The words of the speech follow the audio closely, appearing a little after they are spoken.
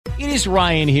It is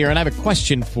Ryan here, and I have a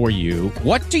question for you.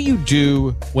 What do you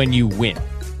do when you win?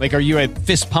 Like, are you a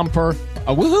fist pumper,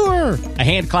 a woohooer, a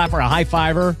hand clapper, a high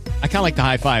fiver? I kind of like the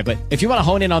high five, but if you want to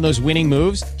hone in on those winning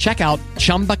moves, check out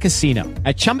Chumba Casino.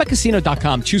 At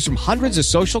ChumbaCasino.com, choose from hundreds of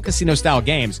social casino-style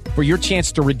games for your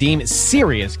chance to redeem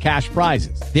serious cash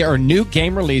prizes. There are new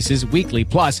game releases weekly,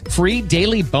 plus free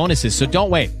daily bonuses. So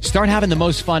don't wait. Start having the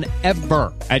most fun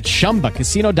ever at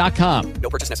ChumbaCasino.com.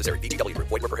 No purchase necessary. VGW. Void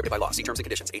where prohibited by law. See terms and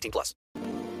conditions. 18+.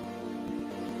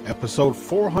 Episode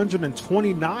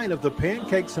 429 of the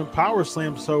Pancakes and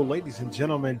Powerslams show, ladies and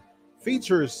gentlemen,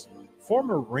 features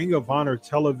former Ring of Honor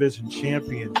television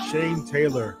champion Shane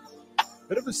Taylor.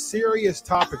 Bit of a serious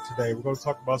topic today. We're going to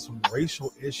talk about some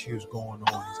racial issues going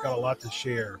on. He's got a lot to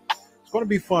share. It's going to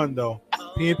be fun, though.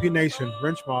 PNP Nation,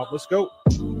 Wrench Mob, let's go.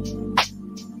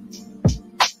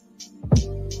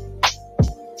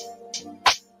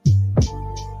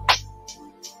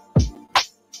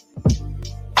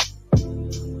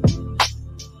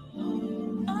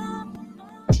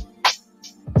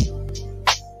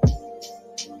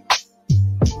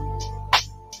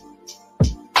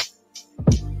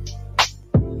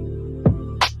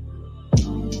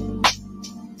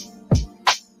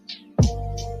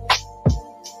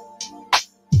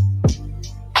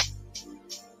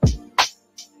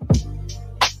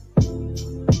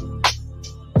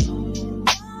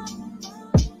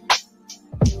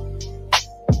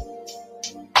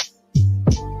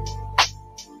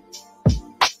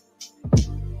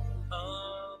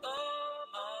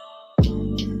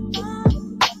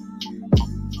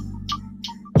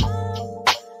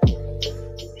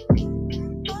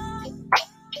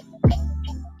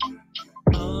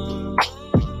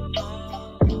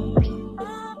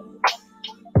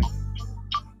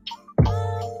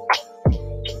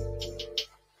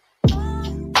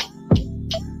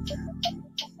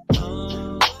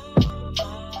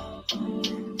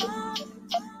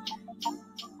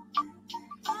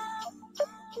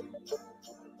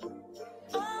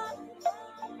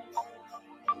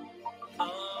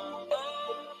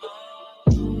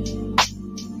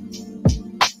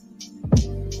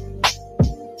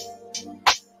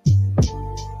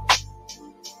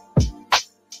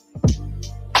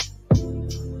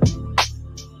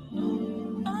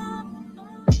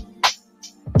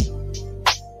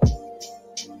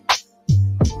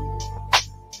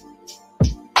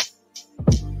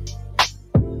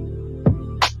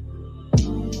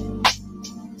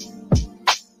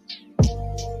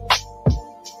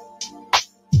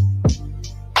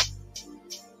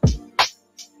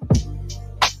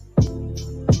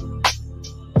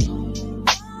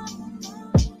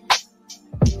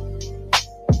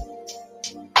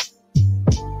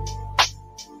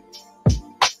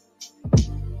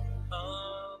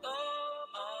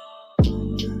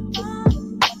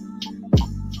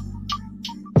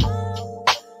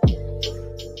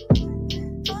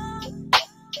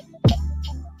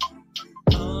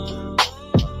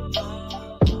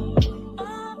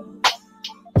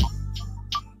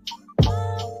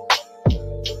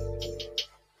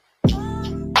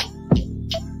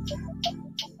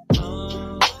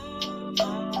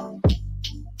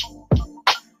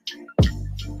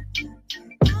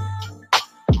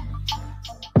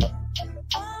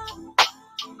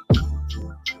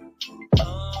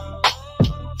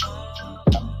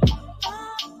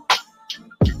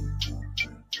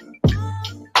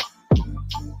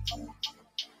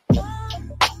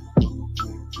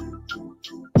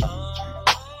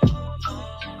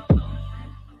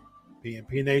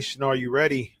 PNP Nation, are you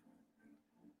ready?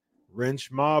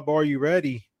 Wrench Mob, are you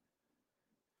ready?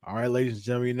 All right, ladies and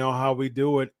gentlemen, you know how we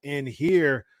do it in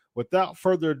here. Without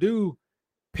further ado,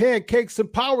 Pancakes and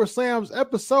Powerslams,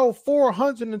 episode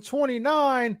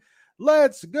 429.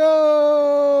 Let's go!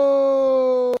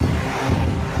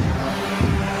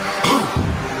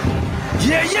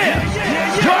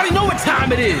 Yeah. You already know what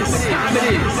time it is.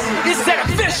 It's that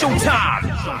official time.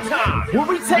 Where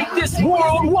we take this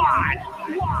worldwide.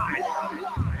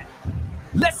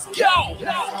 Let's go.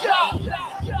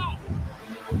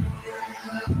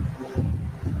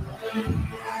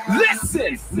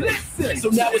 Listen. So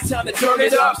now it's time to turn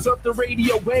it up. Surf the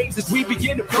radio waves as we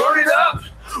begin to burn it up.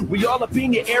 We all up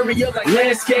in your area like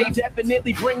landscape,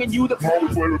 definitely bringing you the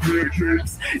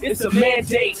Pancakes. It's a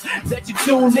mandate that you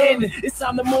tune in. It's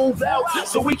time to move out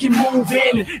so we can move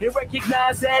in and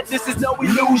recognize that this is no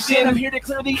illusion. I'm here to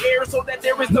clear the air so that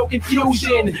there is no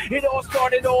confusion. It all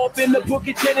started off in the book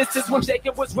of Genesis when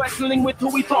Jacob was wrestling with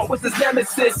who he thought was his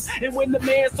nemesis. And when the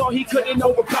man saw he couldn't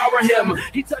overpower him,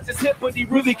 he touched his hip but he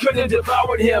really couldn't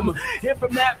devour him. And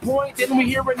from that point, then we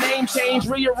hear a name change,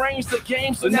 rearrange the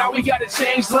game. So now we gotta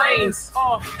change change lanes.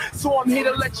 So I'm here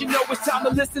to let you know it's time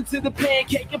to listen to the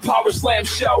Pancake and Power Slam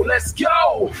show. Let's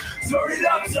go. Turn it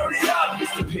up, turn it up.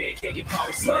 It's the Pancake and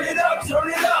Power Slam. Turn it up, turn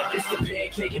it up. It's the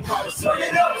Pancake and Power Slam. Turn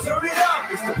it up, turn it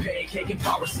up. It's the Pancake and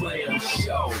Power Slam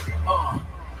show.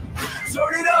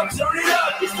 Turn it up, turn it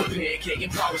up. It's the Pancake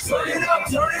and Power Slam. Turn it up,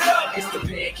 turn it up. It's the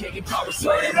Pancake and Power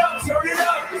Slam. Turn it up, turn it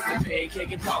up. It's the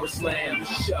Pancake and Power Slam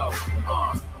show.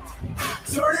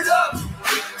 Turn it up.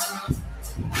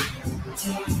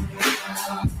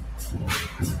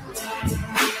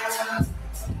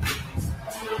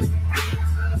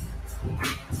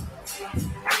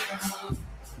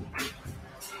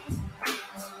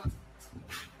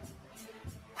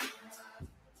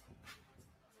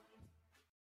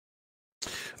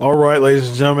 All right, ladies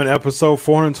and gentlemen, episode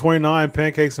 429,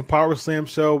 Pancakes and Power Slam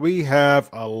show. We have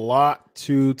a lot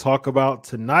to talk about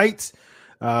tonight,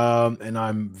 and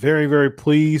I'm very, very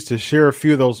pleased to share a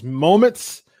few of those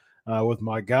moments with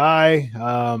my guy. He's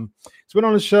been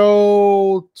on the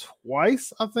show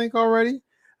twice, I think, already,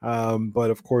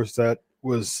 but of course that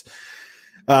was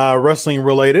wrestling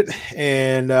related,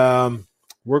 and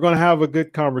we're going to have a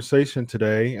good conversation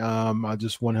today. I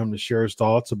just want him to share his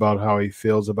thoughts about how he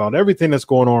feels about everything that's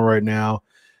going on right now.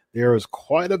 There is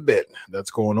quite a bit that's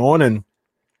going on, and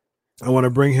I want to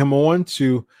bring him on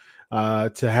to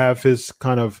have his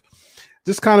kind of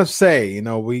say, you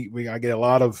know, I get a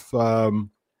lot of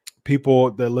people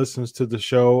that listens to the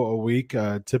show a week,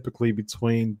 typically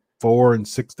between 4,000 and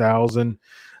 6,000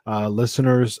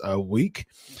 listeners a week.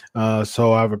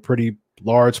 So I have a pretty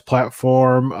large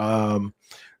platform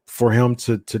for him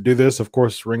to do this. Of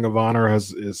course, Ring of Honor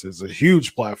is a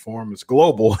huge platform. It's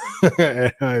global.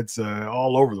 It's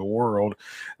all over the world.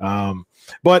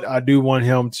 But I do want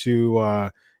him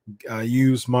to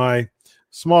use my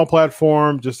small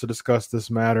platform just to discuss this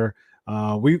matter.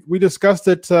 We discussed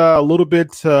it a little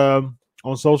bit on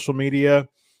social media,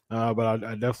 but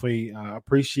I definitely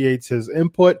appreciate his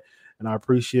input, and I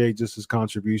appreciate just his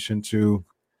contribution to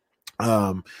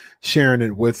sharing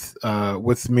it with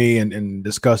me and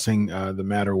discussing the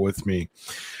matter with me.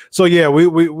 So yeah,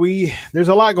 we there's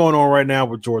a lot going on right now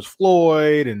with George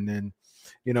Floyd, and then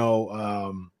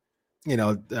I'm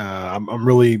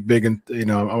really big in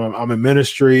I'm in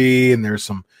ministry, and there's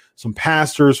some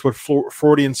pastors with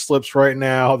Freudian slips right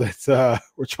now that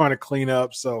we're trying to clean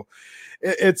up. So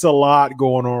it's a lot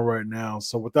going on right now.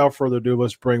 So without further ado,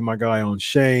 let's bring my guy on.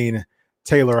 Shane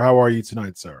Taylor, how are you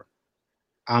tonight, sir?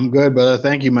 I'm good, brother.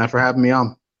 Thank you, man, for having me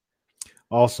on.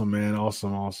 Awesome, man.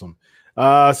 Awesome.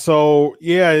 So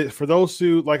yeah, for those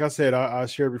who, like I said, I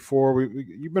shared before,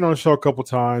 you've been on the show a couple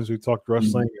times. We've talked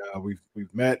wrestling. We've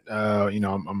met.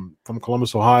 I'm from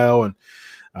Columbus, Ohio, and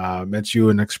met you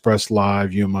in Express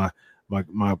Live. You and my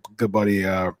good buddy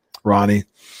Ronnie,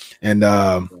 and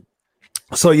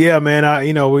so yeah, man.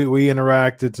 We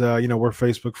interacted. We're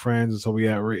Facebook friends, and so we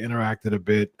interacted a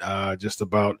bit just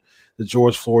about the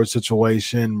George Floyd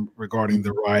situation regarding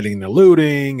the rioting, the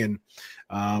looting, and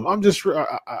I just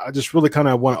really kind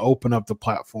of want to open up the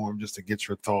platform just to get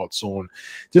your thoughts on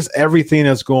just everything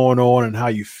that's going on and how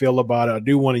you feel about it. I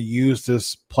do want to use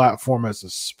this platform as a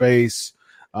space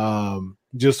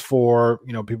just for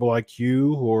people like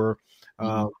you who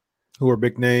are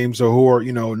big names or who are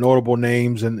notable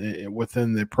names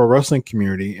within the pro wrestling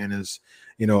community, and as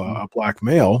a black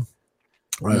male.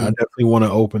 I definitely want to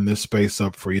open this space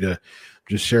up for you to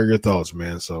just share your thoughts,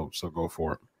 man. So go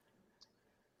for it.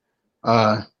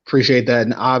 Appreciate that.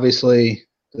 And obviously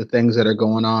the things that are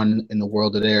going on in the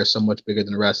world today are so much bigger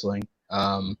than wrestling.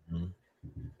 And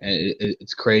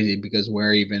it's crazy because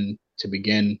where even to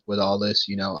begin with all this,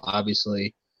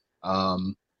 obviously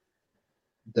the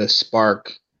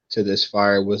spark to this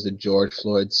fire was the George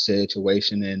Floyd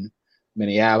situation in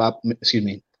Minneapolis,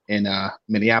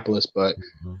 but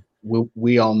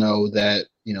we all know that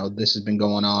this has been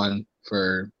going on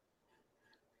for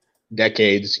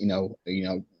decades,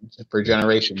 for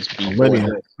generations.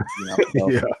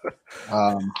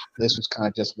 This was kind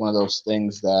of just one of those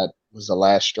things that was the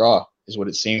last straw, is what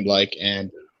it seemed like.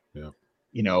 And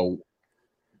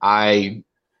I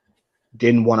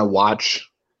didn't want to watch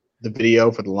the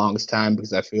video for the longest time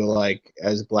because I feel like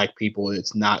as Black people,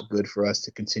 it's not good for us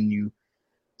to continue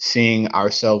seeing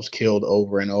ourselves killed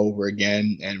over and over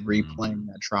again and replaying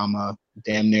that trauma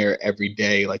damn near every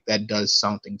day. Like, that does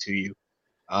something to you.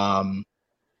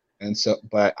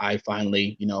 But I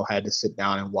finally, had to sit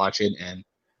down and watch it, and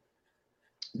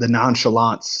the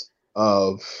nonchalance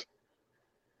of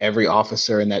every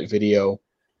officer in that video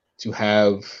to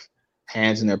have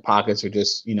hands in their pockets or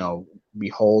just, be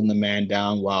holding the man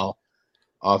down while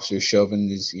Officer Chauvin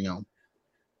is,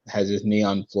 has his knee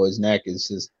on Floyd's neck is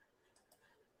just,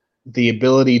 the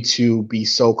ability to be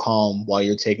so calm while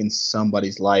you're taking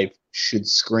somebody's life should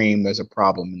scream there's a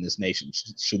problem in this nation,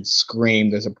 should scream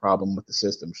there's a problem with the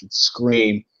system, should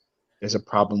scream there's a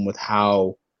problem with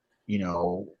how,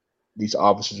 these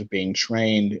officers are being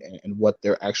trained and what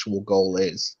their actual goal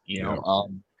is,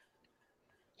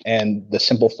 and the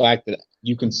simple fact that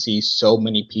you can see so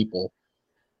many people,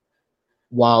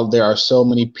 while there are so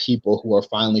many people who are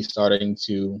finally starting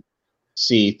to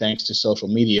see, thanks to social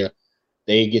media,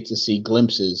 they get to see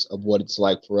glimpses of what it's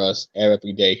like for us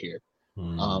every day here.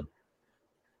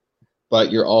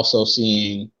 But you're also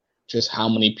seeing just how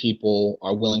many people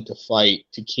are willing to fight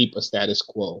to keep a status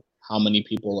quo, how many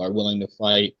people are willing to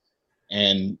fight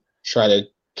and try to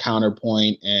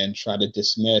counterpoint and try to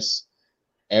dismiss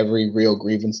every real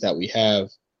grievance that we have.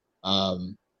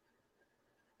 And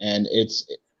it's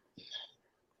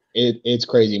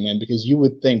crazy, man, because you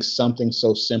would think something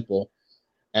so simple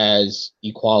as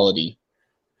equality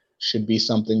should be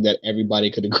something that everybody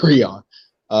could agree on.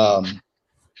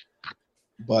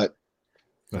 But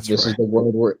this is the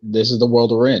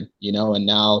world we're in, and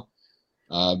now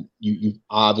you've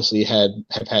obviously have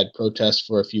had protests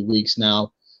for a few weeks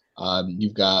now.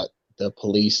 You've got the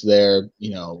police there,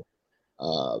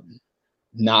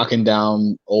 knocking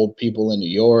down old people in New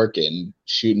York and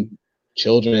shooting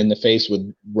children in the face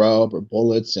with rub or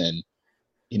bullets, and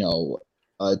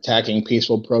attacking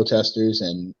peaceful protesters,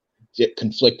 and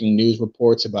conflicting news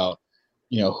reports about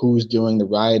who's doing the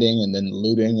rioting and then the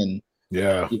looting, and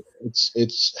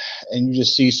it's and you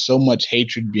just see so much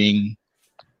hatred being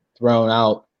thrown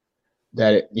out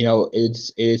that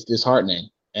it's disheartening.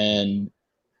 And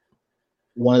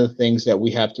one of the things that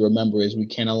we have to remember is we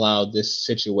can't allow this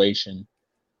situation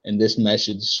and this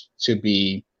message to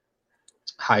be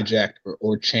hijacked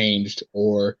or changed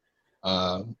or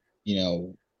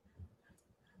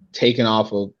taken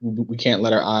off of. We can't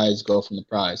let our eyes go from the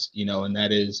prize, and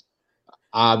that is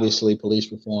obviously police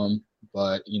reform,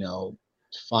 but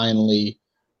finally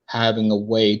having a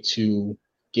way to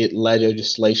get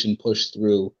legislation pushed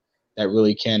through that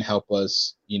really can help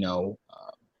us,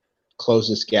 close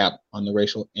this gap on the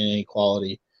racial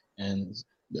inequality and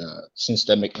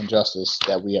systemic injustice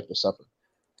that we have to suffer.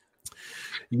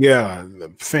 Yeah,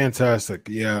 fantastic.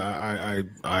 Yeah,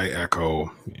 I echo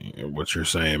what you're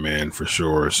saying, man, for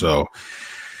sure. So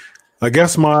I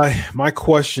guess my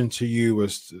question to you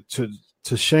is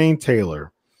to Shane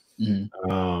Taylor.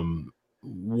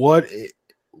 What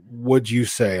would you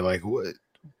say? Like,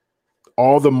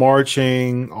 all the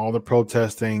marching, all the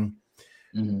protesting,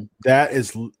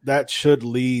 that should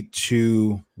lead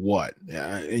to what?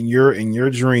 In your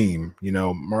dream,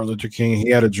 Martin Luther King, he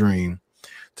had a dream.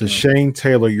 To Shane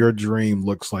Taylor, your dream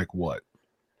looks like what?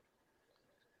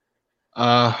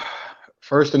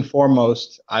 First and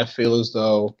foremost, I feel as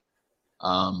though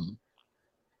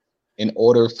in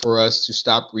order for us to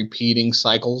stop repeating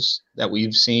cycles that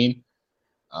we've seen,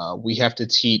 we have to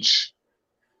teach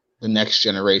the next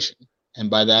generation. And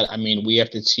by that, I mean we have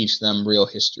to teach them real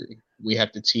history. We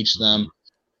have to teach them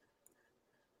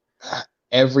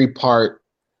every part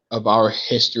of our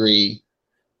history,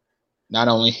 not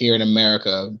only here in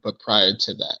America, but prior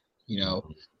to that,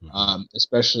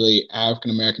 especially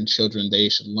African-American children. They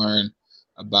should learn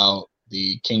about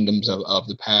the kingdoms of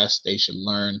the past. They should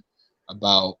learn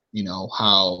about,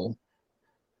 how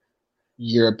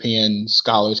European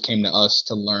scholars came to us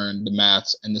to learn the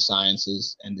maths and the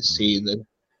sciences and to see the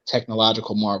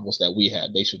technological marvels that we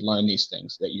had. They should learn these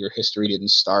things, that your history didn't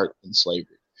start in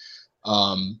slavery.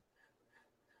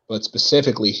 But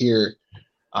specifically here,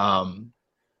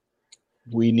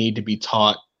 we need to be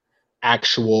taught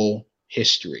actual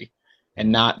history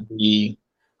and not the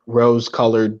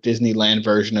rose-colored Disneyland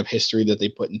version of history that they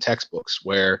put in textbooks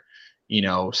where,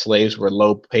 slaves were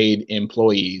low-paid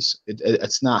employees.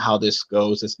 It's not how this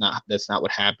goes. That's not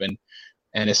what happened.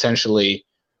 And essentially,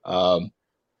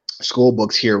 school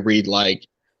books here read like,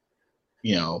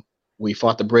 we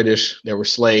fought the British, there were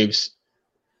slaves,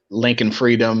 Lincoln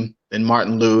freedom, then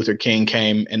Martin Luther King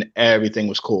came, and everything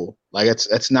was cool. Like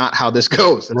that's not how this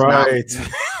goes. That's right.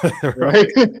 Right.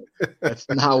 That's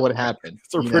not what happened.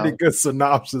 It's a pretty good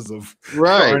synopsis of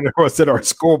what's in our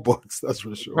school books. That's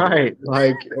for sure. Right.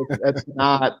 Like that's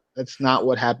not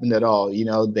what happened at all.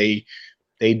 They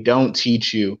don't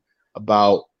teach you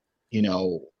about,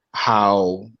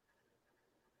 how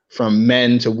from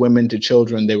men to women to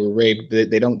children they were raped.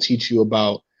 They don't teach you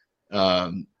about,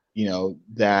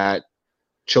 that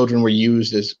children were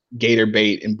used as gator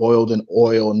bait and boiled in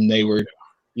oil, and they were,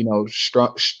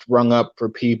 strung up for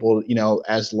people,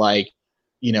 as like,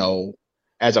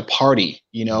 as a party,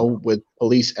 you know, with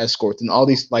police escorts and all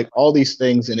these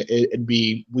things, and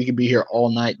we could be here all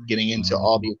night getting into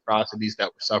all the atrocities that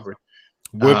were suffered,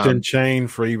 whipped and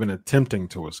chained for even attempting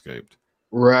to escape.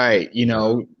 Right, you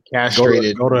know,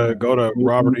 castrated. Go to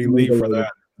Robert E. Lee for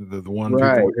that. The one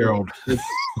people herald.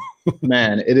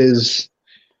 Man, it is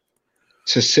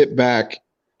to sit back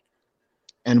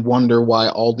and wonder why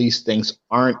all these things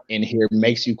aren't in here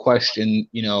makes you question,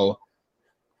 you know,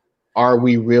 are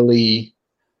we really,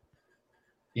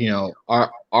 you know,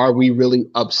 are we really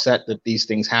upset that these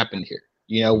things happened here?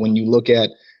 You know, when you look at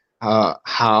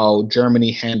how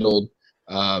Germany handled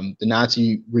the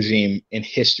Nazi regime in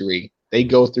history, they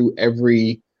go through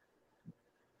every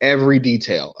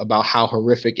detail about how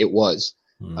horrific it was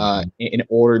in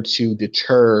order to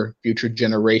deter future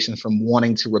generations from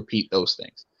wanting to repeat those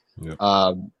things.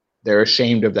 Yeah. They're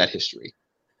ashamed of that history.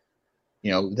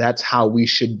 You know, that's how we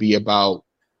should be about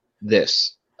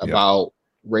this, about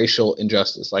racial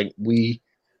injustice. Like, we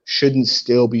shouldn't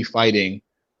still be fighting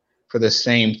for the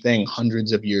same thing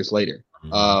hundreds of years later.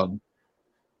 And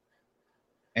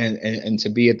to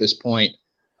be at this point,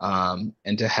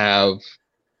 and to have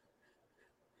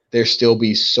there still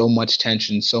be so much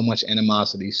tension, so much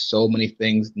animosity, so many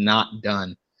things not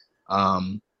done,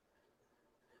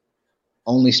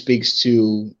 only speaks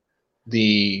to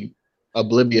the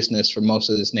obliviousness for most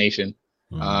of this nation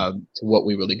to what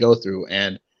we really go through.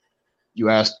 And you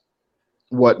asked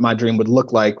what my dream would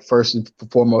look like. First and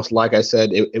foremost, like I said,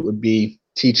 it would be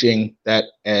teaching that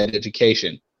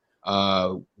education.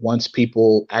 Once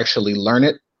people actually learn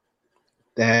it,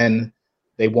 then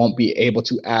they won't be able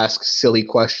to ask silly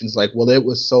questions like, well, it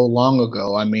was so long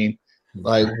ago. I mean,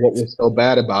 like, what was so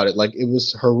bad about it? Like, it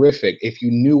was horrific. If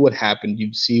you knew what happened,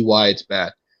 you'd see why it's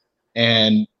bad.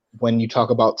 And when you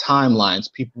talk about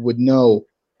timelines, people would know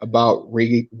about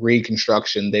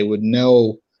Reconstruction. They would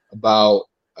know about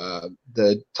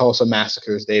the Tulsa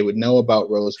massacres. They would know about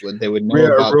Rosewood. They would know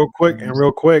about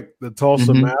real quick. The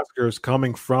Tulsa massacres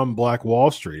coming from Black Wall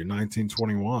Street in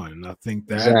 1921. And I think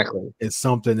that is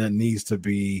something that needs to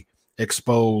be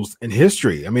exposed in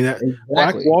history. I mean,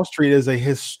 Black Wall Street is a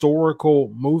historical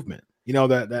movement, you know,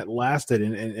 that lasted,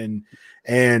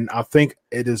 and I think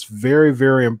it is very,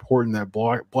 very important that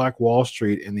Black Wall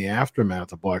Street, in the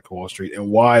aftermath of Black Wall Street, and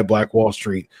why Black Wall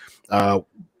Street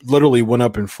literally went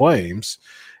up in flames.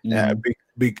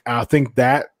 I think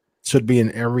that should be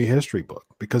in every history book,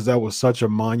 because that was such a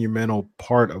monumental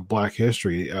part of Black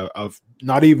history, of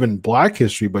not even Black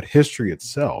history, but history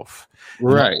itself.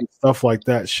 Right. And stuff like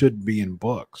that should be in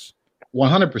books.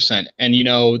 100%. And, you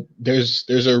know, there's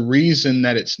a reason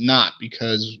that it's not,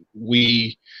 because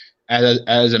we,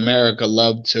 as America,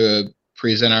 love to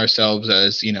present ourselves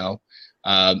as, you know,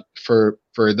 for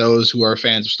those who are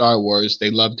fans of Star Wars,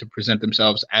 they love to present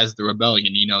themselves as the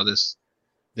rebellion. You know, this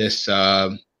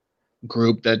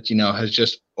group that, you know, has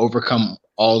just overcome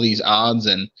all these odds,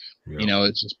 and you know,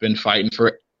 it's just been fighting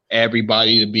for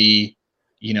everybody to be,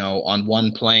 you know, on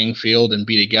one playing field and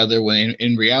be together, when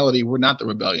in reality we're not the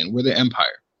rebellion, we're the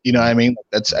empire. You know what I mean?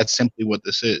 That's simply what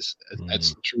this is.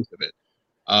 That's the truth of it.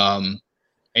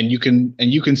 And you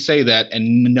can say that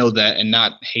and know that and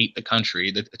not hate the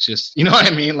country. That it's just, you know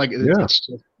what I mean? Like, it's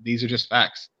just, these are just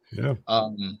facts. Yeah.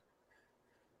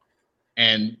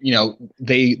 And you know,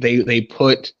 they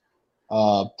put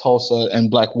Tulsa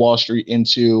and Black Wall Street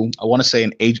into, I want to say,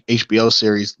 an HBO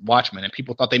series, Watchmen, and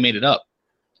people thought they made it up.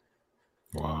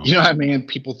 Wow. You know what I mean?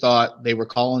 People thought they were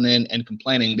calling in and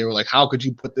complaining. They were like, how could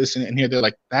you put this in here? They're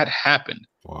like, that happened.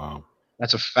 Wow.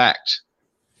 That's a fact.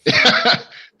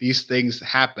 These things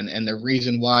happen. And the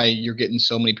reason why you're getting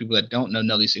so many people that don't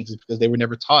know these things is because they were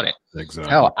never taught it. Exactly.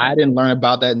 Hell, I didn't learn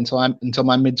about that until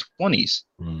my mid-20s.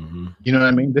 You know what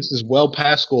I mean? This is well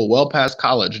past school, well past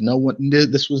college. No one,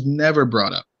 this was never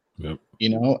brought up. Yep. You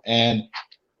know, and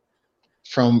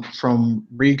from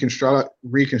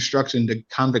Reconstruction to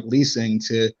convict leasing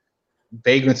to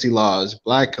vagrancy laws,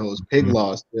 black codes, pig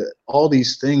laws, all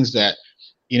these things that,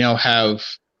 you know, have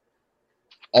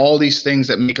all these things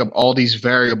that make up all these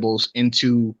variables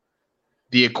into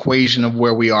the equation of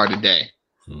where we are today.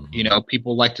 You know,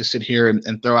 people like to sit here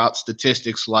and throw out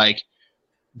statistics like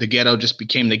the ghetto just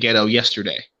became the ghetto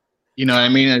yesterday. You know what I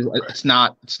mean? It's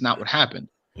not what happened.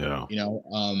 Yeah. You know,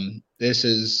 this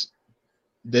is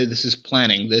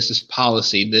planning. This is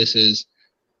policy. This is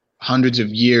hundreds of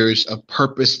years of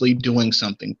purposely doing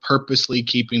something, purposely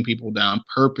keeping people down,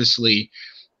 purposely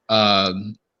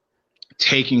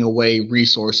taking away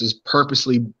resources,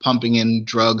 purposely pumping in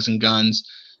drugs and guns,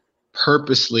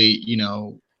 purposely, you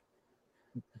know,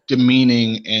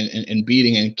 demeaning and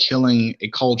beating and killing a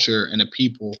culture and a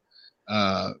people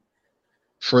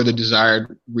for the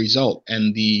desired result.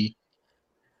 And the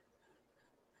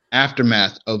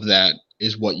aftermath of that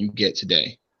is what you get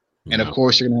today. Yeah. And of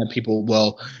course, you're going to have people,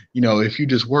 well, if you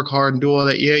just work hard and do all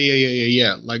that,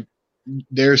 yeah. Like,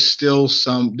 there's still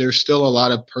a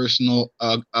lot of personal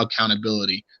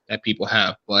accountability that people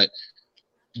have, but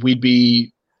we'd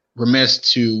be remiss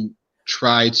to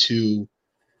try to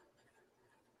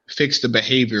fix the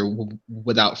behavior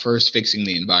without first fixing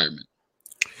the environment.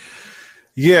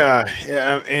 Yeah,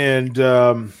 and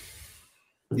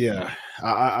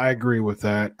I agree with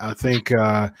that. I think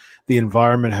the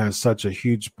environment has such a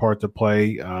huge part to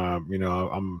play.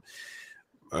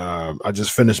 I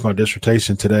just finished my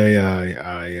dissertation today.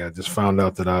 I just found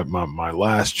out that my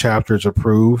last chapter is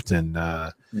approved, and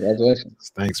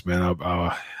congratulations. Thanks, man.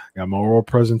 I got my oral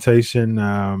presentation,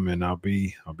 and I'll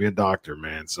be a doctor,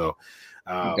 man. So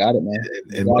you got it,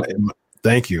 man.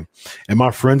 Thank you. In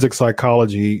my forensic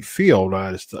psychology field,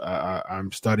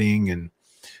 I'm studying and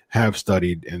have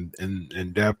studied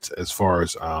in depth as far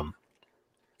as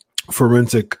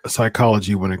forensic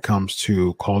psychology when it comes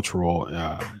to cultural,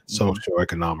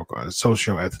 socioeconomic,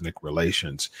 socioethnic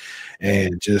relations,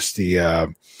 and just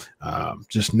the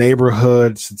just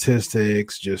neighborhood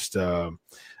statistics, just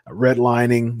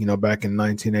redlining, back in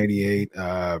 1988,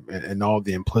 and all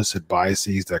the implicit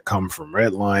biases that come from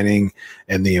redlining,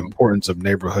 and the importance of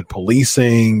neighborhood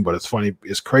policing. But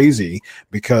it's crazy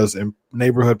because in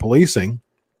neighborhood policing,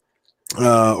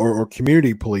 or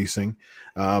community policing,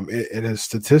 it has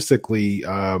statistically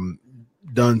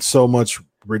done so much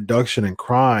reduction in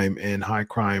crime in high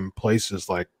crime places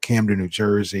like Camden, New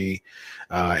Jersey,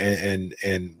 and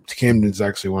Camden is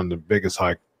actually one of the biggest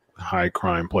high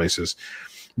crime places.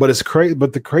 But it's crazy.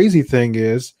 But the crazy thing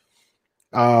is,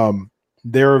 as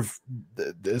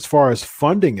far as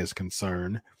funding is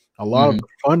concerned, a lot of the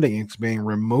funding is being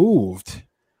removed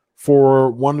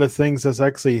for one of the things that's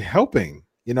actually helping.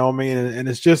 You know what I mean? And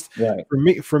it's just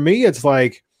for me, it's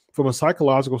like, from a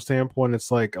psychological standpoint, it's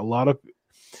like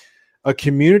a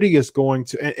community is going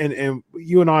to, and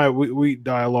you and I, we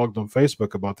dialogued on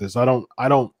Facebook about this.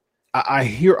 I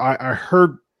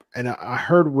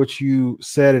heard what you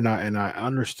said, and I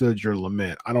understood your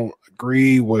lament. I don't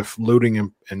agree with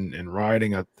looting and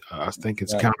rioting. I think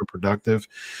it's counterproductive.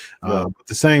 But at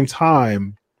the same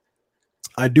time,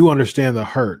 I do understand the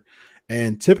hurt.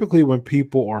 And typically when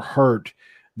people are hurt,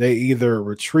 they either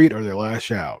retreat or they lash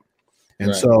out.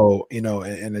 And so,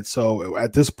 so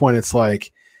at this point, it's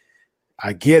like,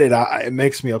 I get it. It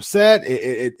makes me upset.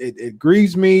 It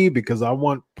grieves me because I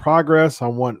want progress. I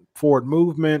want forward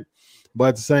movement. But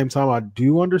at the same time, I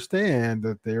do understand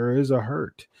that there is a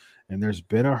hurt, and there's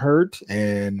been a hurt.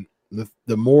 And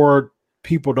the more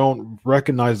people don't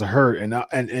recognize the hurt,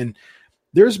 and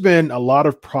there's been a lot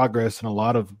of progress and a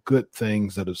lot of good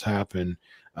things that has happened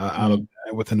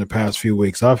within the past few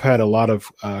weeks. I've had a lot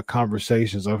of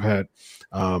conversations. I've had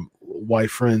white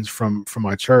friends from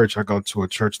my church. I go to a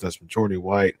church that's majority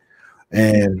white,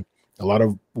 and a lot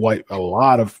of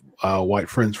white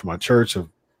friends from my church have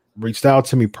reached out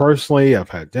to me personally. I've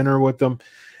had dinner with them,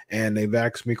 and they've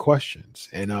asked me questions.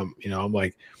 And I'm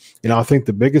like, I think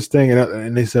the biggest thing,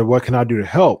 and they said, what can I do to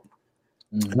help?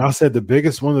 And I said,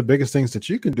 one of the biggest things that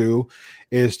you can do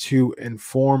is to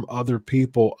inform other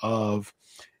people of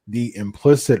the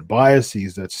implicit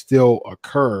biases that still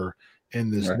occur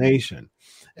in this nation.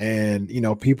 And,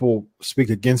 people speak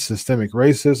against systemic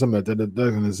racism, that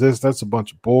doesn't exist. That's a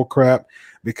bunch of bull crap,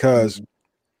 because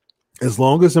as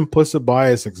long as implicit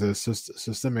bias exists,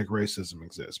 systemic racism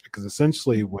exists, because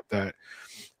essentially what that,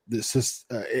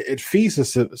 it feeds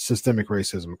systemic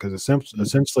racism, because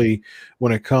essentially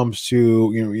when it comes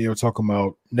to, talking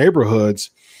about neighborhoods,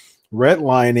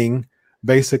 redlining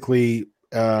basically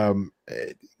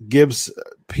gives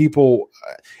people,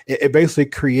 it basically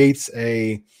creates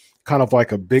a kind of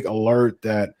like a big alert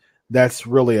that's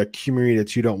really a community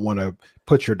that you don't want to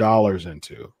put your dollars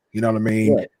into. You know what I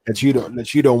mean? Right. That you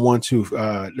don't want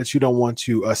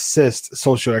to assist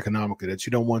socioeconomically. That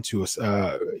you don't want to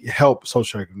help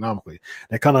socioeconomically.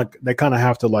 They kind of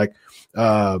have to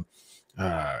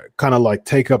kind of like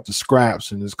take up the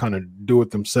scraps and just kind of do it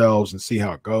themselves and see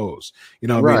how it goes. You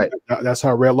know what I mean? That's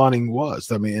how redlining was.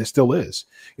 I mean, it still is.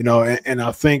 And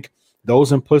I think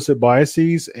those implicit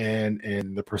biases and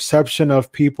the perception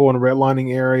of people in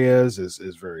redlining areas is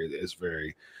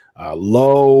very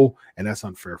low, and that's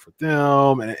unfair for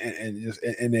them,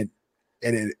 and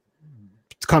it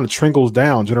kind of trickles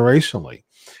down generationally,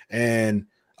 and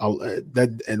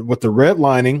with the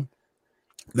redlining,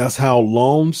 that's how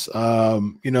loans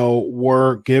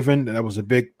were given. And that was a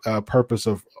big purpose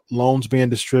of loans being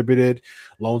distributed,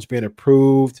 loans being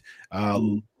approved,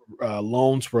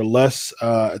 loans were less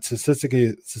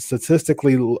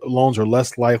statistically loans are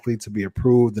less likely to be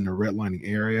approved in the redlining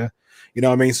area. You know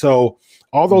what I mean? So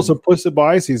all those implicit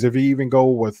biases, if you even go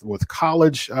with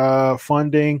college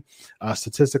funding,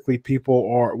 statistically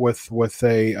people are with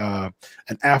a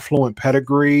an affluent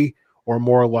pedigree or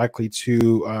more likely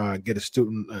to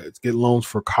get loans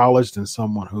for college than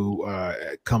someone who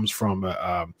comes from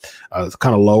a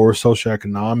kind of lower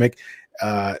socioeconomic.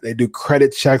 They do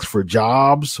credit checks for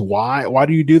jobs. Why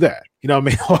do you do that? You know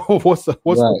what I mean? what's the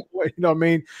point? You know what I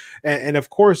mean? And of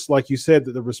course, like you said,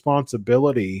 that the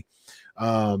responsibility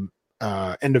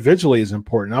individually is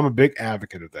important. I'm a big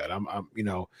advocate of that. I'm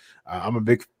a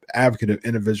big advocate of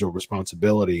individual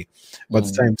responsibility, but at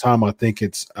the same time, I think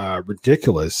it's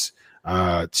ridiculous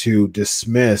to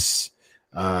dismiss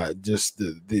just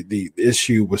the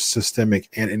issue with systemic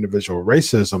and individual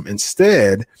racism.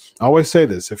 Instead, I always say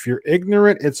this: if you're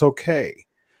ignorant, it's okay,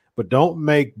 but don't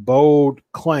make bold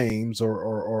claims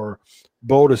or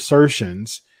bold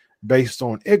assertions based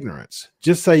on ignorance.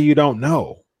 Just say you don't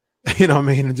know. You know what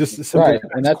I mean? And just right,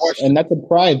 and that's a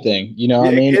pride thing. You know what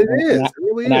I mean? It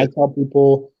really is. I tell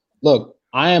people, look,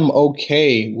 I am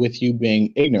okay with you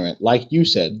being ignorant. Like you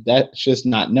said, that's just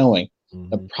not knowing.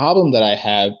 The problem that I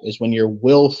have is when you're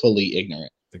willfully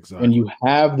ignorant. Exactly. When you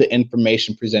have the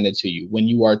information presented to you, when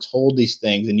you are told these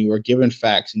things and you are given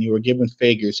facts and you are given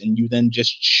figures, and you then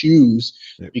just choose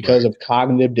because of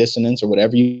cognitive dissonance or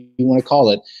whatever you want to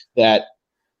call it, that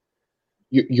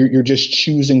you're just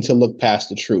choosing to look past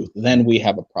the truth, then we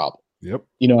have a problem. Yep.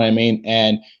 You know what I mean?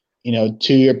 And,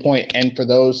 to your point, and for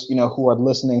those, who are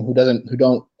listening, who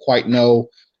don't quite know,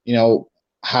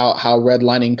 how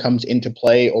redlining comes into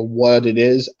play or what it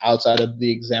is outside of the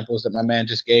examples that my man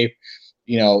just gave,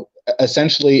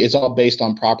 essentially it's all based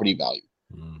on property value.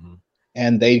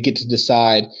 And they get to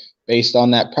decide based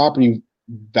on that property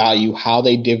value how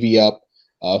they divvy up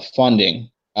funding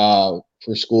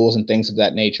for schools and things of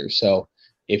that nature. So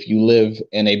if you live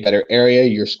in a better area,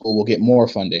 your school will get more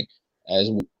funding.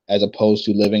 As opposed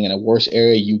to living in a worse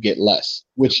area, you get less,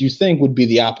 which you think would be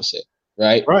the opposite.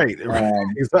 Right.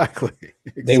 Exactly.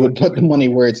 They would put the money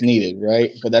where it's needed.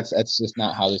 Right. But that's just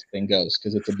not how this thing goes,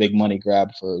 because it's a big money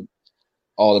grab for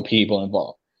all the people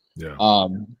involved. Yeah.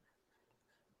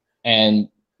 And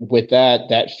with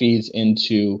that feeds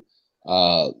into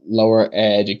lower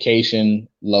education,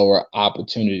 lower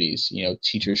opportunities,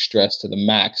 teachers stressed to the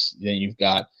max. Then you've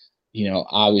got,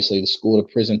 obviously the school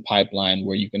to prison pipeline,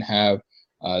 where you can have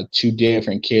two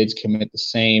different kids commit the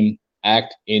same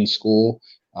act in school.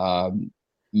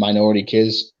 Minority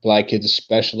kids, Black kids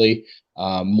especially,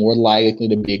 more likely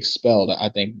to be expelled. I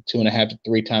think 2.5 to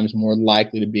 3 times more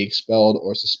likely to be expelled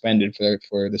or suspended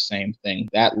for the same thing.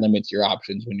 That limits your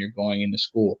options when you're going into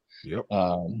school. Yep.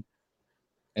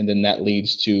 And then that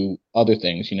leads to other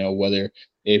things, whether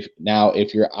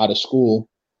if you're out of school,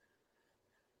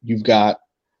 you've got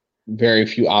very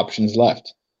few options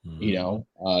left.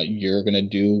 You're going to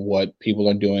do what people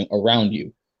are doing around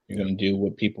you. You're going to do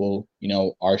what people,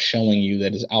 are showing you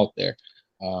that is out there.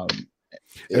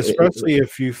 Especially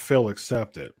if you feel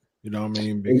accepted, you know what I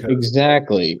mean? Because,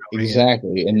 exactly.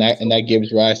 And that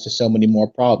gives rise to so many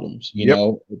more problems,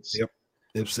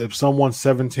 If someone's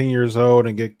 17 years old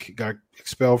and got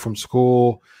expelled from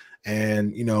school,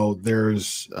 and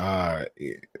there's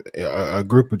a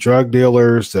group of drug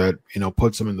dealers that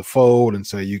puts them in the fold and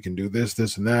say you can do this,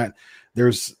 and that,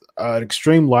 there's an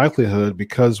extreme likelihood,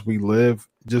 because we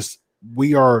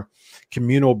are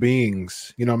communal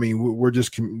beings. You know what I mean? We're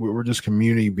just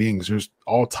community beings. There's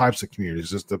all types of communities.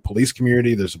 There's the police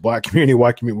community. There's the Black community,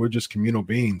 white community. We're just communal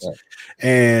beings. Right.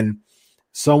 And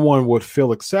someone would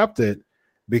feel accepted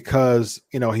because,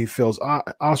 he feels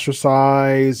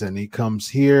ostracized, and he comes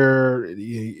here,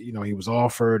 he was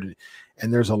offered,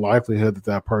 and there's a likelihood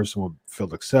that person will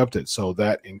feel accepted. So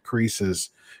that increases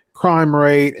crime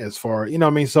rate as far, what I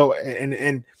mean? So,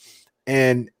 and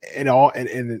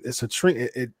it's a tree.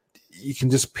 You can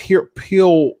just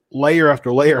peel layer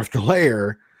after layer after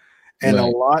layer, and a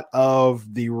lot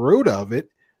of the root of it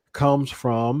comes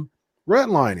from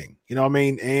redlining. You know what I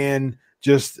mean? And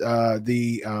just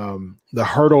the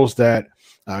hurdles that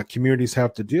communities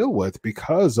have to deal with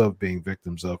because of being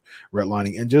victims of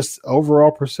redlining, and just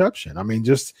overall perception. I mean,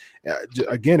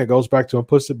 again, it goes back to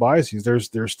implicit biases.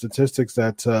 There's statistics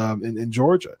that in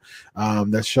Georgia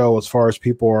that show, as far as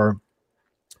people are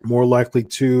more likely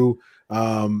to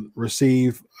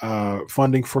receive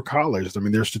funding for college. I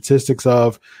mean, there's statistics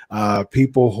of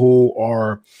people who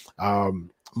are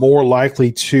more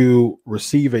likely to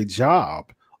receive a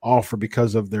job offer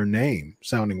because of their name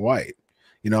sounding white.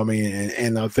 You know what I mean?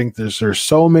 And I think there's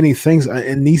so many things,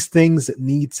 and these things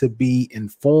need to be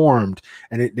informed,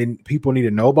 and then people need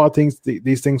to know about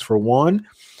these things for one.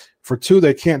 For two,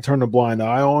 they can't turn a blind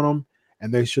eye on them,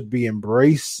 and they should be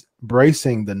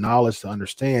embracing the knowledge to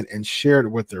understand and share it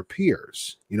with their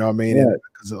peers. You know what I mean? Yeah.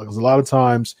 Because a lot of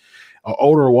times, an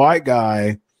older white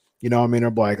guy, you know what I mean,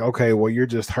 they're like, okay, well, you're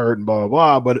just hurt and blah, blah,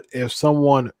 blah. But if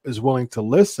someone is willing to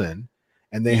listen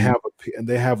and they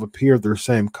have a peer of their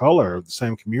same color, the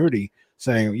same community,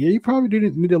 saying, yeah, you probably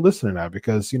didn't need to listen to that,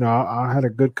 because, you know, I had a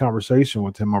good conversation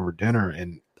with him over dinner,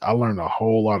 and I learned a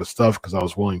whole lot of stuff because I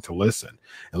was willing to listen.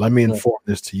 And let me inform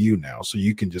this to you now, so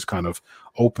you can just kind of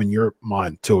open your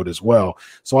mind to it as well.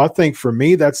 So I think for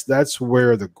me, that's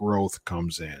where the growth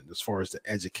comes in, as far as the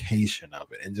education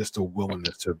of it and just the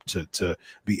willingness to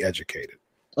be educated.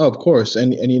 Oh, of course.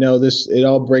 And you know, it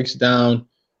all breaks down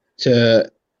to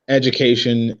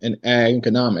education and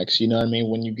economics. You know what I mean?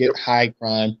 When you get high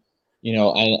crime, you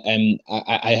know, and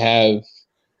I have,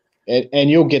 and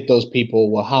you'll get those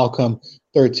people, well, how come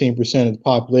 13% of the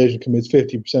population commits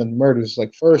 50% of the murders?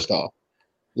 Like, first off,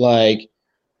 like,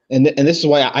 and this is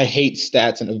why I hate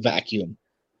stats in a vacuum.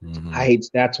 Mm-hmm. I hate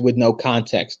stats with no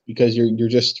context, because you're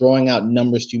just throwing out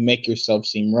numbers to make yourself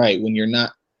seem right, when you're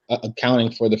not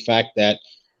accounting for the fact that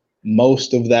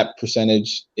most of that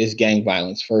percentage is gang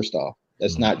violence. First off,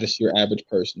 that's not just your average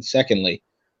person. Secondly,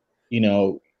 you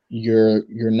know, you're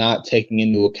not taking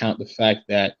into account the fact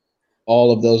that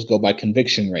all of those go by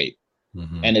conviction rate.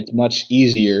 Mm-hmm. And it's much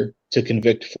easier to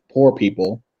convict poor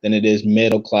people than it is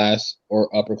middle class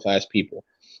or upper class people.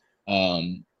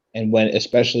 And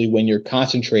especially when you're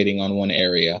concentrating on one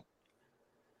area,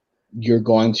 you're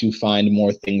going to find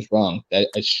more things wrong. That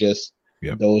it's just,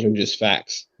 those are just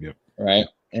facts. Yep. Right.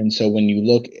 And so when you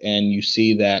look and you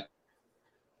see that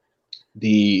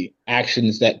the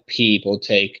actions that people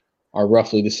take are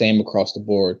roughly the same across the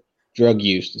board, drug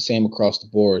use, the same across the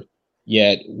board,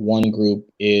 yet one group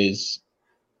is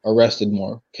arrested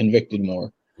more, convicted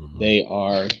more. Mm-hmm. They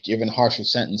are given harsher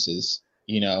sentences.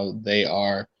 You know, they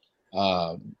are,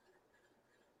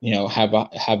 you know, have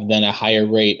then a higher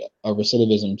rate of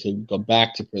recidivism to go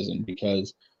back to prison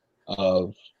because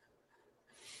of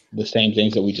the same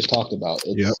things that we just talked about.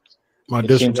 My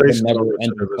dissertation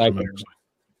on cycle.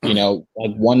 You know,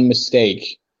 like one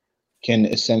mistake can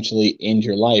essentially end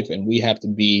your life, and we have to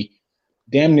be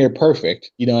damn near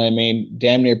perfect, you know what I mean?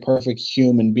 Damn near perfect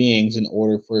human beings in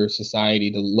order for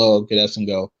society to look at us and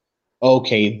go,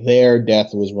 okay, their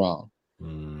death was wrong.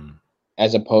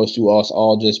 As opposed to us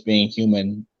all just being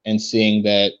human and seeing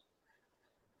that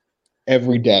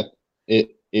every death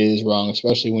it is wrong,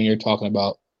 especially when you're talking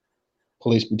about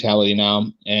police brutality now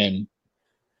and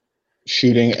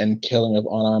shooting and killing of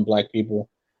unarmed Black people.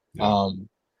 Yeah.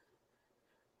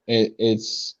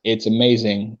 It's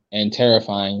amazing and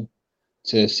terrifying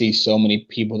to see so many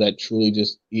people that truly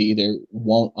just either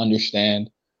won't understand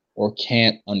or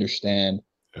can't understand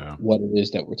what it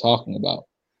is that we're talking about,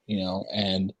 you know.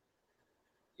 And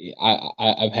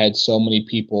I've had so many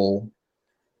people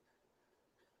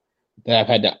that I've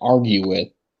had to argue with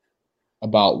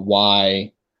about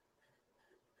why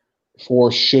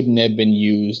force shouldn't have been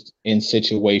used in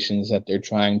situations that they're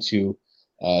trying to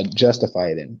justify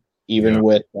it in. Even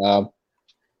with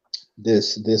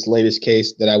this latest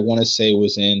case that I want to say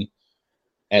was in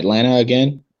Atlanta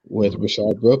again with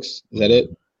Rashard Brooks. Is that it?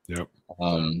 Yep.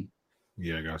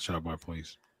 Got shot by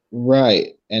police.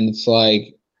 Right. And it's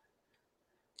like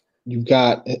you've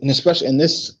got, and especially, and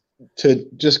this, to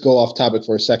just go off topic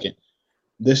for a second,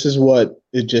 this is what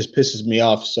it just pisses me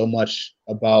off so much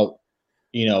about,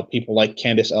 you know, people like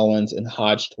Candace Owens and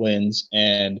Hodge twins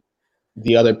and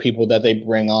the other people that they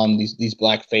bring on, these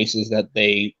Black faces that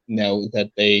they, you know, that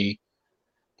they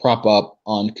prop up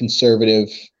on conservative,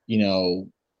 you know,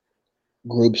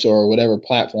 groups or whatever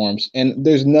platforms. And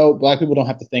there's no, Black people don't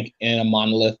have to think in a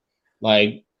monolith,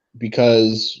 like,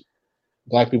 because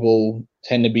Black people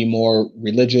tend to be more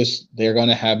religious, they're going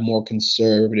to have more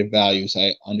conservative values.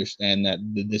 I understand that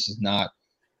this is not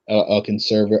a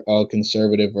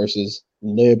conservative versus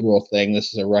liberal thing.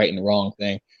 This is a right and wrong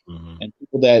thing. Mm-hmm. And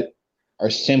people that are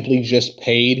simply just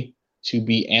paid to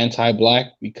be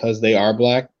anti-Black because they are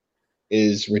Black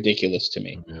is ridiculous to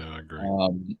me. Yeah, I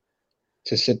agree.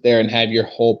 To sit there and have your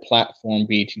whole platform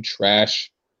be to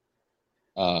trash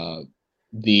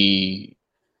the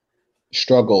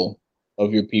struggle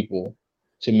of your people,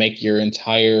 to make your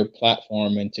entire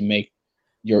platform and to make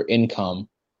your income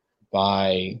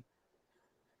by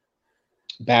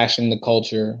bashing the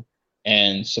culture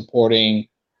and supporting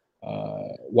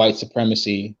white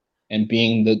supremacy and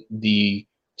being the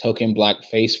token black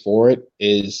face for it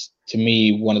is, to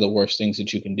me, one of the worst things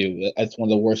that you can do. That's one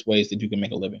of the worst ways that you can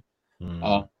make a living.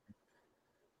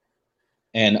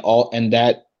 And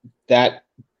that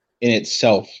in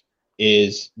itself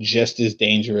is just as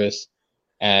dangerous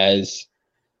as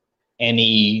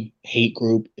any hate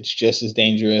group. It's just as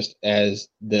dangerous as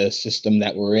the system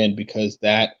that we're in, because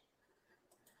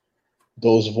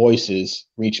those voices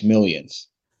reach millions.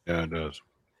 Yeah, it does.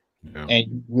 Yeah.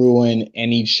 And ruin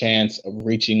any chance of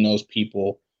reaching those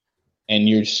people. And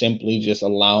you're simply just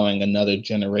allowing another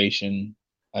generation,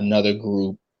 another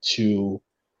group to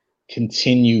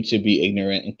continue to be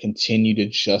ignorant and continue to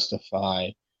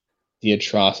justify the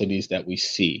atrocities that we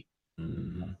see.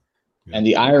 Mm-hmm. Yeah. And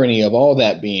the irony of all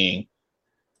that being,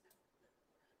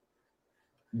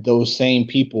 those same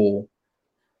people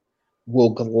will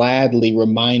gladly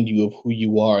remind you of who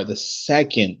you are the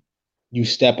second you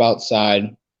step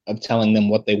outside of telling them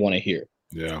what they want to hear.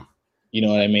 Yeah. You know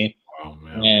what I mean? Wow,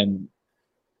 man. And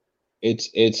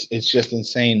it's just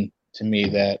insane to me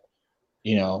that,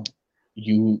 you know,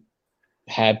 you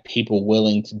have people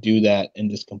willing to do that and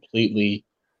just completely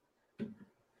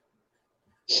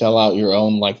sell out your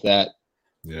own like that.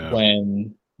 Yeah.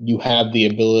 When you have the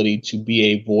ability to be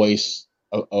a voice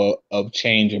of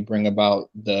change and bring about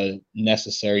the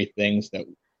necessary things that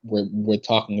we're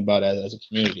talking about as a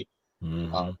community.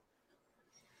 Mm-hmm.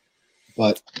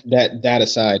 But that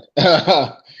aside,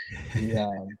 yeah,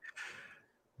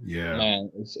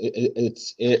 man,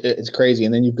 it's crazy.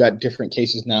 And then you've got different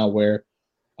cases now where,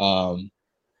 I'll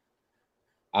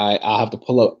have to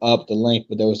pull up the link,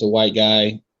 but there was a white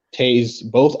guy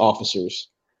tased both officers,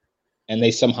 and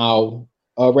they somehow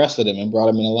arrested him and brought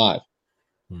him in alive.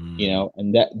 You know,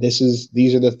 and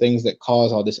these are the things that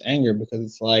cause all this anger, because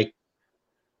it's like,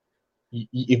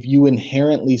 if you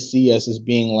inherently see us as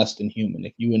being less than human,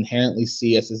 if you inherently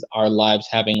see us as our lives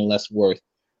having less worth,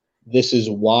 this is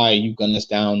why you gun us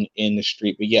down in the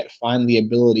street, but yet find the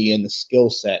ability and the skill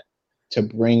set to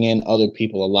bring in other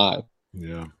people alive.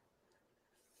 Yeah.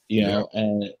 You know,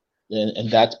 and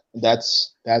that's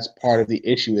part of the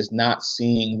issue, is not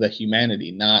seeing the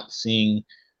humanity, not seeing,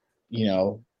 you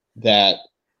know, that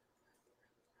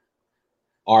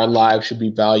our lives should be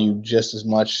valued just as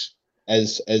much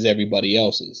as everybody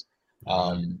else's.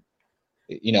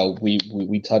 You know,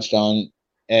 we touched on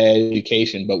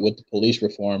education, but with the police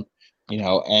reform, you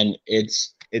know, and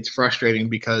it's frustrating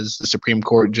because the Supreme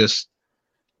Court just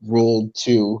ruled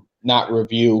to not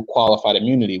review qualified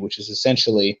immunity, which is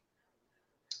essentially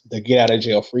the get out of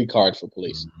jail free card for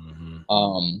police.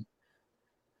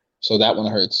 So that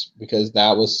one hurts, because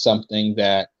that was something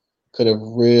that could have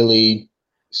really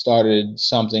started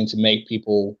something to make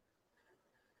people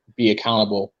be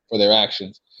accountable for their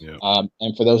actions. Yeah.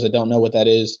 And for those that don't know what that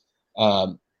is,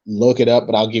 look it up,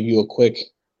 but I'll give you a quick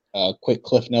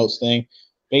Cliff Notes thing.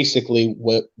 Basically,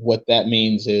 what that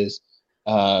means is,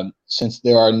 since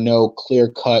there are no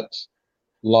clear-cut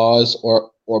laws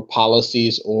or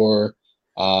policies or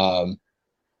God-given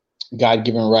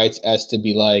rights as to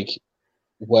be like,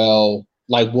 well,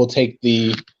 like we'll take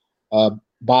the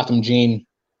Botham Jean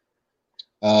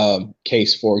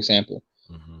case, for example.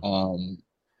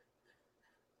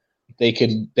 They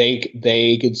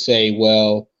could say,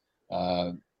 well,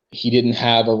 he didn't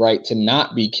have a right to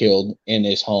not be killed in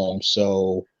his home,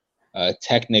 so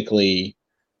technically,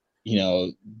 you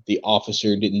know, the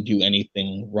officer didn't do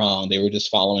anything wrong. They were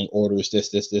just following orders. This,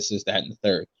 that, and the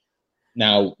third.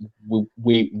 Now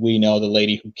we know the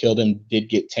lady who killed him did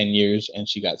get 10 years and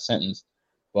she got sentenced,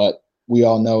 but we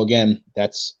all know, again,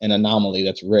 that's an anomaly.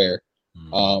 That's rare.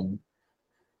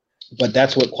 But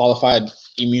that's what qualified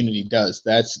immunity does.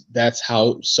 That's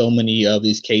how so many of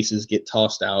these cases get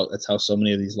tossed out. That's how so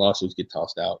many of these lawsuits get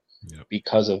tossed out. Yep.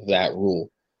 Because of that rule.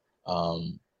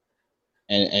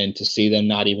 And to see them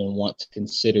not even want to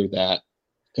consider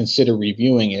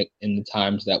reviewing it in the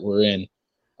times that we're in,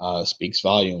 speaks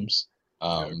volumes.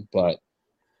 But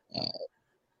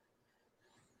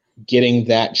getting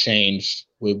that changed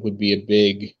would be a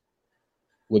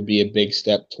big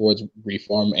step towards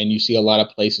reform. And you see a lot of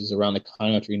places around the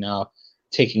country now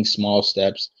taking small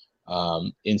steps,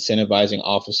 incentivizing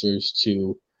officers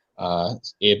to,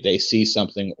 if they see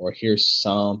something or hear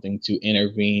something, to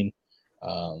intervene,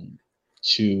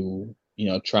 to, you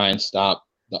know, try and stop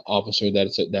the officer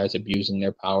that's abusing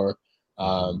their power.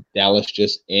 Dallas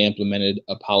just implemented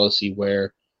a policy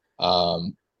where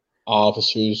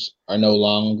officers are no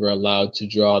longer allowed to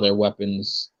draw their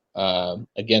weapons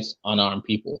against unarmed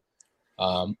people,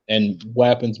 and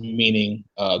weapons meaning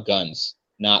guns,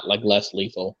 not like less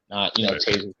lethal, not, you know,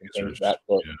 tasers and things of that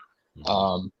sort.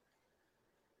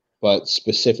 But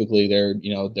specifically, they're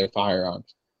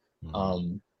firearms.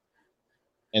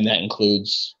 and that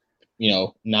includes,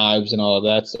 knives and all of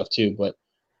that stuff too. But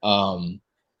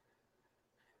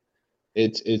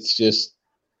it's just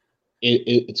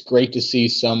it's great to see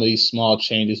some of these small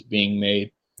changes being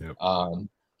made. Yep.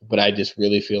 But I just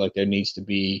really feel like there needs to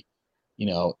be,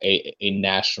 a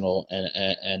national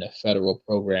and a federal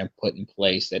program put in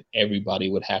place that everybody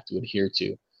would have to adhere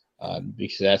to,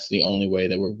 because that's the only way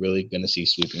that we're really going to see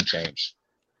sweeping change.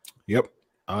 Yep,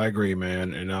 I agree,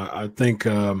 man. And I think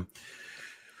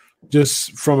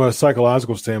just from a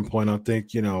psychological standpoint, I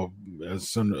think, as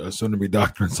soon to be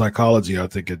doctor in psychology, I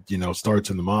think it, starts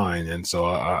in the mind. And so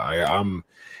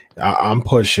I'm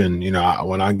pushing,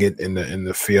 when I get in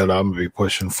the field, I'm gonna be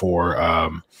pushing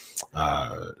for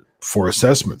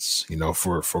assessments,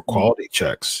 for quality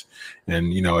checks.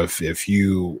 And, if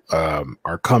you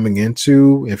are coming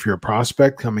into, if you're a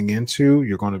prospect coming into,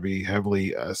 you're going to be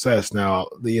heavily assessed. Now,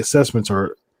 the assessments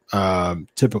are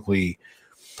typically,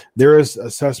 there is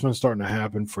assessments starting to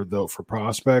happen for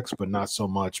prospects, but not so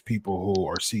much people who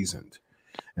are seasoned.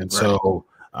 And so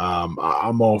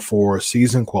I'm all for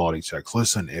season quality checks.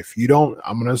 Listen, if you don't,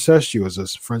 I'm going to assess you as a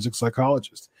forensic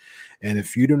psychologist. And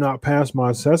if you do not pass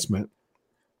my assessment,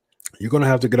 you're going to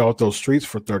have to get off those streets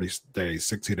for 30 days,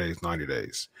 60 days, 90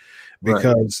 days.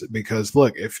 Because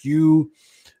look, if you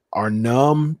are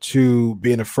numb to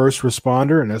being a first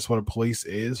responder, and that's what a police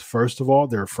is, first of all,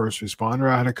 they're a first responder.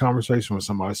 I had a conversation with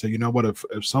somebody. I said, you know what, if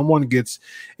someone gets,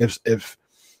 if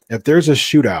there's a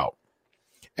shootout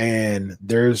and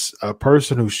there's a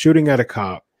person who's shooting at a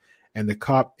cop and the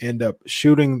cop end up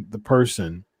shooting the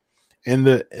person in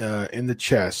the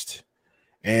chest,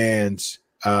 and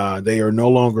they are no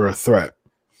longer a threat,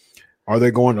 are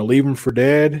they going to leave them for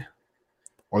dead?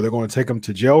 Or they're going to take them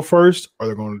to jail first, or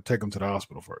they're going to take them to the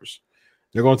hospital first?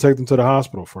 They're going to take them to the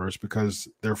hospital first because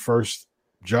their first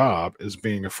job is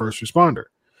being a first responder.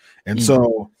 And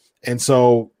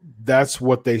so that's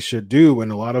what they should do.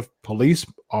 And a lot of police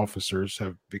officers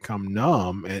have become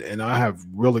numb. And I have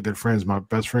really good friends. My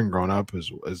best friend growing up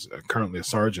is currently a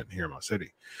sergeant here in my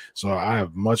city. So I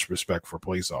have much respect for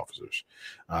police officers.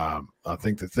 I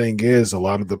think the thing is, a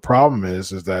lot of the problem is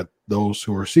that those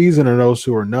who are seasoned and those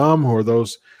who are numb, who are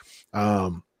those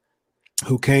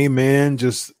who came in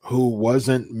who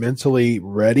wasn't mentally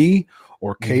ready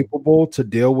or capable to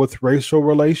deal with racial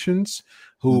relations,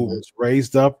 who was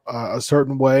raised up a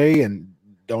certain way and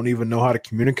don't even know how to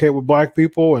communicate with Black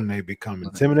people, and they become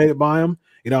intimidated by them.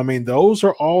 Those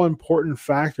are all important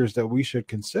factors that we should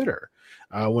consider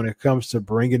when it comes to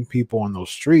bringing people on those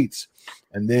streets.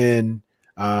 And then,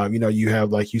 you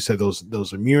have, like you said,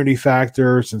 those immunity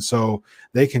factors. And so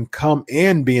they can come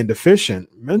in being deficient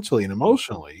mentally and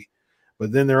emotionally,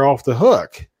 but then they're off the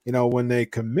hook, when they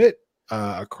commit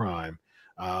a crime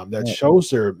that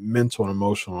shows their mental and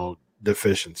emotional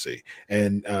deficiency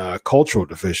and cultural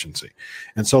deficiency.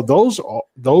 And so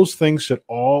those things should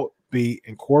all be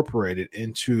incorporated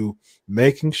into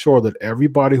making sure that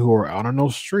everybody who are out on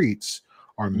those streets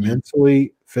are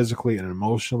mentally, physically, and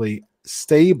emotionally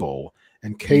stable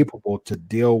and capable to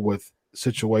deal with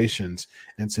situations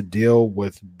and to deal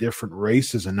with different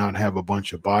races and not have a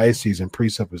bunch of biases and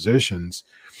presuppositions.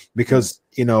 Because,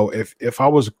 if I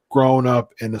was grown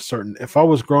up in if I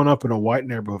was grown up in a white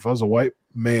neighborhood, if I was a white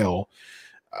male,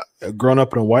 grown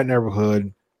up in a white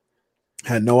neighborhood,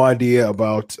 had no idea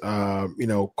about,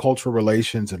 cultural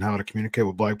relations and how to communicate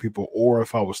with Black people, or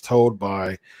if I was told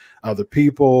by other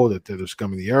people that they're the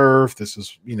scum of the earth, this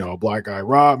is, a Black guy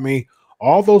robbed me,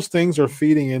 all those things are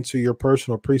feeding into your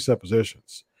personal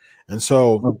presuppositions. And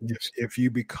so if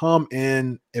you become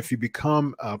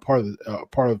part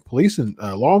of police and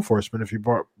law enforcement, if you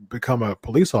become a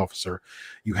police officer,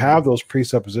 you have those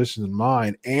presuppositions in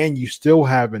mind, and you still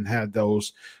haven't had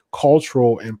those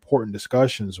cultural important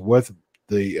discussions with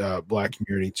the Black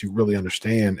community to really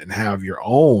understand and have your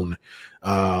own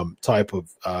type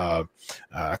of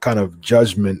kind of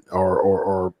judgment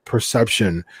or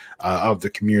perception of the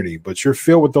community. But you're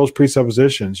filled with those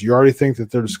presuppositions. You already think that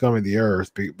they're the scum of the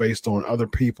earth based on other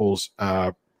people's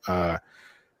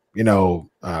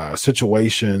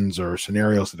situations or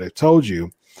scenarios that they've told you.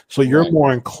 So you're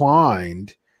more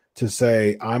inclined to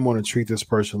say, I'm going to treat this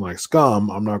person like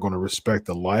scum. I'm not going to respect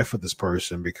the life of this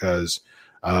person because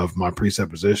of my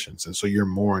presuppositions. And so you're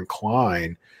more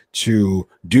inclined to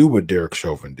do what Derek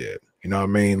Chauvin did. You know what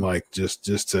I mean? Like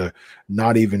just to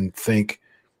not even think,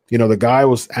 the guy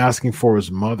was asking for his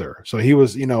mother. So he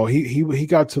was, he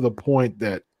got to the point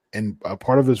that in a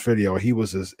part of his video, he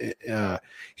was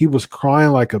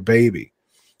crying like a baby.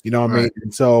 You know what I mean?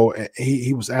 And so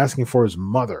he was asking for his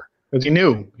mother. Because he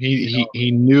knew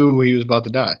he knew he was about to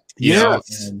die.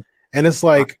 Yes. And it's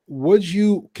like, would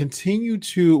you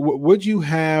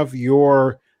have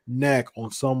your neck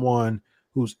on someone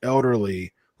who's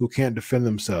elderly who can't defend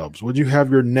themselves? Would you have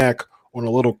your neck on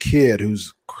a little kid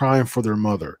who's crying for their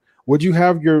mother? Would you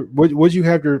have your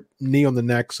knee on the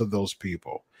necks of those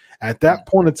people? At that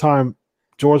point in time,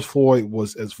 George Floyd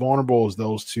was as vulnerable as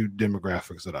those two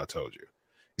demographics that I told you.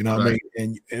 You know what I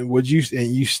mean? And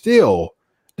you still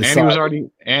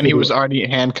and he was already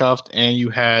handcuffed, and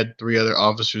you had 3 other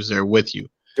officers there with you.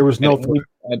 There was no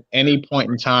at any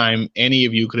point in time, any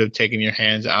of you could have taken your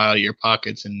hands out of your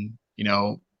pockets and, you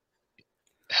know,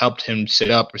 helped him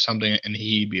sit up or something, and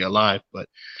he'd be alive. But,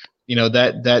 you know,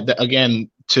 that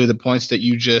again, to the points that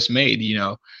you just made, you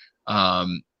know,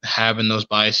 having those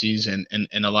biases and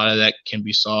a lot of that can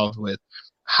be solved with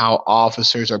how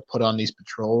officers are put on these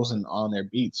patrols and on their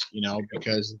beats, you know,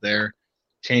 because they're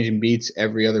changing beats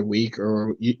every other week,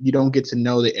 or you don't get to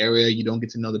know the area, you don't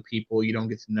get to know the people, you don't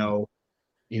get to know,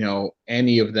 you know,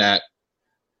 any of that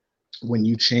when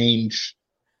you change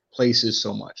places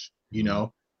so much, you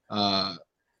know,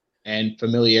 and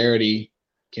familiarity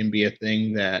can be a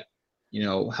thing that, you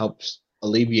know, helps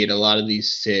alleviate a lot of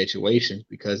these situations,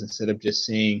 because instead of just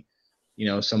seeing, you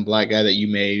know, some black guy that you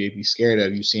may be scared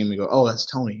of, you see him and go, oh, that's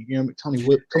Tony. You know, Tony,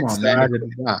 come on, man.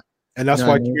 And that's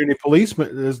why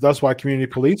that's why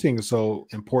community policing is so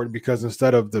important, because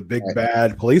instead of the big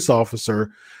bad police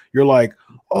officer, you're like,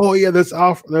 oh yeah, that's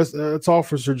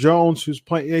Officer Jones who's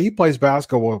playing. Yeah, he plays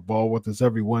basketball with us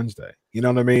every Wednesday. You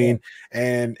know what I mean?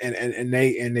 Yeah. And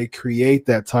they create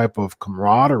that type of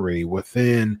camaraderie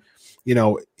within, you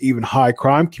know, even high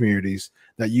crime communities,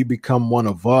 that you become one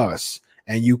of us.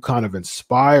 And you kind of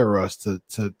inspire us to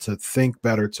think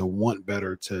better, to want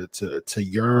better, to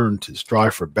yearn, to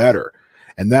strive for better.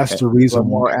 And that's the reason we're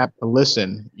more apt to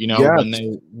listen, you know,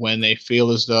 yes, when they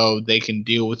feel as though they can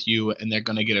deal with you and they're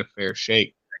going to get a fair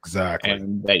shake. Exactly.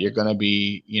 And that you're going to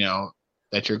be, you know,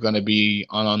 that you're going to be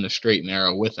on the straight and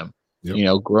narrow with them. Yep. You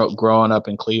know, growing up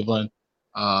in Cleveland,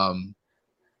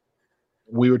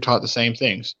 we were taught the same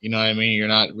things. You know what I mean? You're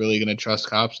not really going to trust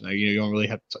cops. You don't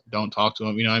really don't talk to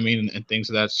them. You know what I mean? And things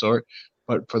of that sort.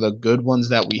 But for the good ones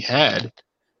that we had,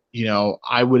 you know,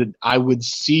 I would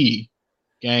see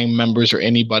gang members or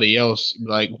anybody else,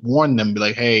 like, warn them, be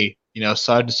like, hey, you know,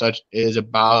 such and such is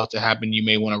about to happen. You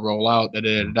may want to roll out,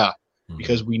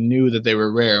 because we knew that they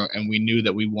were rare, and we knew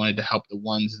that we wanted to help the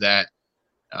ones that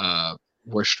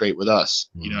were straight with us.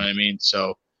 You know what I mean?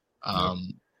 So,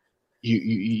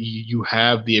 you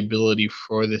have the ability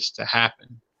for this to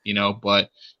happen, you know, but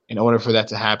in order for that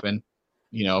to happen,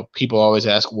 you know, people always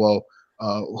ask, well,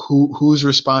 whose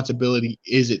responsibility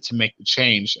is it to make the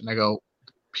change? And I go,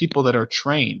 people that are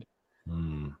trained,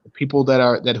 people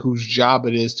that whose job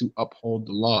it is to uphold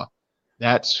the law.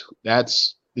 That's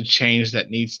the change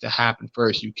that needs to happen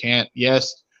first. You can't,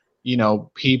 yes, you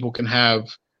know, people can have,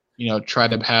 you know, try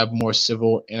to have more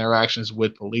civil interactions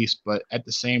with police, but at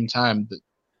the same time,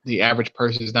 the average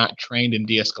person is not trained in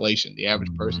de-escalation. The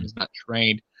average person is not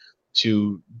trained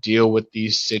to deal with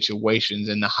these situations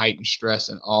and the heightened stress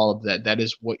and all of that. That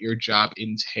is what your job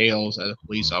entails as a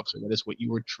police officer. That is what you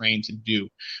were trained to do.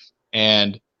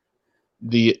 And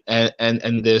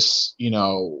this, you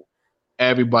know,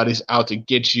 everybody's out to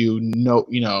get you. No,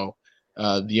 you know,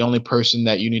 the only person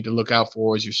that you need to look out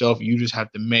for is yourself. You just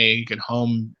have to make it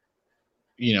home,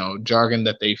 you know, jargon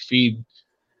that they feed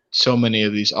so many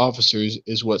of these officers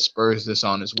is what spurs this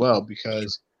on as well,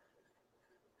 because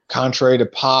contrary to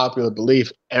popular belief,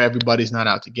 everybody's not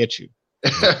out to get you.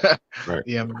 Right.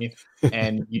 You know what I mean?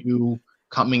 And you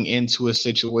coming into a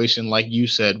situation, like you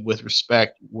said, with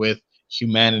respect, with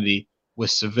humanity,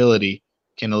 with civility,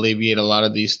 can alleviate a lot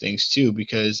of these things too,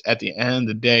 because at the end of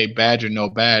the day, badge or no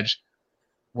badge,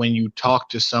 when you talk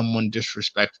to someone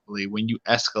disrespectfully, when you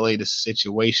escalate a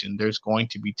situation, there's going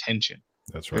to be tension.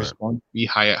 That's right. There's going to be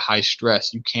high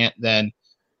stress. You can't then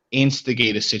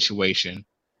instigate a situation,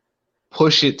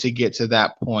 push it to get to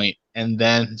that point, and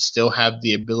then still have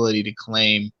the ability to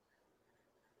claim,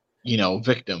 you know,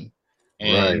 victim.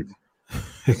 And right.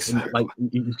 Exactly. Like,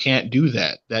 you can't do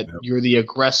that. You're the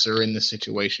aggressor in the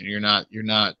situation. You're not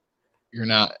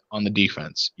on the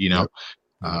defense, you know.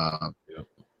 Yep.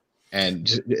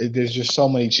 And there's just so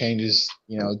many changes,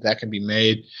 you know, that can be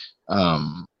made.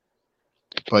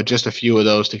 But just a few of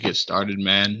those to get started,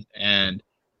 man. And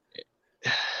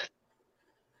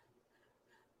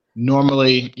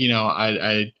normally, you know,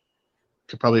 I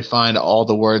could probably find all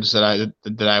the words that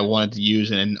I wanted to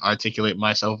use and articulate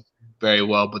myself very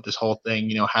well. But this whole thing,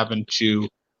 you know, having two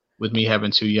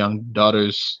young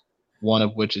daughters, one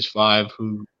of which is 5,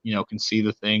 who, you know, can see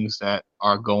the things that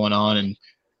are going on, and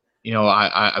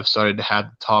I've started to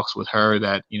have talks with her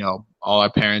that, all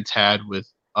our parents had with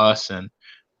us, and,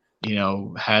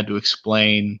 had to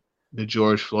explain the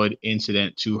George Floyd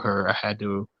incident to her. I had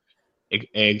to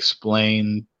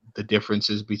explain the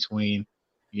differences between,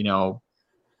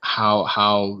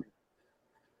 how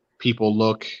people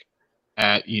look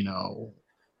at,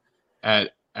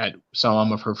 at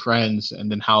some of her friends, and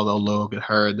then how they'll look at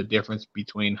her, the difference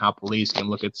between how police can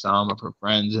look at some of her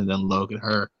friends and then look at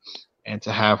her, and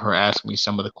to have her ask me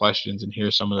some of the questions and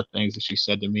hear some of the things that she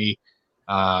said to me,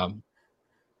 as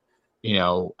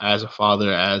a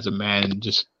father, as a man,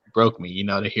 just broke me,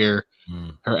 to hear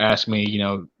her ask me,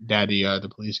 Daddy, are the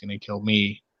police going to kill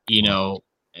me?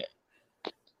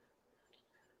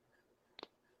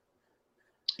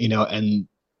 And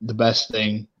the best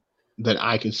thing that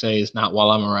I could say is not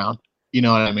while I'm around, you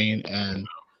know what I mean? And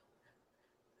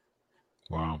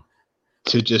wow,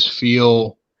 to just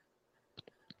feel,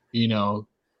 to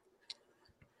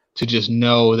just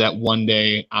know that one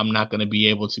day I'm not going to be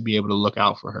able to look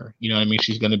out for her. You know what I mean?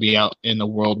 She's going to be out in the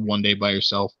world one day by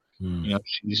herself. I'm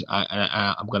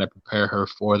going to prepare her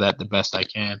for that the best I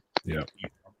can. Yeah.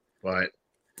 But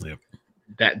yep.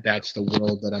 That's the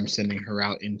world that I'm sending her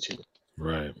out into.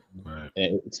 Right.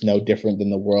 It's no different than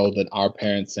the world that our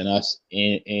parents sent us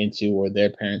into, or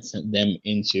their parents sent them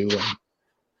into.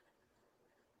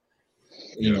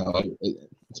 And,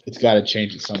 it's got to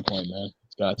change at some point, man.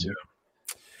 It's got to. Yeah.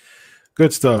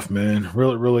 Good stuff, man.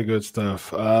 Really, really good stuff.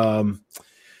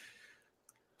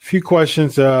 Few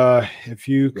questions. If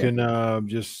you can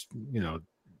just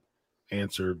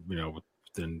answer,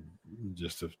 within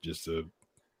just a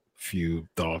few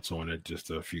thoughts on it, just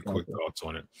a few quick thoughts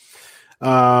on it.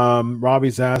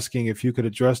 Robbie's asking if you could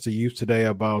address the youth today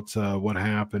about what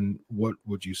happened. What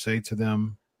would you say to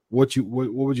them? What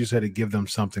would you say to give them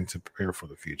something to prepare for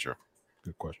the future?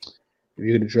 Good question. If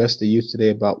you could address the youth today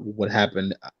about what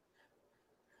happened,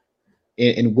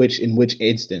 in which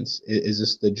instance is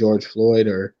this, the George Floyd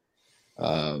or?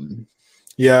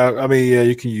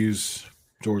 You can use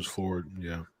George Floyd.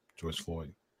 Yeah, George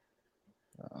Floyd.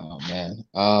 Oh man,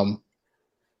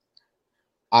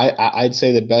 I'd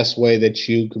say the best way that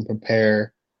you can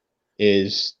prepare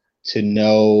is to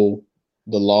know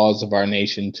the laws of our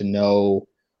nation, to know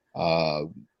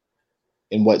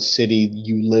in what city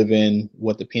you live in,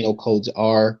 what the penal codes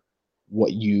are,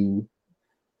 what you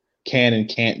can and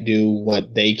can't do,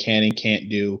 what they can and can't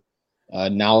do.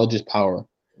 Knowledge is power.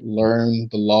 Learn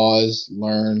the laws,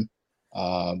 learn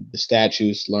the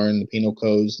statutes, learn the penal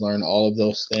codes, learn all of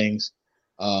those things.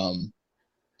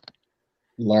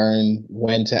 Learn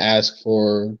when to ask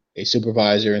for a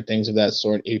supervisor and things of that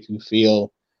sort if you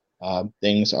feel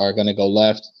things are going to go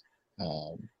left.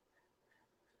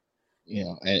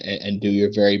 And do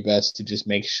your very best to just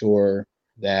make sure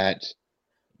that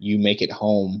you make it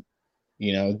home,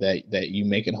 that you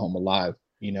make it home alive.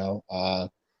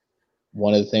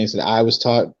 One of the things that I was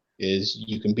taught is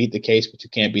you can beat the case, but you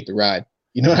can't beat the ride.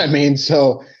 You know what I mean?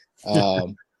 So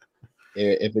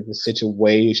if it's a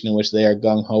situation in which they are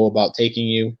gung ho about taking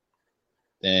you,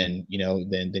 then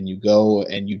you go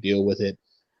and you deal with it,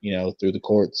 through the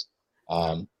courts.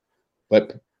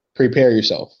 But prepare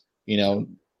yourself,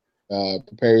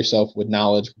 prepare yourself with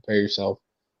knowledge, prepare yourself,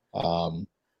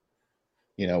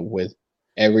 with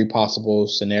every possible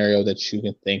scenario that you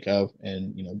can think of,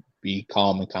 and, be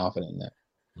calm and confident in that.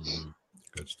 Mm-hmm.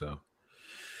 Good stuff.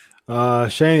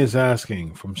 Shane is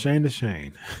asking, from Shane to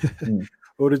Shane,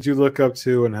 what did you look up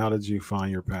to and how did you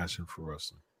find your passion for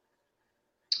wrestling?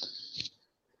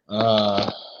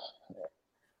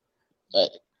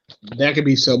 There could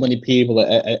be so many people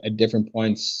at different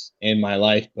points in my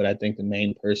life, but I think the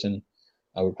main person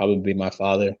would probably be my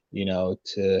father,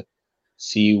 to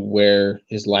see where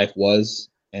his life was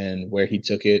and where he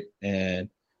took it, and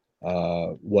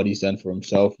what he's done for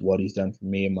himself, what he's done for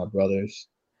me and my brothers.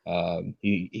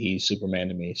 He's Superman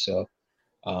to me. So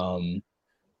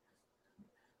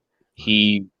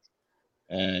he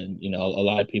and a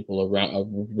lot of people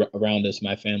around us,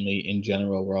 my family in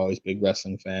general, were always big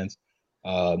wrestling fans.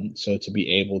 So to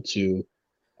be able to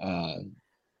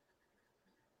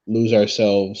lose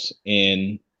ourselves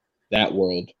in that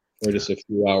world for just a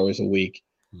few hours a week,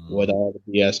 with all the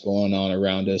BS going on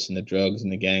around us and the drugs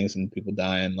and the gangs and people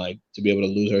dying, like to be able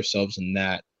to lose ourselves in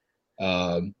that,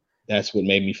 that's what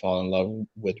made me fall in love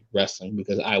with wrestling,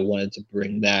 because I wanted to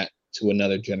bring that to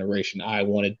another generation. I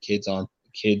wanted kids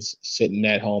sitting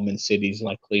at home in cities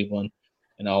like Cleveland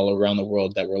and all around the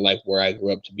world that were like where I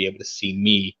grew up, to be able to see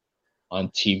me on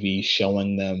TV,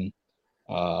 showing them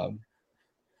a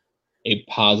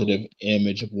positive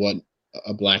image of what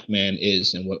a black man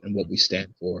is and what we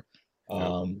stand for.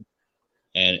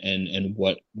 and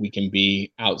what we can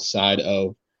be outside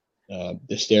of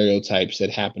the stereotypes that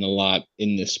happen a lot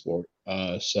in this sport.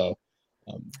 So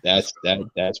that's where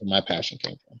my passion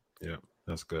came from. Yeah,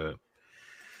 that's good.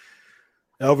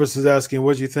 Elvis is asking,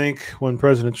 what do you think when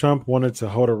President Trump wanted to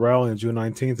hold a rally on June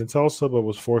 19th in Tulsa, but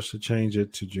was forced to change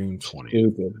it to June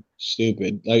 20th?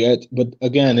 Stupid. But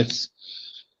again,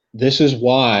 this is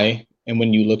why. And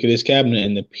when you look at his cabinet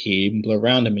and the people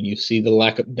around him, and you see the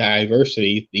lack of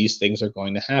diversity, these things are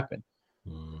going to happen.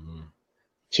 Mm-hmm.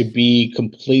 To be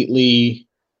completely,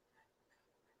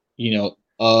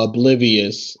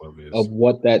 oblivious of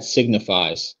what that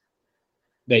signifies,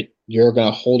 that you're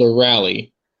going to hold a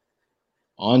rally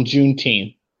on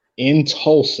Juneteenth in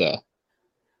Tulsa.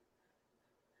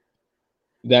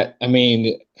 You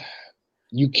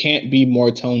can't be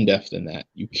more tone deaf than that.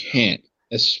 You can't,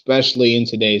 especially in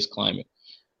today's climate,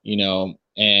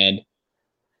 and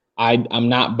I'm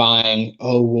not buying,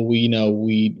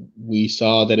 we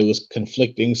saw that it was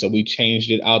conflicting, so we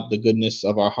changed it out the goodness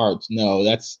of our hearts. No,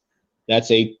 that's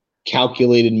a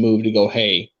calculated move to go,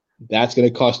 hey, that's going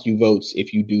to cost you votes.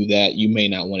 If you do that, you may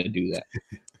not want to do that.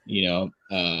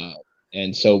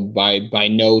 And so by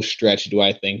no stretch do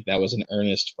I think that was an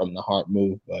earnest from the heart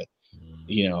move, but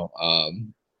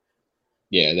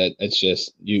that's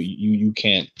just you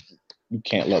can't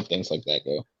let things like that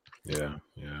go. Yeah.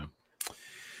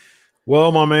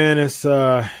 Well, my man,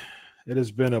 it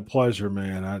has been a pleasure,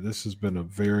 man. This has been a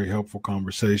very helpful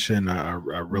conversation. I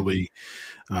really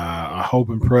I hope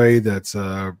and pray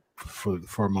that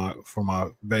for my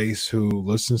base who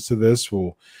listens to this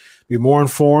will be more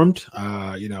informed.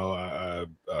 A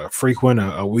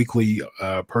weekly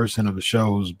person of the show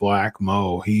who's Black,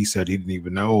 Mo, he said he didn't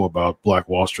even know about Black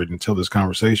Wall Street until this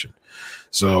conversation.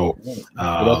 So, it's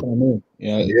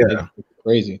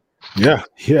crazy. Yeah.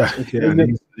 He's in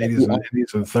his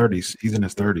 30s. He's in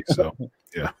his 30s. So,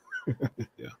 yeah.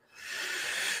 Yeah.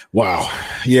 Wow.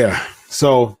 Yeah.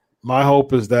 So my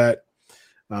hope is that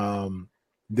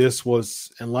this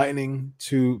was enlightening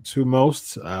to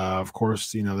most. Of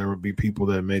course, there would be people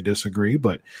that may disagree,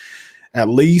 but at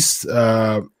least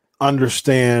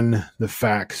understand the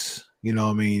facts.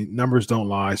 Numbers don't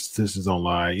lie, statistics don't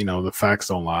lie. The facts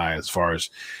don't lie as far as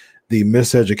the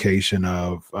miseducation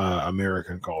of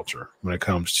American culture when it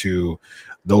comes to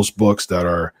those books that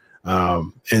are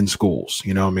in schools.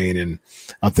 And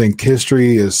I think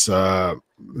history is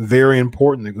very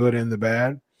important, the good and the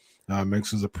bad.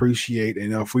 Makes us appreciate,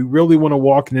 if we really want to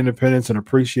walk in independence and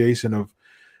appreciation of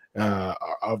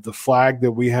the flag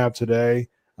that we have today,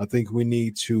 I think we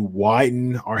need to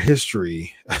widen our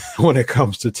history when it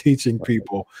comes to teaching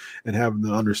people and having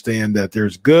them understand that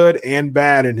there's good and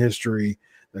bad in history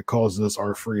that causes us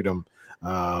our freedom.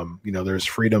 There's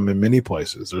freedom in many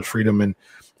places. There's freedom in,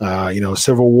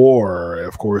 Civil War,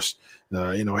 of course.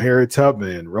 Harriet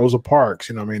Tubman, Rosa Parks.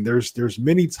 There's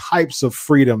many types of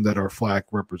freedom that our flag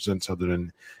represents, other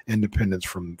than independence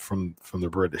from the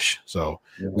British. So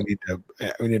we need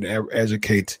to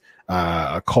educate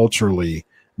culturally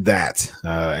that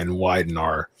and widen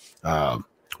our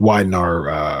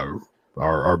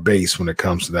base when it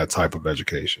comes to that type of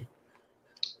education.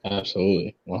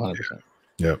 Absolutely, 100%.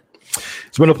 Yeah,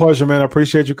 it's been a pleasure, man. I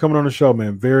appreciate you coming on the show,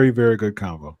 man. Very, very good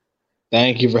convo.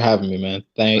 Thank you for having me, man.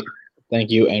 Thank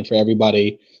you. And for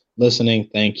everybody listening,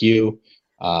 thank you.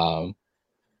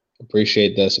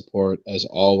 Appreciate the support as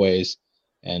always.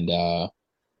 And,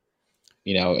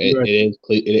 it's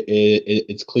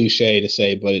cliche to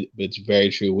say, but it's very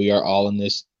true. We are all in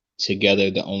this together.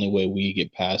 The only way we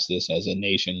get past this as a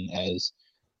nation, as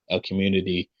a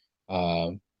community,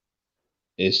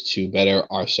 is to better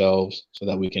ourselves so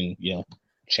that we can,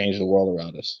 change the world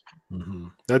around us. Mm-hmm.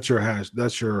 That's your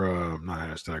not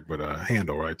hashtag, but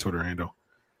handle, right? Twitter handle.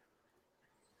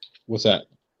 What's that?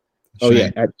 Shane. Oh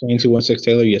yeah, at Shane216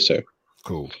 Taylor. Yes, sir.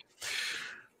 Cool.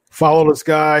 Follow this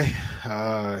guy.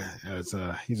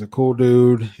 He's a cool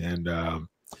dude, and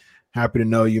happy to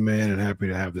know you, man, and happy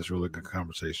to have this really good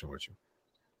conversation with you.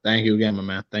 Thank you again, my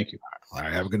man. Thank you. All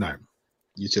right, have a good night.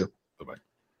 You too. Bye-bye.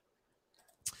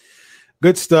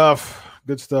 Good stuff.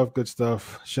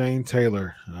 Shane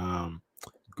Taylor.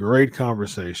 Great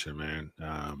conversation, man.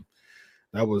 I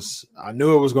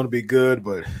knew it was going to be good,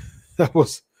 but that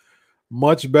was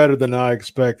much better than I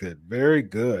expected. Very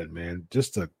good, man.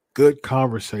 Just a good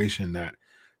conversation that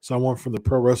someone from the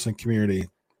pro wrestling community,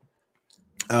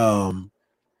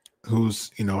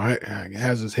 who's,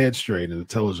 has his head straight and an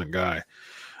intelligent guy,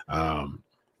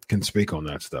 can speak on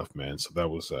that stuff, man. So that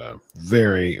was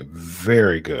very,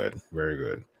 very good. Very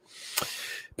good.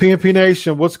 PNP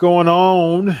Nation, what's going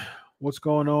on?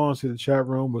 See, the chat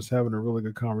room was having a really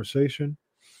good conversation.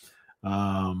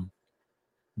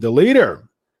 The leader.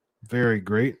 Very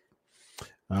great.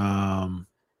 Is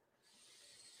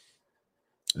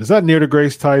that Neil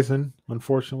deGrasse Tyson?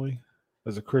 Unfortunately,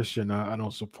 as a Christian, I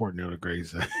don't support Neil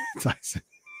deGrasse Tyson.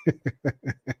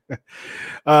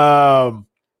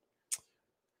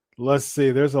 Let's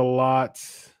see. There's a lot.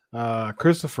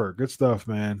 Christopher, good stuff,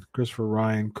 man. Christopher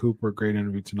Ryan Cooper, great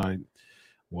interview tonight.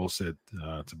 Well said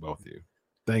to both of you.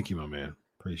 Thank you, my man.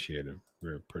 Appreciate it.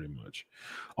 Pretty much.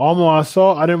 Alma,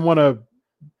 I didn't want to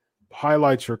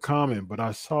highlight your comment, but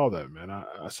I saw that, man.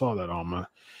 I saw that, Alma.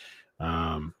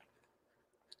 I'm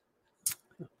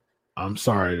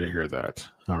sorry to hear that.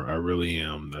 I really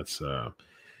am. That's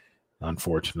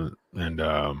unfortunate. And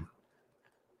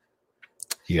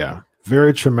yeah,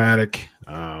 very traumatic.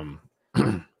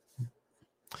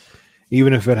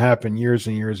 Even if it happened years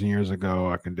and years and years ago,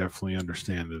 I can definitely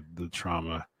understand the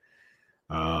trauma,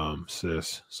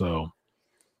 sis. So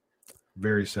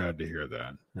very sad to hear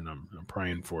that. And I'm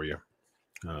praying for you.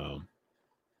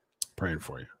 Praying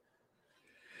for you.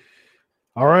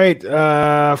 All right.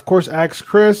 Of course, ask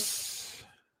Chris.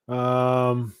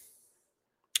 All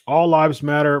lives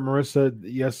matter, Marissa.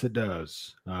 Yes, it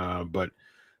does. But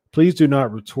please do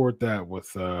not retort that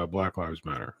with Black Lives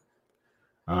Matter.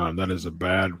 That is a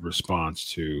bad response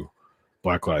to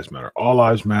Black Lives Matter. All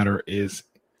lives matter is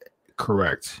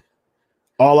correct.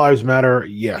 All lives matter,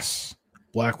 yes.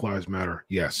 Black Lives Matter,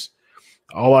 yes.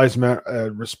 All lives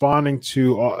matter. Responding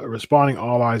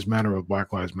all lives matter with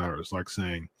Black Lives Matter is like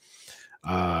saying,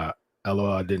 LOL,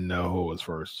 I didn't know who was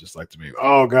first, just like to me.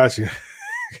 Oh, got you.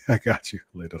 I got you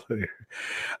later.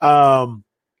 All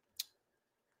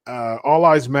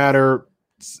lives matter.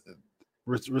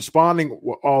 Responding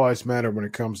all lives matter when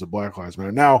it comes to Black Lives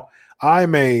Matter. Now,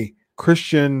 I'm a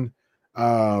Christian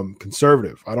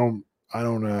conservative. I don't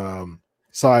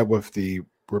side with the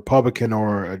Republican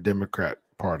or a Democrat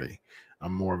party.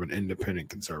 I'm more of an independent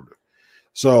conservative.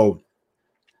 So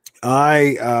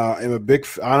I am a big.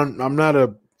 I'm not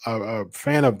a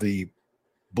fan of the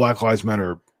Black Lives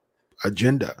Matter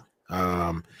agenda,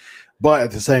 but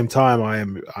at the same time, I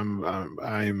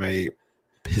am a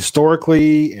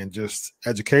historically and just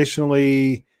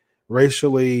educationally,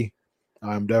 racially,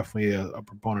 I'm definitely a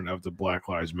proponent of the Black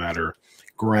Lives Matter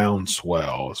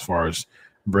groundswell as far as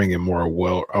bringing more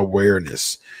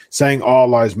awareness. Saying all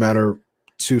lives matter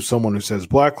to someone who says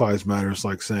Black Lives Matter is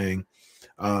like saying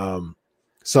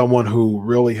someone who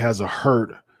really has a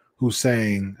hurt who's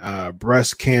saying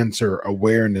breast cancer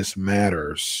awareness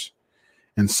matters,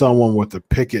 and someone with a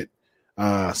picket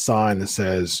sign that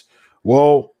says,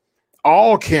 well,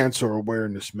 all cancer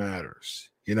awareness matters,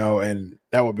 and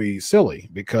that would be silly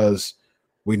because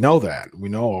we know that. We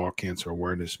know all cancer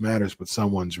awareness matters, but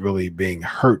someone's really being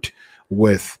hurt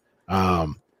with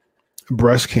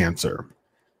breast cancer,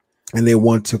 and they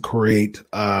want to create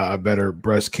a better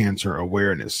breast cancer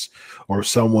awareness. Or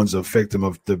someone's a victim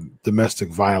of the domestic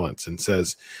violence and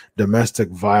says domestic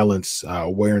violence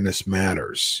awareness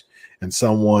matters. And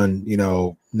someone,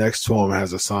 next to him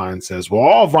has a sign that says, well,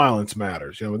 all violence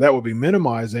matters. That would be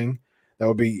minimizing. That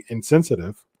would be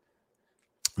insensitive.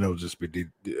 And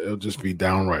it'll just be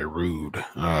downright rude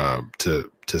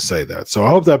to say that. So I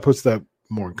hope that puts that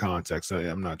more in context.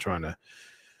 I'm not trying to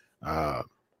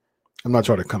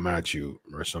come at you,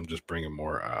 Marissa. I'm just bringing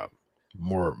more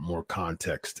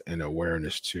context and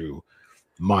awareness to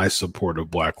my support of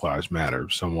Black Lives Matter.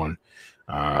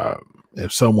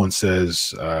 If someone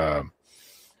says,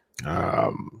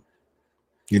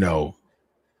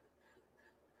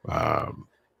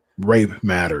 rape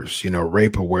matters,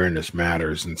 rape awareness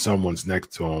matters, and someone's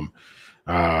next to them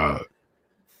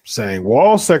saying, well,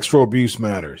 all sexual abuse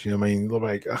matters.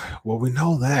 Like, well, we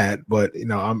know that, but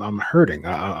I'm hurting.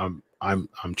 I'm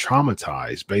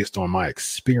traumatized based on my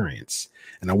experience,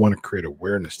 and I want to create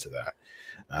awareness to that.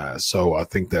 So I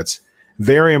think that's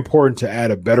very important to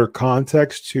add a better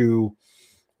context to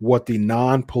what the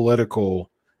non-political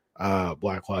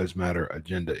Black Lives Matter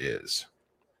agenda is.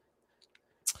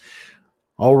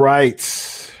 All right.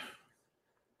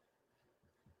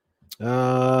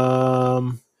 A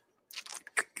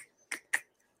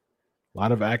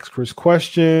lot of Ask Chris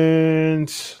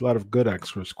questions. A lot of good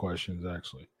Ask Chris questions,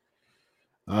 actually.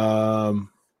 Are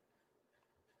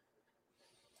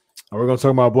we going to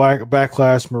talk about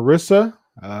Backlash, Marissa?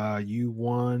 You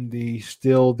won the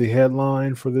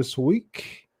headline for this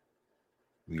week.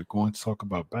 We're going to talk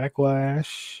about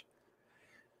Backlash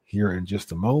here in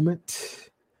just a moment.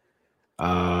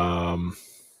 My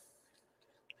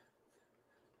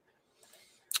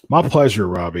pleasure,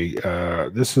 Robbie.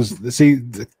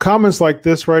 The comments like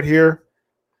this right here.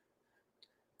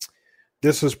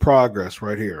 This is progress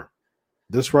right here.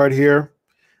 This right here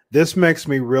This makes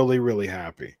me really, really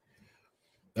happy.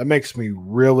 That makes me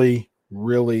really,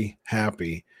 really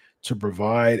happy to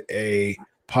provide a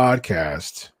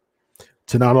podcast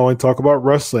to not only talk about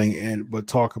wrestling but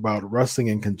talk about wrestling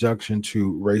in conjunction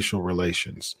to racial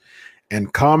relations.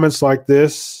 And comments like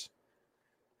this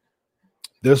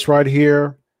right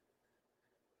here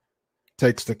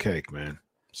takes the cake, man.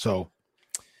 So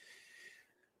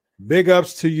big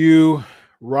ups to you,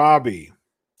 Robbie.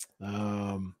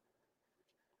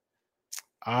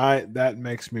 That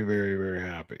makes me very, very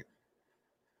happy.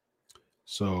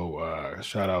 So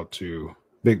shout out to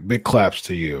big claps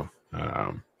to you.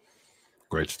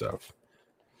 Great stuff.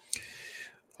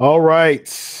 All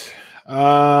right.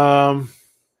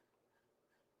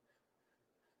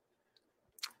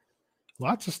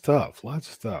 Lots of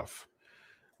stuff.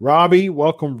 Robbie,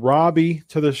 welcome Robbie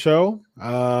to the show.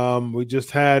 We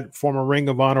just had former Ring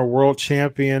of Honor world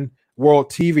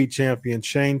TV champion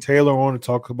Shane Taylor on to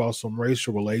talk about some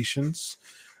racial relations.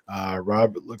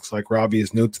 It looks like Robbie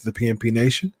is new to the PNP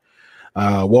Nation.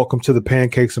 Welcome to the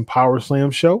Pancakes and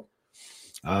Powerslams show.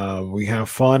 We have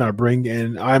fun.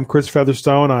 I'm Chris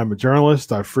Featherstone. I'm a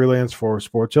journalist. I freelance for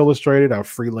Sports Illustrated. I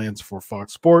freelance for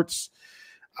Fox Sports.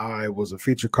 I was a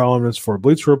featured columnist for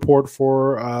Bleacher Report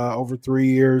for over 3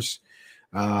 years.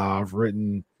 I've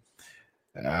written,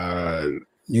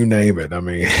 you name it. I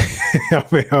mean,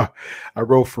 I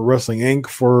wrote for Wrestling Inc.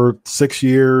 for 6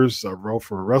 years. I wrote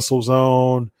for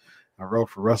WrestleZone. I wrote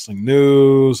for Wrestling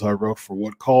News. I wrote for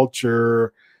What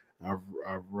Culture. I've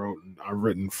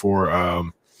written for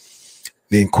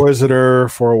The Inquisitor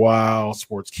for a while,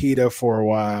 Sportskeeda for a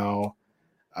while.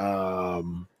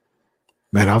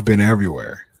 Man, I've been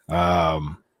everywhere.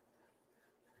 I'm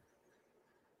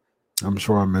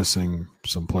sure I'm missing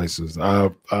some places.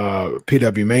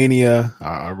 PW Mania,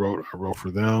 I wrote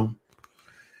for them.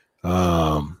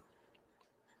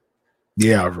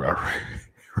 Yeah, I've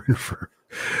written for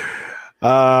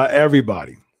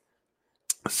everybody.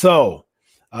 So,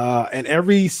 and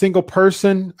every single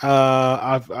person,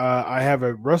 I have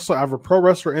a pro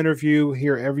wrestler interview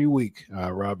here every week,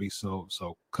 Robbie. So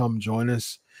come join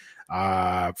us.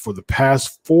 For the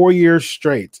past 4 years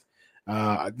straight.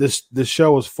 This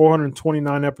show is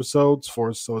 429 episodes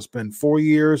so it's been 4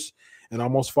 years and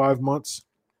almost 5 months.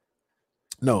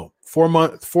 No,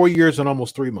 4 years and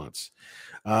almost 3 months.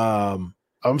 I'm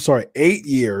sorry, 8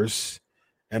 years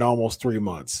and almost 3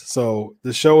 months. So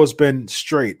the show has been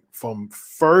straight from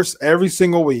first every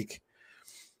single week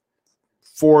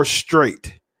for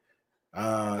straight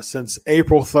since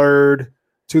April 3rd.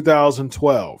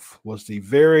 2012 was the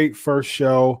very first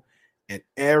show, and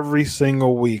every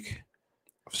single week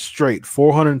straight,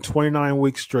 429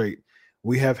 weeks straight,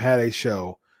 we have had a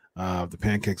show, the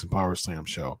Pancakes and Powerslam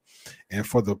show. And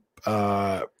for the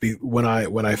when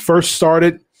I first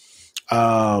started,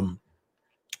 I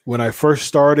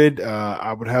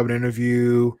would have an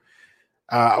interview.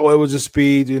 It would just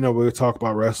be, we would talk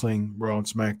about wrestling, Raw and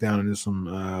SmackDown, and just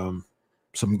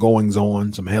some goings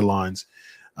on, some headlines.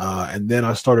 And then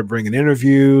I started bringing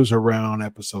interviews around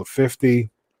episode 50,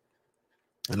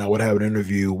 and I would have an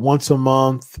interview once a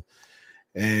month,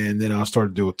 and then I started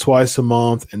to do it twice a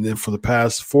month. And then for the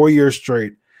past 4 years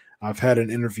straight, I've had a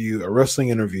wrestling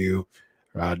interview,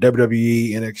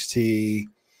 WWE, NXT,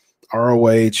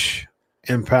 ROH,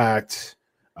 Impact,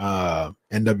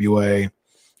 NWA.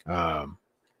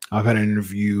 I've had an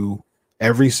interview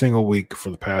every single week for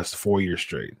the past 4 years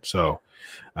straight. So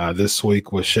this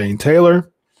week was Shane Taylor.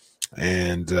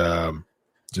 And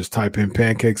just type in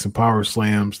Pancakes and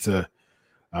Powerslams to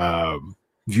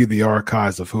view the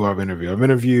archives of who I've interviewed. I've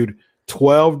interviewed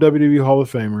 12 WWE Hall of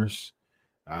Famers,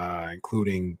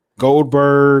 including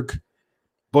Goldberg,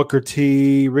 Booker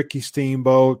T, Ricky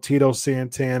Steamboat, Tito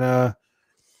Santana,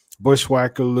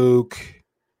 Bushwhacker Luke.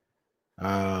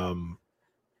 Who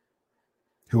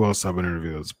else I've been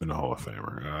interviewed that's been a Hall of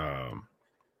Famer?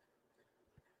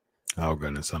 Oh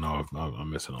goodness, I know I'm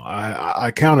missing all.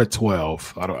 I counted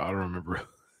 12. I don't remember. I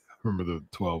remember the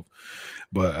 12,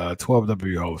 but 12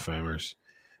 WWE Hall of Famers.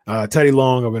 Teddy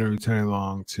Long, I've interviewed Teddy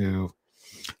Long too.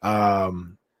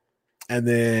 And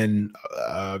then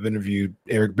I've interviewed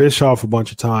Eric Bischoff a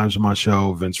bunch of times on my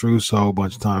show, Vince Russo a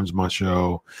bunch of times on my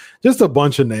show. Just a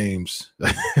bunch of names,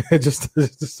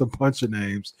 just a bunch of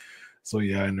names. So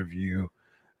yeah, I interview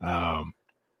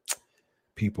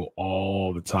people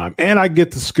all the time, and I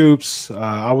get the scoops.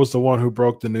 I was the one who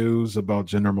broke the news about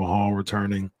Jinder Mahal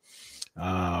returning,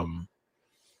 and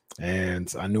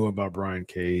I knew about Brian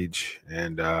Cage,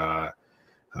 and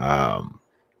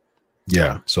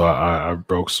yeah, so I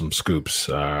broke some scoops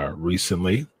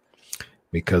recently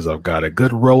because I've got a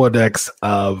good Rolodex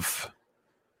of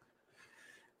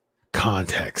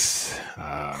context.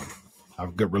 I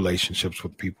have good relationships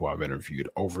with people I've interviewed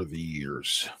over the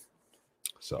years.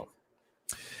 So,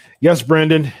 yes,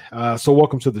 Brandon. So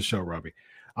welcome to the show, Robbie.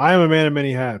 I am a man of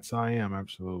many hats. I am,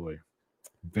 absolutely.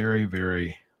 Very,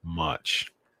 very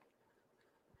much.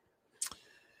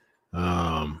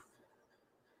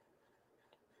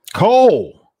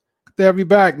 Cole, good to have you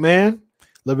back, man.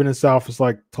 Living in the South is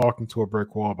like talking to a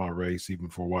brick wall about race, even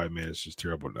for a white man. It's just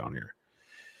terrible down here.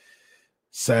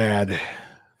 Sad.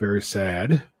 Very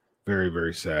sad. Very,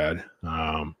 very sad.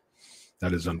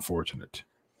 That is unfortunate.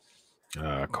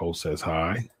 Cole says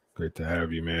hi. Great to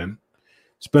have you, man.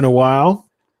 It's been a while.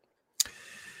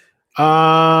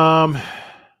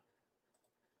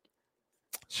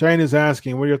 Shane is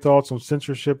asking, what are your thoughts on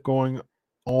censorship going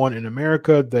on in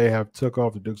America? They have took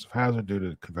off the Dukes of Hazzard due to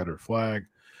the Confederate flag.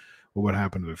 What would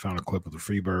happen if they found a clip of the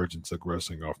Freebirds and took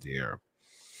wrestling off the air?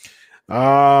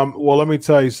 Well, let me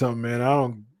tell you something, man. I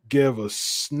don't give a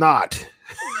snot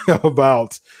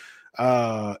about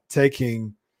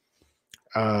taking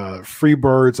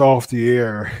Freebirds off the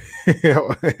air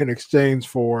in exchange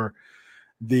for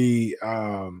the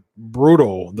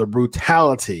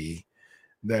brutality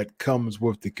that comes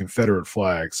with the Confederate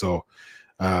flag. So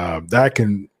that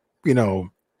can,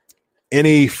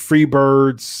 any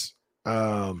Freebirds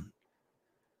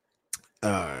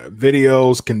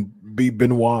videos can be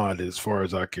Benoit as far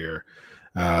as I care,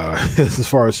 as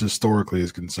far as historically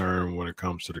is concerned when it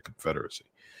comes to the Confederacy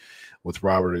with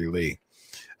Robert E. Lee.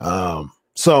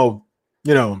 So,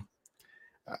 and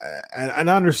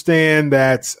I understand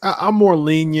that I'm more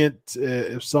lenient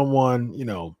if someone,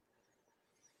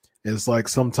 is like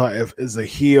if is a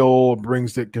heel,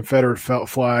 brings the Confederate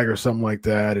flag or something like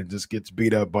that, and just gets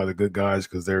beat up by the good guys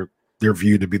because they're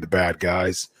viewed to be the bad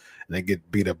guys, and they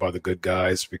get beat up by the good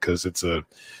guys because it's a,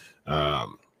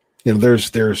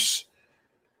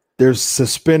 there's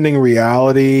suspending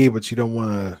reality, but you don't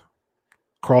want to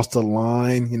cross the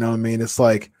line. You know what I mean? It's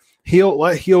like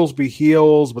let heels be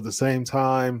heels, but at the same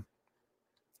time,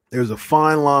 there's a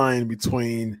fine line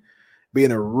between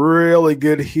being a really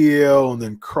good heel and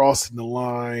then crossing the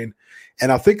line. And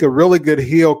I think a really good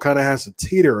heel kind of has to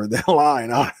teeter that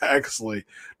line. Actually,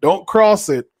 don't cross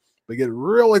it, but get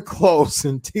really close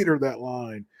and teeter that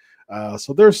line.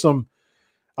 So there's some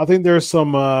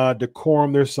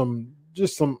decorum. There's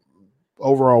some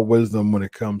overall wisdom when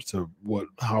it comes to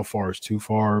how far is too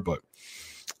far. But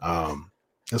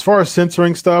as far as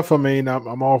censoring stuff, I mean,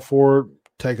 I'm all for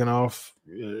taking off,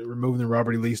 removing the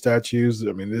Robert E. Lee statues.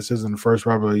 I mean, this isn't the first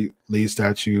Robert E. Lee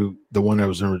statue, the one that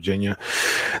was in Virginia.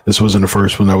 This wasn't the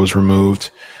first one that was removed.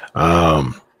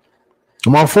 I'm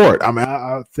all for it. I mean,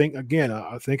 I think at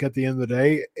the end of the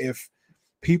day, if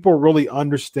people really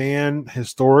understand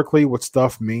historically what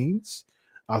stuff means,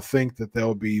 I think that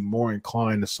they'll be more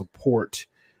inclined to support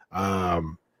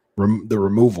the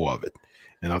removal of it.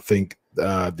 And I think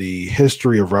the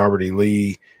history of Robert E.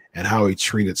 Lee and how he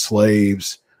treated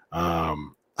slaves,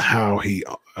 how he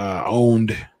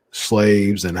owned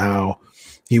slaves, and how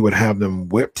he would have them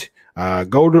whipped.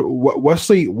 Go to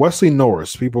Wesley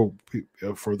Norris. People,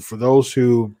 for those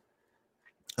who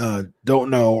don't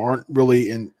know, aren't really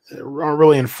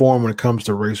informed when it comes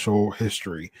to racial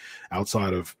history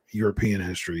outside of European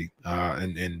history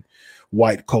and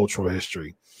white cultural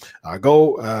history.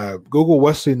 Google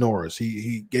Wesley Norris.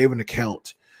 He gave an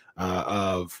account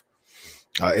of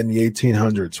in the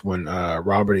 1800s when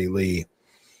Robert E. Lee,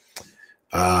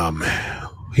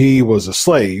 he was a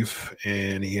slave,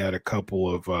 and he had a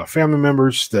couple of family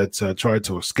members that tried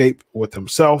to escape with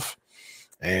himself,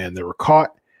 and they were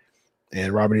caught.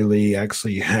 And Robert E. Lee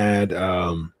actually had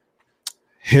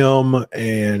him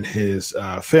and his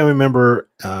family member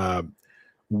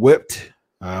whipped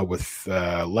with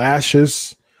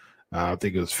lashes. I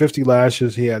think it was 50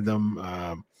 lashes. He had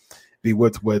them be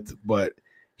whipped with, but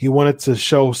he wanted to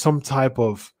show some type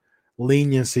of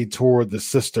leniency toward the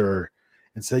sister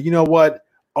and said, you know what,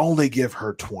 only give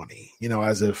her 20,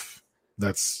 as if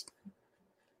that's,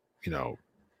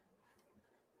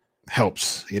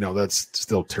 helps, that's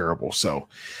still terrible. So,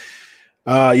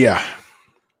 yeah,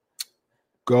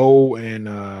 go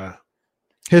and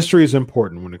history is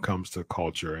important when it comes to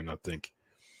culture. And I think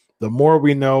the more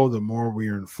we know, the more we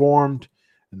are informed,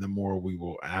 and the more we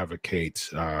will advocate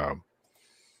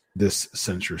this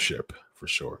censorship for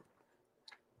sure.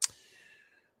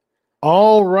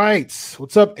 All right.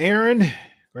 What's up, Aaron?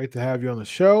 Great to have you on the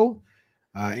show.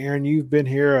 Aaron, you've been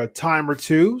here a time or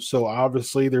two, so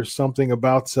obviously there's something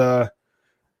about the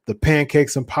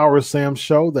Pancakes and Powerslams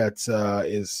show that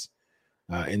is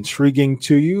intriguing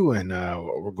to you, and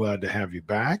we're glad to have you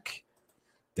back.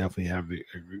 Definitely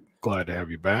glad to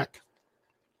have you back.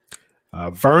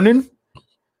 Vernon,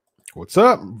 what's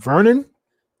up, Vernon?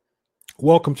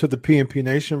 Welcome to the PNP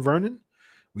Nation, Vernon.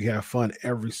 We have fun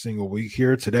every single week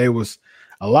here. Today was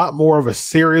a lot more of a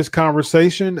serious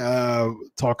conversation,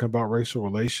 talking about racial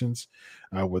relations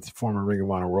with former Ring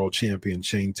of Honor World Champion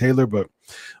Shane Taylor, but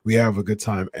we have a good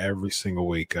time every single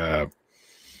week.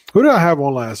 Who did I have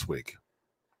on last week?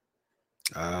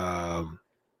 Who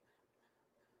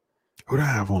did I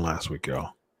have on last week,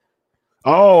 y'all?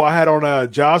 Oh, I had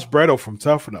on Josh Bretto from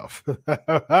Tough Enough.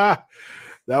 That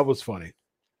was funny.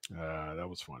 That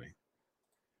was funny.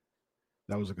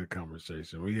 That was a good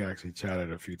conversation. We actually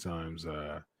chatted a few times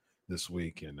this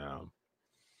week, and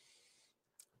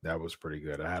that was pretty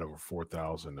good. I had over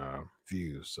 4,000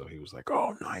 views, so he was like,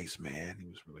 "Oh, nice, man." He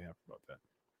was really happy about that.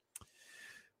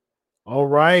 All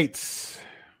right.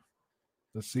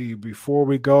 Let's see. Before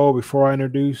I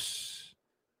introduce,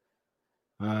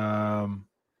 let's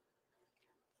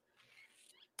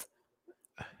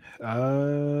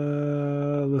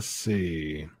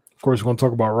see. Of course, we're going to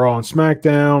talk about Raw and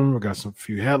SmackDown. We got some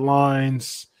few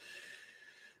headlines.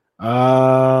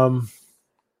 There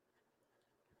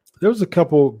was a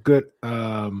couple good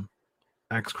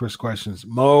Ask Chris questions.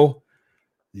 Mo,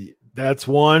 that's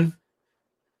one.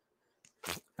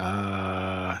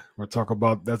 We'll talk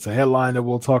about, that's a headline that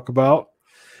we'll talk about.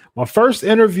 My first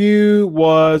interview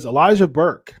was Elijah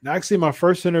Burke. Actually, my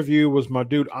first interview was my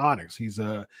dude Onyx. He's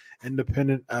a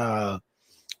independent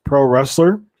pro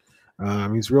wrestler.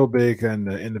 He's real big in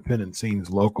the independent scenes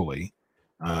locally.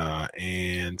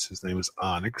 And his name is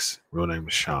Onyx. Real name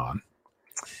is Sean.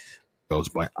 Goes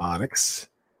by Onyx.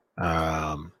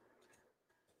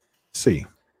 See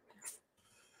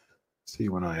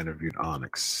when I interviewed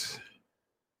Onyx.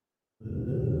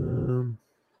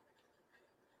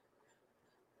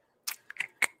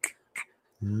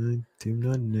 I do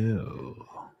not know.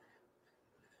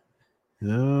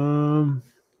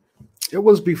 It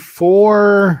was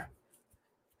before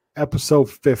episode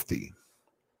 50,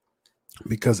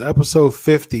 because episode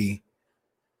 50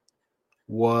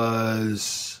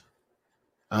 was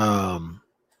Elijah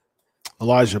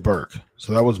Burke.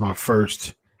 So that was my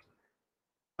first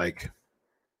big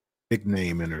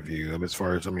name interview. As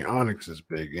far as, Onyx is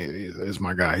big. Is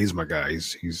my guy. He's my guy.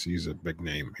 He's a big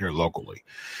name here locally.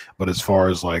 But as far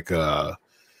as a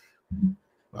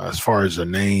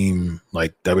name,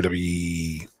 like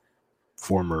WWE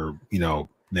former,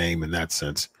 name in that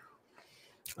sense,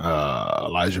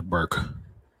 Elijah Burke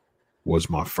was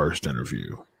my first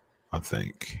interview, I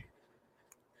think.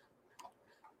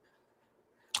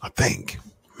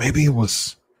 Maybe it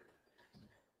was,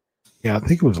 I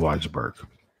think it was Elijah Burke.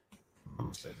 I'm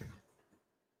mistaken.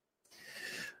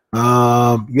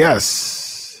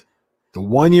 Yes, the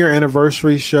 1 year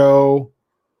anniversary show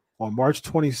on March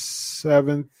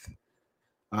 27th,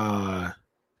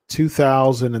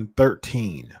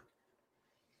 2013.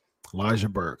 Elijah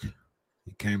Burke.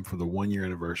 He came for the 1 year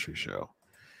anniversary show.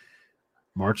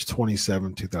 March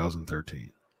 27,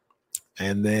 2013.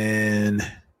 And then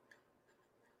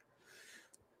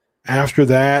after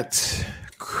that,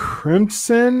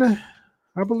 Crimson,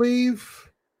 I believe.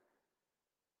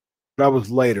 That was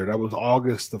later. That was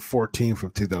August the 14th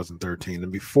of 2013.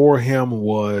 And before him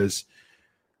was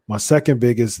my second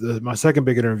big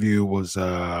interview was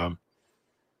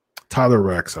Tyler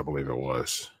Rex, I believe it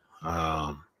was.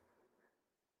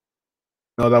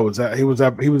 No, that was that. He was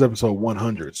episode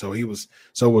 100. So it was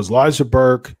Elijah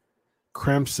Burke,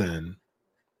 Crimson,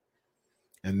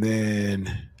 and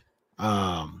then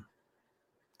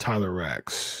Tyler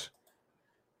Rex.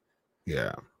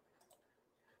 Yeah.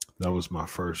 That was my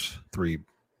first 3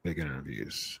 big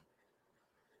interviews.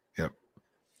 Yep.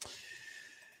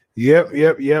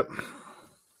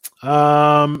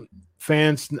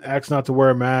 Fans asked not to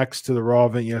wear Max to the Raw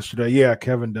event yesterday. Yeah,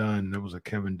 Kevin Dunn. That was a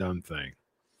Kevin Dunn thing.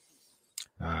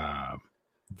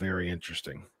 Very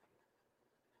interesting.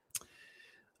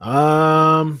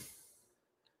 Yeah,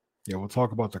 we'll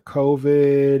talk about the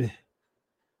COVID.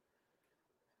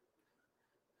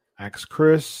 Ask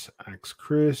Chris.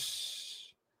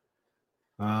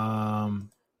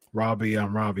 Robbie,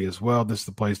 I'm Robbie as well. This is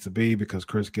the place to be because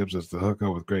Chris gives us the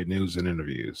hookup with great news and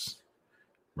interviews.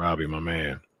 Robbie, my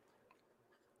man.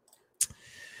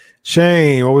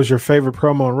 Shane, what was your favorite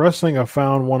promo in wrestling? I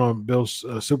found one on Bill's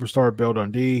Superstar Bill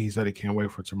Dundee. He said he can't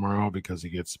wait for tomorrow because he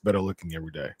gets better looking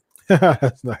every day.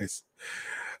 That's nice.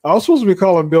 I was supposed to be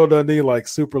calling Bill Dundee like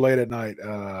super late at night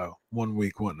 1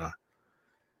 week, wasn't I?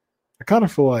 I kind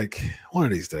of feel like one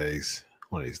of these days.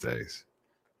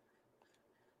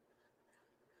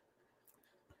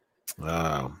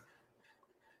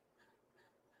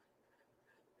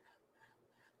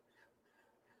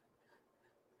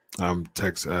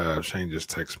 Shane just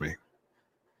texted me.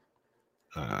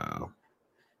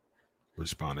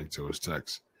 Responding to his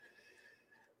text.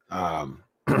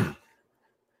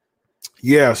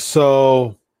 Yeah,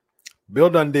 so Bill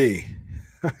Dundee.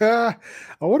 I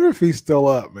wonder if he's still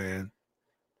up, man.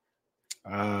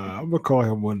 I'm gonna call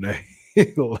him one day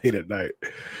late at night.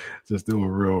 Just do a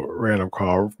real random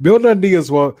call. Bill Dundee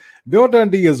is one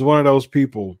of those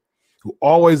people who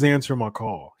always answer my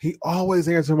call. He always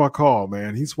answers my call,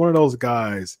 man. He's one of those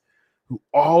guys who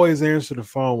always answer the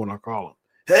phone when I call him.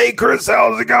 Hey, Chris,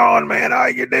 how's it going, man? How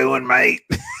you doing, mate?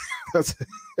 That's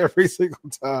every single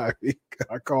time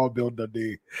I call Bill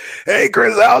Dundee. Hey,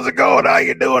 Chris, how's it going? How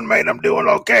you doing, mate? I'm doing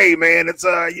okay, man. It's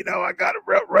I got it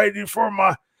ready for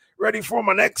my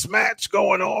next match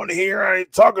going on here. I'm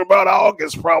talking about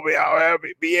August. Probably I'll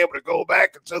be able to go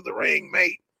back into the ring,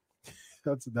 mate.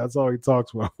 That's all he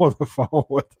talks when I'm on the phone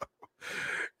with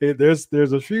him.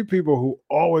 There's a few people who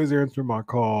always answer my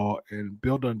call, and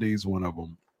Bill Dundee's one of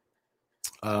them.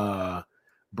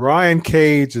 Brian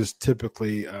Cage is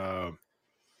typically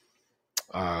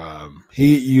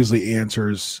he usually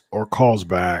answers or calls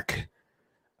back.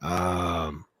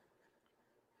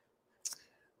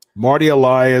 Marty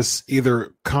Elias he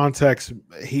either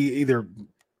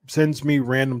sends me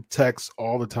random texts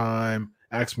all the time,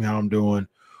 asks me how I'm doing,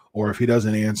 or if he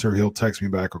doesn't answer, he'll text me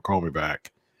back or call me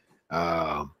back.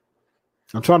 I'm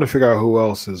trying to figure out who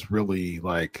else is really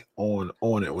like on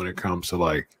it when it comes to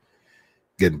like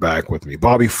getting back with me.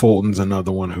 Bobby Fulton's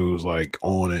another one who's like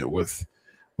on it with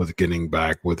getting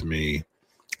back with me.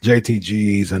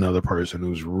 JTG's another person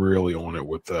who's really on it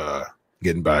with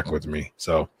getting back with me.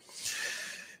 So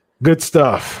good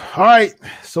stuff. All right.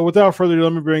 So without further ado,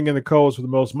 let me bring in the co-host for the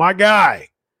most. My guy,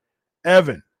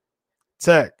 Evan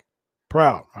Tech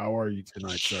Proud. How are you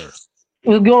tonight, sir?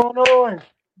 What's going on?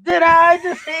 Did I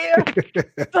just hear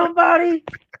somebody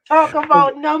talk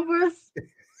about numbers?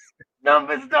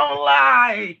 Numbers don't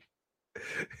lie.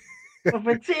 But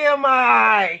for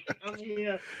TMI, I'm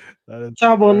here.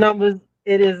 Talk about numbers.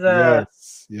 It is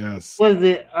yes. What is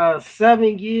it?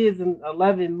 7 years and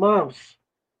 11 months.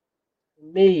 For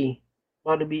me,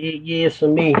 about to be 8 years for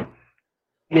me.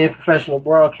 Being a professional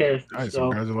broadcaster. Nice,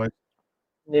 so congratulations.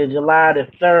 Yeah, July the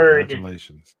 3rd.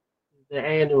 Congratulations. The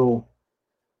annual.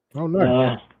 Oh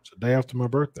no. It's the day after my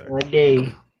birthday. My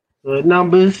day. Good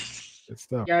numbers. Good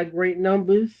stuff. Got great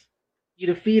numbers. You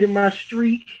defeated my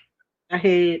streak. I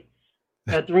had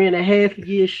a 3.5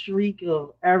 year streak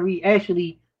of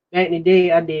actually back in the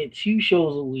day I did 2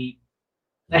 shows a week.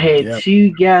 I had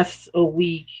 2 guests a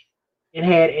week and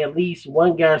had at least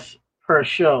 1 guest per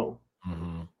show.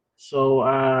 Mm-hmm. So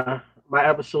my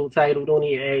episode title, don't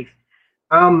even ask.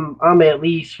 I'm at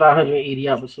least 580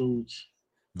 episodes.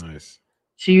 Nice.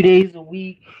 2 days a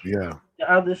week. Yeah.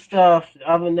 The other stuff, the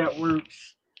other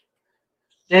networks.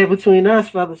 That between us,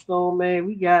 Featherstone, man,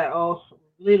 we got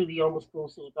literally almost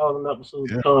close to 1,000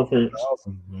 episodes of content.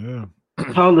 Yeah.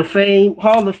 Hall of Fame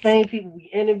people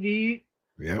we interviewed.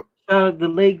 Yep.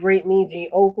 The late great Mean Gene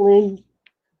Oakland,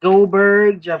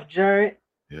 Goldberg, Jeff Jarrett.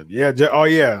 Yeah. Oh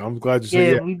yeah, I'm glad you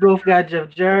said. Yeah, we both got Jeff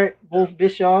Jarrett, both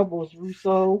Bischoff, both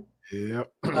Russo.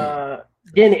 Yep. I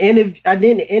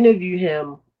didn't interview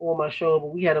him on my show, but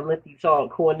we had a lengthy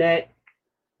talk. Cornette.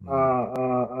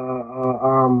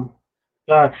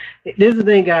 This is the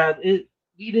thing, guys. We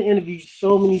done interviewed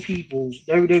so many people: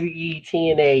 WWE,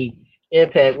 TNA,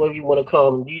 Impact, whatever you want to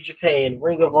call them, New Japan,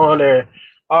 Ring of Honor,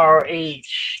 ROH,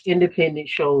 independent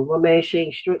shows. My man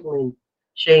Shane Strickland,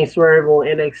 Shane Swerve on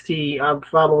NXT. I've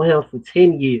followed him for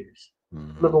 10 years.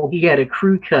 Mm-hmm. Remember when he had a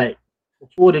crew cut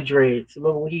before the dreads?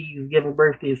 Remember when he was giving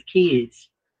birth to his kids?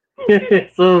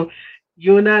 So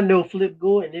you and I know Flip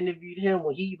Gordon interviewed him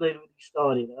when he literally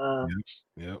started.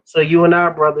 So you and I,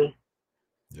 brother.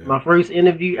 Yep. My first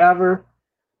interview ever.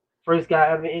 First guy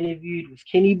I ever interviewed was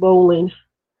Kenny Bolin.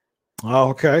 Oh,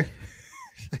 okay.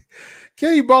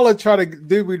 Kenny Bolin tried to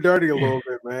do me dirty a little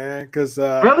bit, man. Because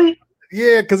really?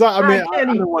 Yeah, because I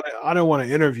didn't want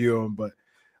to interview him, but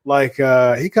like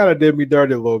he kind of did me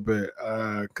dirty a little bit.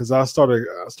 Because I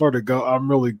started go. I'm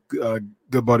really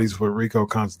good buddies with Rico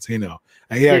Constantino,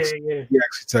 and he actually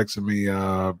texted me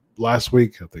last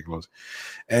week, I think it was,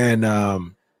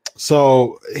 and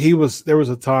so there was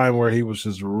a time where he was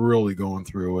just really going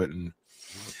through it, and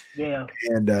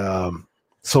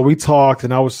so we talked,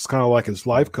 and I was just kind of like his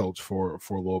life coach for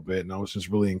a little bit, and I was just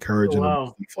really encouraging him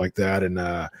and stuff like that. And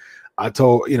I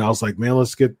told, I was like, man,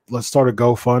 let's start a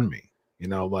GoFundMe,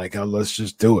 let's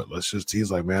just do it.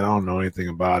 He's like, man, I don't know anything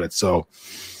about it. So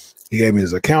he gave me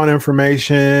his account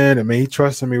information. I mean, he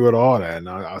trusted me with all that, and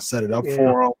I set it up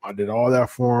for him. I did all that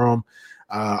for him.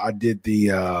 I did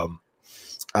the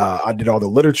I did all the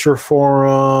literature for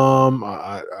him.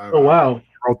 Oh wow.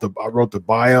 I wrote the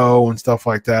bio and stuff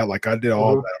like that. Like I did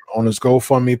all that on his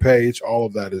GoFundMe page. All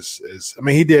of that is. I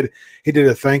mean, he did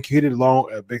a thank you. He did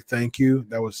a big thank you.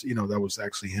 That was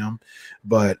actually him.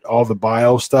 But all the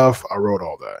bio stuff, I wrote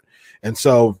all that. And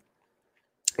so,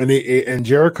 and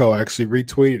Jericho actually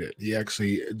retweeted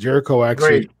it. Jericho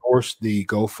actually endorsed the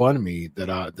GoFundMe that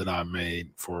I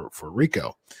made for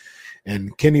Rico.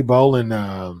 And Kenny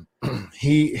Bolin,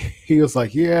 he was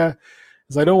like, yeah.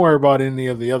 It's like, don't worry about any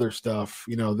of the other stuff.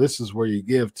 This is where you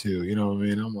give to. You know what I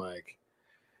mean? I'm like,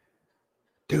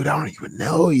 dude, I don't even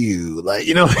know you. Like,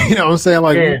 you know what I'm saying?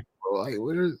 Like,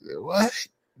 what?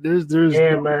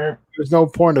 There's no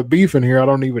point of beef in here. I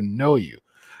don't even know you.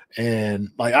 And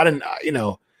like,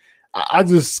 I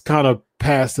just kind of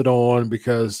passed it on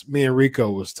because me and Rico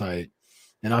was tight.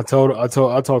 And I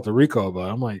talked to Rico about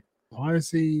it. I'm like, why is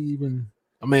he even?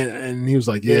 I mean, and he was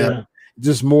like, yeah.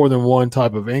 Just more than one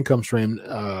type of income stream.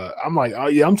 I'm like, oh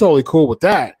yeah, I'm totally cool with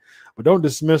that, but don't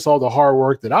dismiss all the hard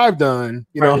work that I've done,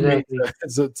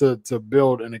 to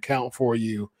build an account for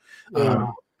you.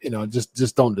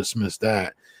 Just don't dismiss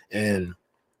that. And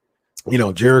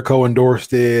Jericho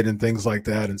endorsed it and things like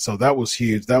that, and so that was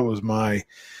huge. That was my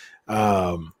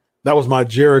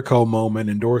Jericho moment,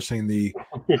 endorsing the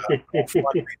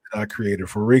that I created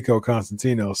for Rico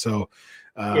Constantino. So.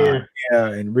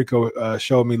 And Rico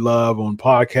showed me love on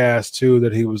podcasts too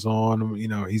that he was on. He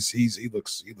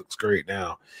looks great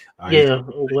now. I'm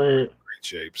glad. Great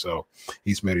shape. So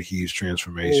he's made a huge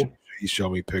transformation. He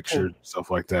showed me pictures, stuff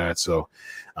like that. So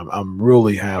I'm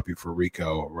really happy for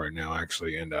Rico right now,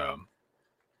 actually. And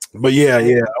but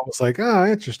I was like,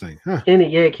 interesting. Huh.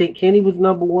 Kenny was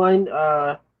number one.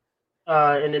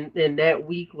 And in that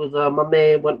week was my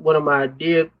man, one of my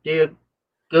dear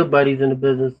good buddies in the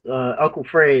business, Uncle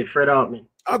Fred Altman.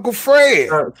 Uncle Fred.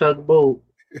 Tugboat.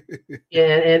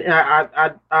 And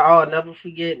I'll never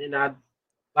forget, and a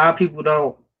lot of people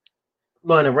don't.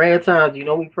 Well, in the rare times, you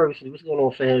know me personally. What's going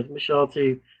on, fans? Michelle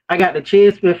too. I got the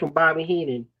chair spin from Bobby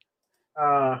Heenan.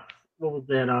 What was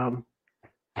that?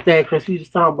 Dad, Chris, we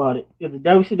just talking about it. It was a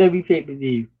WCW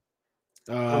pay-per-view.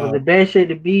 It was the Bash at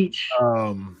the Beach.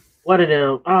 One of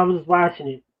them. I was watching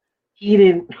it. He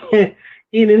didn't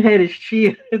have his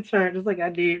chair turned just like I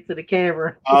did to the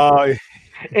camera. And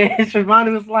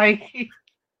Shivani was like,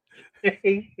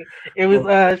 it was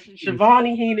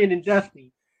Shivani, Heenan, and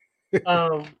Dusty. This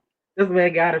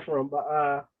man got it from.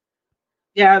 But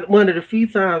one of the few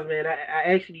times, man, I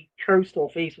actually cursed on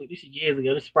Facebook. This is years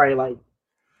ago. This is probably like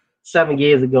 7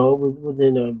 years ago. It was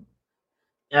in a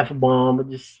F-bomb. But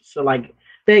just so like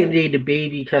back in the day, the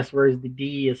baby customers, the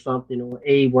D or something, or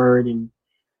A word, and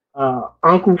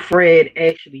Uncle Fred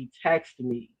actually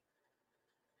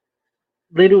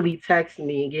literally texted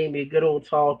me and gave me a good old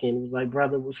talk and was like,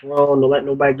 brother, what's wrong? Don't let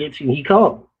nobody get to you. He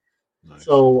called me. Nice.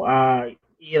 So,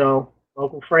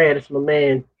 Uncle Fred is my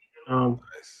man.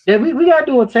 We got to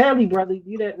do a tally, brother.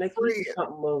 Do that next week.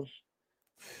 Something of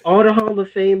all the Hall of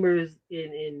Famers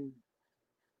in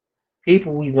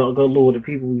people we've go Lord, the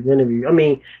people we've interviewed. I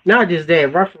mean, not just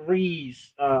that,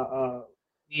 referees,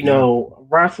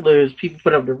 wrestlers, people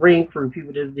put up the ring crew,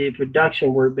 people that did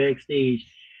production work backstage,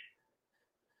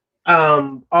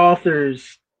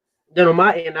 authors. Then on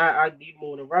my end, I do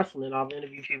more than wrestling. I've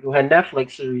interviewed people who had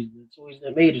Netflix series, the toys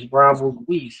that made us, Brian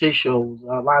Weeks, his shows,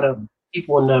 a lot of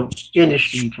people in the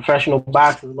industry, professional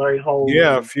boxers, Larry Holmes.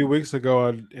 Yeah, a few weeks ago,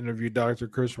 I interviewed Dr.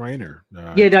 Chris Rayner.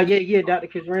 Dr.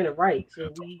 Chris Rayner, right. So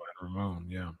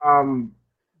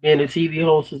being a TV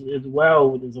host as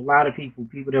well, there's a lot of people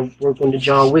that work on the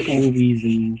John Wick movies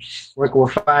and work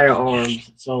with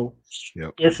firearms. So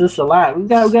it's just a lot. We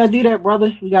gotta do that,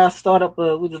 brother. We gotta start up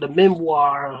a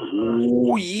memoir. A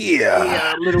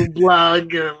little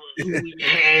blog we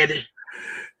had.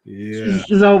 Yeah,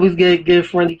 it's always good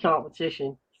friendly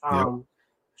competition. If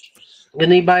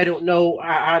anybody don't know,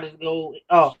 I just go.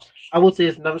 Oh, I will say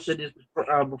this. Never said this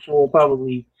before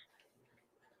publicly.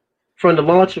 From the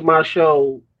launch of my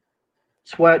show,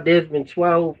 there's been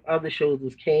 12 other shows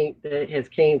that has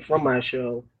came from my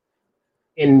show,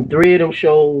 and 3 of them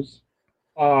shows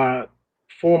are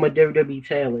former WWE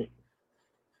talent.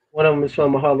 One of them is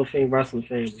from a Hall of Fame wrestling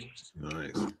family.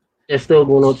 Nice. They're still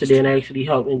going on today and actually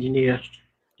help engineer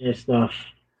and stuff.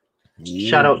 Yeah.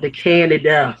 Shout out to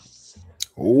Canada.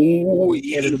 Oh,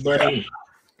 Canada, buddy.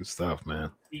 Good stuff,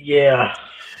 man. Yeah.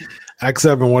 Act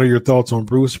 7, what are your thoughts on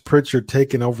Bruce Pritchard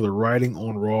taking over the writing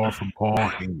on Raw from Paul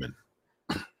Heyman?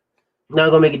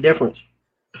 Not gonna make a difference.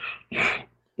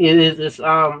 It's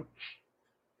not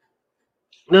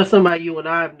somebody you and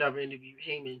I have never interviewed,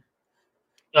 Heyman.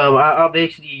 I've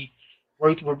actually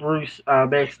worked with Bruce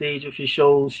backstage of his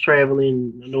shows,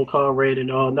 traveling. I know Conrad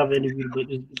and all. Never interviewed, but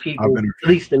just the people, at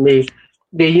least to me,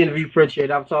 they interview Pritchard.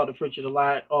 I've talked to Pritchard a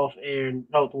lot off air and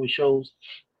helped him with shows.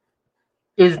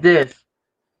 Is this?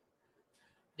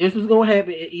 This was going to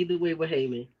happen either way with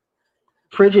Heyman.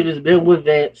 Pritchard has been with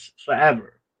Vince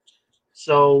forever.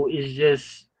 So it's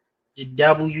just the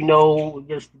devil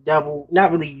against the devil.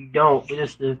 Not really you don't, but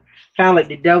it's the kind of like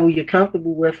the devil you're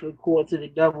comfortable with, according to the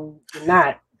devil you're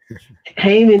not.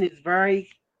 Heyman is very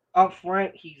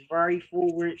upfront. He's very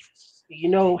forward.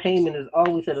 Heyman has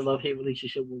always had a love-hate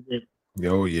relationship with Vince.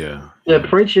 Oh, yeah.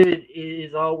 Pritchard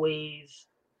is always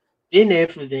been there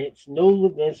for Vince, knows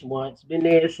what Vince wants, been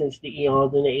there since the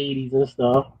eons in the 80s and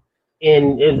stuff.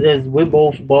 And as we're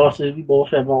both bosses, we both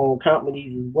have our own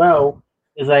companies as well.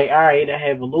 It's like, all right, I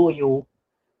have a loyal,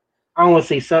 I don't want to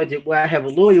say subject, but I have a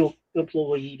loyal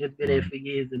employee that's been there for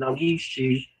years that I'm used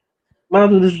to. Might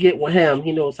as well just get with him.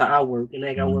 He knows how I work, and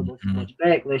I got to work on so much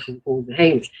backlash as opposed to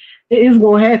Heyman. It is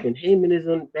going to happen. Heyman is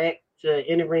on back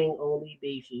to in-ring only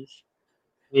basis,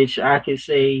 which I could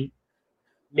say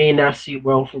may not suit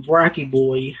well for Brocky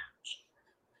Boy.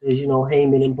 As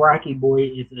Heyman and Brocky Boy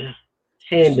is a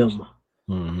tandem.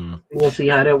 We'll see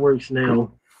how that works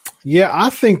now. Yeah, I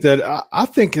think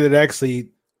that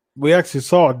we actually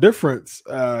saw a difference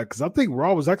because I think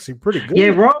Raw was actually pretty good. Yeah,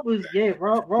 Raw was.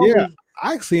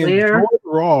 I actually enjoyed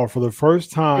Raw for the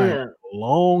first time in a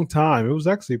long time. It was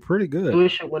actually pretty good.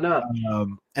 It went up.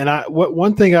 And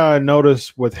one thing I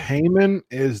noticed with Heyman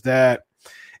is that,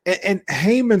 and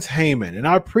Heyman's Heyman, and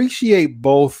I appreciate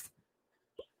both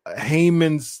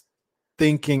Heyman's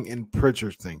thinking and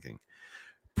Pritchard's thinking.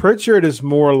 Pritchard is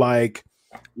more like,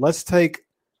 let's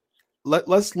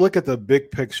look at the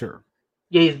big picture.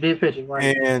 Yeah, he's big picture,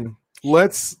 right? And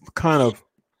let's kind of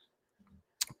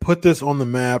put this on the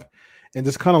map and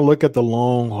just kind of look at the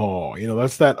long haul.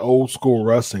 That's that old school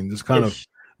wrestling. Just kind of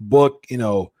book,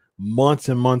 months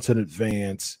and months in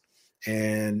advance,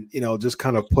 and just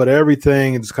kind of put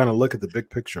everything and just kind of look at the big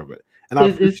picture of it. And I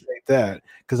appreciate that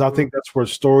because I think that's where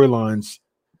storylines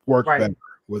work better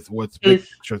with big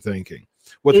picture thinking.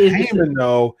 With Heyman,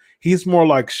 though, he's more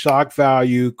like shock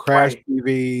value, crash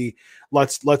TV.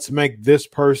 Let's make this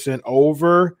person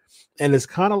over, and it's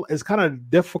kind of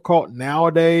difficult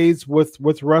nowadays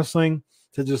with wrestling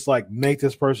to just like make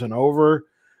this person over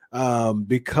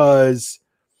because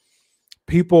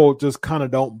people just kind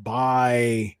of don't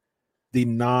buy the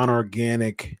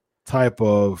non-organic type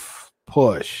of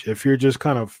push. If you're just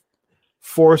kind of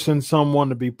forcing someone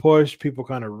to be pushed, people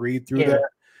kind of read through that.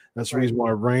 That's the reason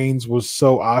why Reigns was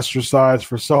so ostracized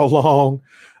for so long.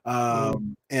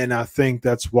 And I think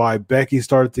that's why Becky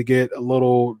started to get a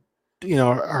little,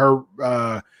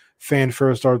 her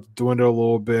fanfare started to dwindle a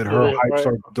little bit. Her hype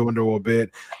started to dwindle a little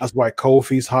bit. That's why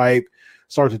Kofi's hype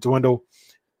started to dwindle.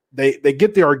 They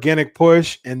get the organic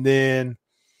push, and then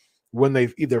when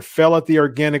they either fell at the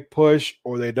organic push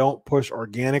or they don't push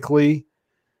organically,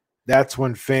 that's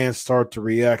when fans start to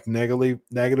react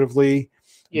negatively.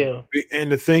 Yeah.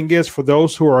 And the thing is, for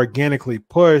those who are organically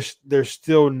pushed, there's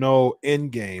still no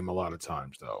end game a lot of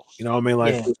times, though. You know what I mean?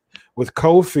 Like with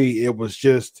Kofi, it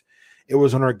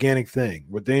was an organic thing.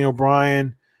 With Daniel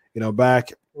Bryan,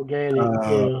 back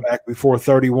before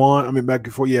 31. I mean, back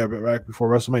before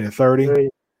WrestleMania 30.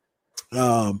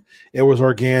 It was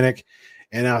organic.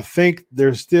 And I think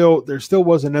there still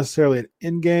wasn't necessarily an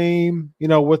end game,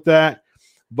 with that.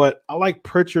 But I like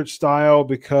Pritchard's style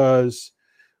because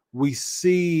we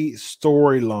see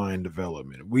storyline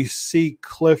development. We see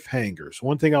cliffhangers.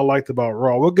 One thing I liked about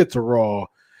Raw, we'll get to Raw,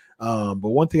 but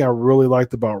one thing I really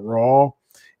liked about Raw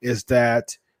is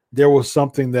that there was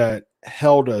something that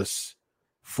held us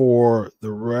for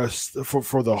the rest,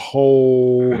 for the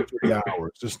whole 3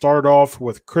 hours. To start off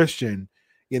with Christian,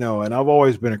 and I've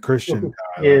always been a Christian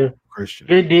guy. Yeah. Christian.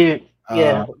 Good dude.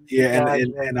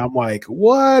 And I'm like,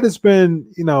 what? It's been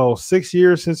 6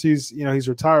 years since he's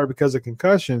retired because of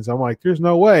concussions. I'm like, there's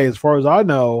no way. As far as I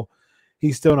know,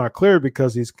 he's still not cleared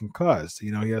because he's concussed. He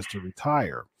has to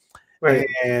retire. Right.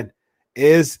 And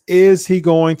is he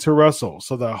going to wrestle?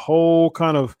 So the whole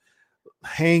kind of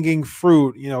hanging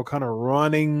fruit, kind of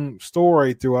running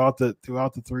story throughout the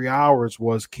 3 hours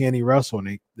was, can he wrestle?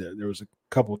 And there was a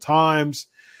couple times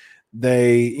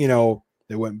they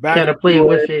went back to play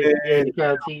with it,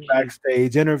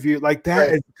 backstage interview. Like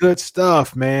that is good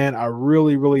stuff, man. I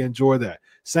really, really enjoy that.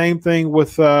 Same thing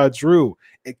with Drew.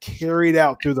 It carried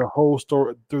out through the whole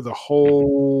story, through the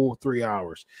whole 3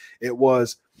 hours. It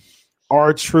was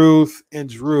R-Truth and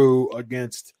Drew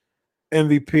against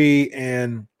MVP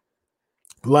and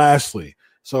Lashley.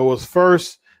 So it was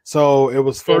first.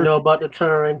 Didn't know about the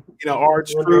turn.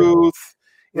 R-Truth,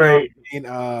 Right.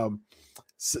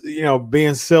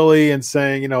 Being silly and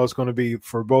saying, it's going to be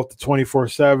for both the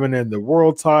 24/7 and the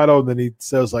world title. And then he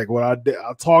says, like, what I did,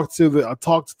 I talked to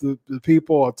the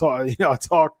people, I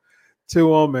talked to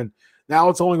them, and now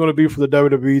it's only going to be for the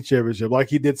WWE Championship. Like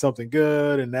he did something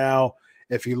good, and now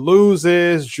if he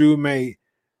loses, Drew may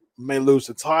lose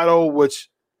the title, which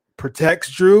protects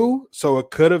Drew. So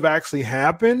it could have actually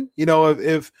happened.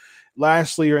 If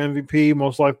Lashley or MVP,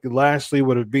 most likely Lashley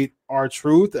would have beat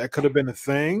R-Truth. That could have been a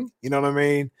thing. You know what I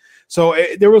mean? So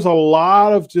there was a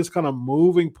lot of just kind of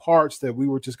moving parts that we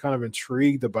were just kind of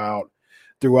intrigued about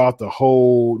throughout the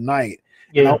whole night.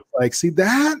 Yeah. And I was like, see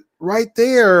that right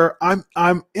there,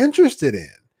 I'm interested in,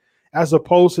 as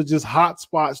opposed to just hot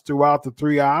spots throughout the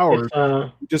 3 hours.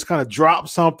 Just kind of drop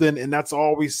something, and that's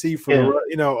all we see for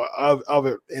of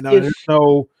it. And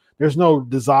there's no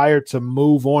desire to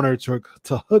move on or to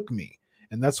hook me,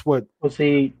 and that's what we'll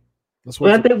see. I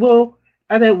think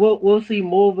we'll see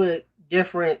more of a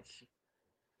difference.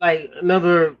 Like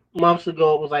another months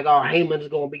ago, it was like, oh, Heyman's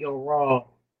going to be on Raw.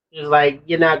 It's like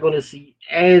you're not going to see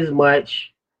as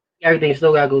much. Everything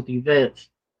still got to go through Vince.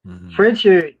 Mm-hmm.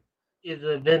 Pritchard is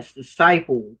a Vince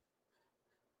disciple.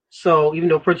 So even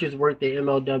though Pritchard's worked at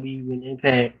MLW and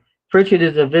Impact, Pritchard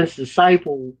is a Vince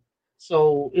disciple.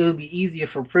 So it would be easier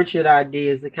for Pritchard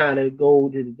ideas to kind of go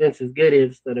to Vince's good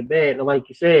instead of bad. And like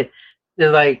you said,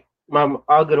 there's like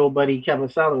our good old buddy Kevin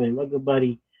Sullivan, my good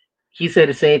buddy. He said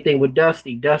the same thing with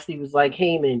Dusty. Dusty was like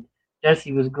Heyman.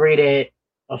 Dusty was great at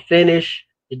a finish,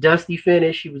 the Dusty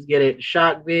finish. He was good at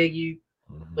shock value,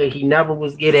 but he never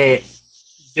was good at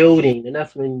building. And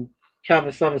that's when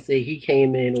Kevin Sullivan said he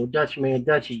came in, or Dutchman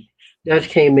Dutchy. Dutch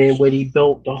came in where he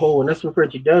built the whole, and that's what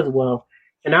Pritchard does well.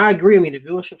 And I agree. I mean, the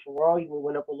viewership for Raw even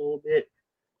went up a little bit.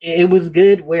 It was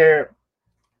good. Where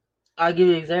I'll give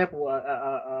you an example.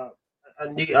 A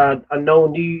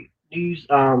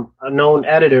known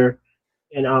editor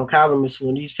and columnist for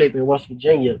a newspaper in West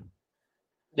Virginia.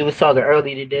 They was talking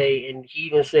early today, and he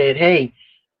even said, "Hey,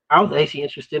 I was actually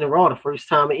interested in Raw the first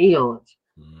time in eons."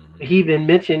 Mm-hmm. He even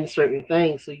mentioned certain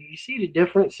things, so you see the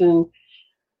difference. And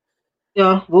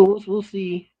we'll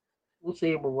see. We'll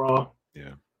see it with Raw.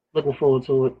 Yeah. Looking forward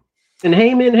to it. And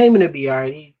Heyman will be all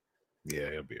right.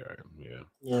 He'll be all right.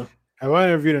 Yeah. Have I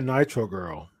interviewed a Nitro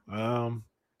girl? No,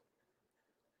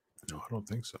 I don't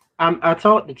think so. I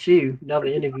talked to Chew, never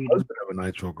interviewed him. Husband of a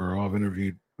Nitro girl. I've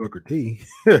interviewed Booker T,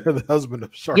 the husband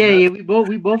of Charmel. Yeah,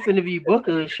 we both interviewed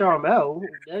Booker and Charmel.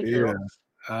 Yeah.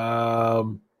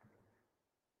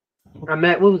 I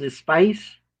met, what was it,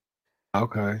 Spice?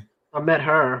 Okay. I met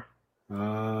her.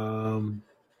 No.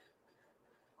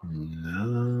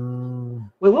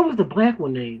 Wait, what was the black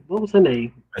one name? What was her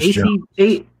name? Miss Jones.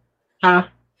 Huh?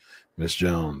 Miss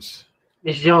Jones.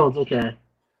 Miss Jones, okay.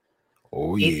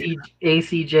 Oh, yeah.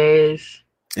 AC Jazz.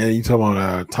 And you talking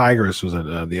about Tigress was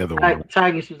the other one.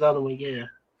 Tigress was the other one, yeah.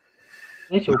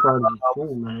 That show probably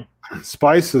cool, man.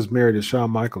 Spice is married to Shawn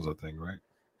Michaels, I think, right?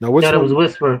 No, that was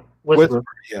Whisper.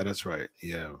 Yeah, that's right.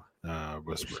 Yeah.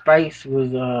 Whisper. Spice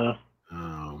was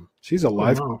she's a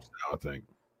life coach now, I think.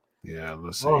 Yeah,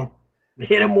 let's see.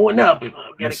 Hit him one up.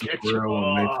 Gotta catch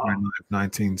on May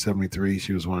 1973.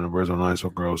 She was one of the original Nitro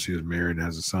girls. She was married and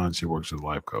has a son. She works as a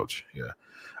life coach. Yeah.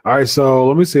 All right, so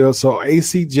let me see. So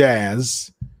AC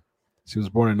Jazz, she was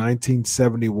born in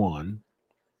 1971.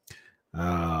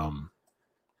 Let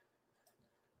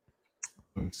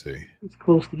me see. It's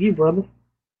close to you, brother.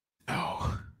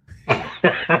 Oh.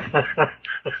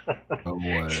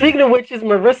 Speaking of which, is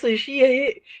Marissa?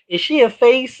 Is she a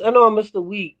face? I know I missed a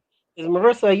week. Is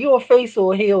Marissa? Are you a face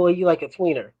or a heel, or are you like a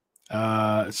tweener?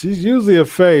 She's usually a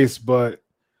face, but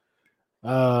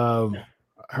her and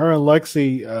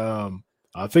Lexi.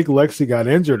 I think Lexi got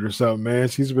injured or something. Man,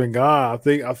 she's been gone. I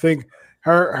think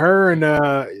her and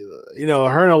her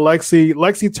and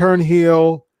Lexi turned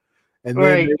heel, and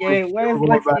then where's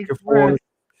back and forth,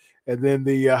 and then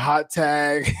the hot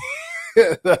tag.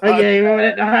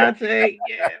 Remember the hot tag?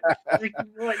 Yeah.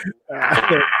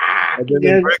 And then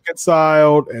they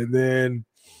reconciled, and then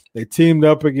they teamed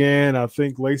up again. I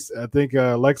think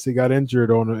Lexi got injured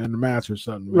in the match or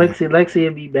something. Man. Lexi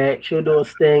will be back. She'll do a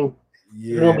sting.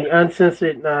 Yeah. It'll be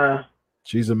uncensored.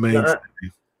 She's a mainstay.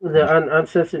 The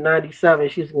uncensored 97.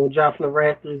 She's gonna drop from the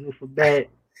rafters with a bat.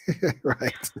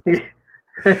 Right.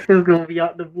 It's gonna be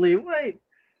out the blue. Wait.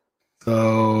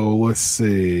 So let's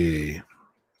see.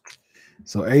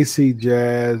 So AC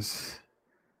Jazz,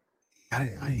 I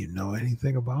didn't even know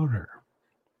anything about her.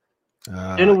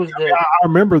 Then it was I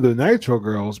remember the Nitro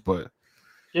girls, but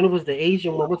then it was the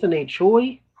Asian one. What's her name? Choi?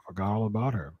 I forgot all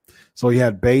about her. So you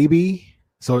had Baby.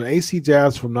 So AC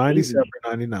Jazz from 97 to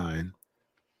 99.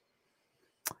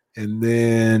 And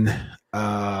then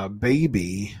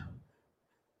Baby.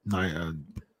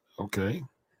 Okay.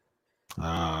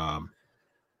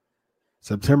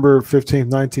 September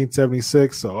 15th,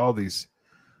 1976. So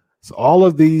all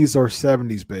of these are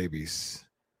 70s babies.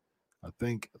 I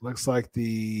think it looks like let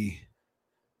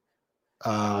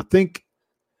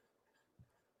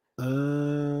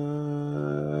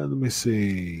me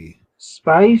see.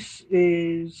 Spice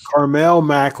is Carmel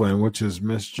Macklin, which is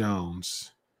Miss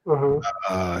Jones.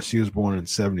 uh-huh. She was born in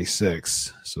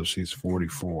 76, so she's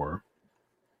 44.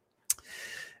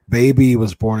 Baby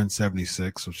was born in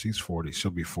 76, so she's 40.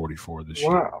 She'll be 44 this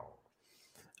year.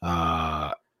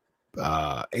 Wow.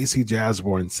 AC Jazz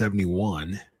born in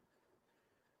 71,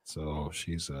 so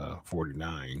she's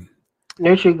 49.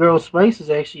 Nurture Girl Spice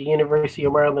is actually University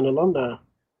of Maryland alumni.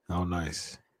 Oh,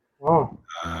 nice. Oh.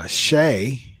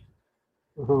 Shay,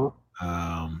 Uh-huh.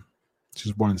 she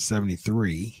was born in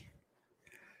 73.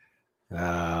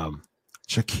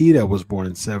 Chiquita was born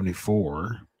in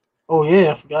 74. Oh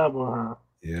yeah, I forgot about her.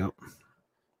 Yep.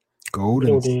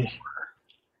 Golden. It is.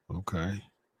 Okay.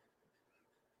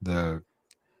 The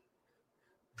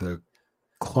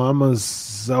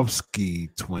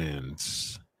Klamazowski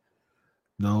twins,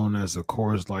 known as the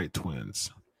Coors Light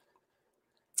twins.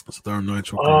 So they're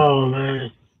nitro. Oh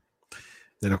man.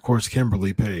 Then of course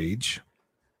Kimberly Page.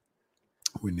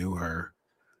 We knew her.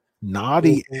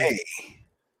 Naughty A.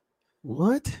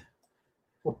 What?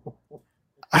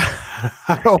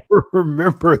 I don't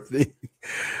remember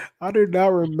I do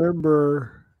not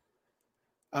remember.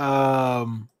 I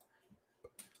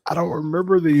don't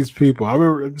remember these people. I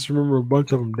just remember a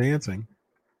bunch of them dancing.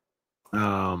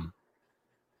 Wow.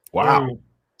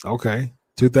 Okay.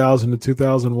 2000 to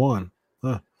 2001.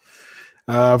 Huh.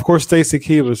 Of course, Stacy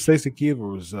Keebler. Stacy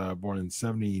Keebler was born in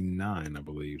 79, I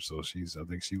believe. So I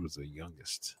think she was the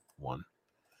youngest one.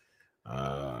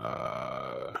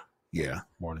 Yeah,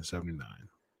 born in 79.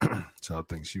 So I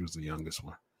think she was the youngest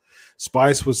one.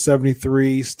 Spice was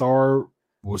 73. Star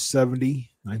was 70,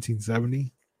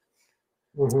 1970.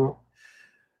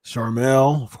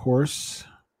 Charmel, of course.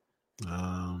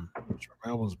 Charmel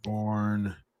was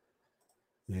born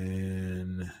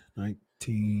in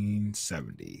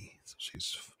 1970. So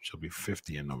she'll be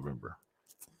 50 in November.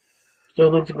 Still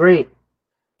looks great.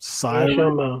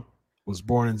 Siren was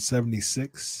born in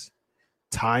 76.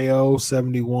 Tayo,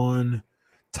 71.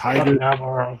 Tiger.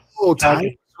 Oh,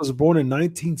 Tiger was born in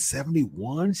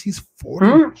 1971. She's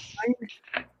 49.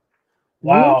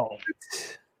 Wow.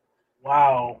 What?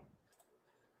 Wow.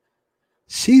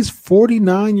 She's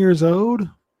 49 years old.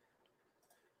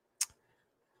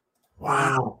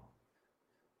 Wow.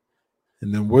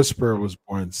 And then Whisper was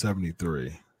born in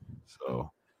 73.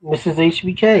 So Mrs.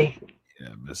 HBK.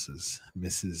 Yeah,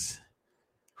 Mrs.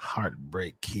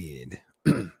 Heartbreak Kid.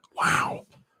 Wow.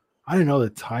 I didn't know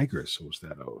that Tigress was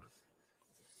that old.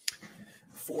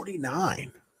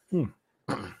 49.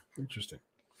 Interesting.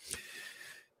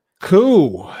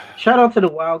 Cool. Shout out to the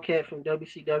Wildcat from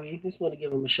WCW. Just want to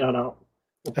give him a shout out.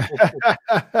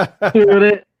 You know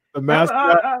that? The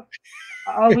mascot.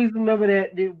 I always remember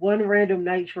that one random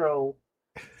Nitro,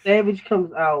 Savage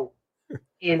comes out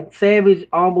and Savage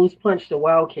almost punched the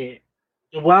Wildcat.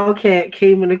 The Wildcat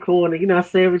came in the corner. You know,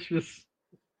 Savage was,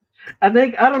 I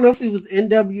don't know if he was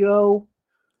NWO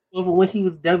or when he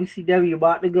was WCW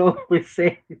about to go with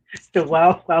Savage. The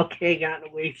Wildcat got in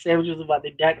the way. Savage was about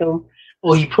to deck him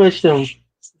or he pushed him.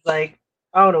 It's like,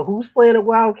 I don't know who's playing a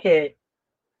Wildcat,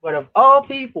 but of all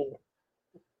people,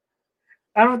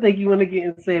 I don't think you want to get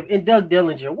in Savage. And Doug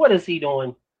Dillinger, what is he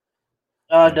doing?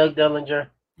 Doug Dillinger.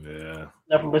 Yeah.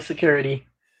 Nothing but security.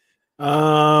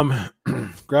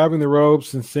 Grabbing the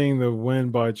ropes and seeing the win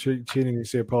by cheating. You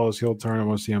see Apollo's heel turn. I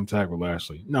want to see him tag with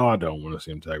Lashley. No, I don't want to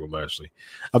see him tag with Lashley.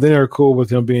 I think they're cool with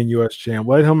him being U.S. champ.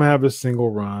 Let him have his single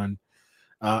run.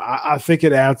 I think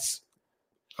it adds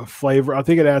a flavor. I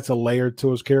think it adds a layer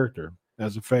to his character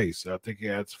as a face. I think it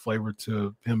adds flavor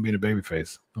to him being a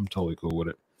babyface. I'm totally cool with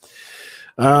it.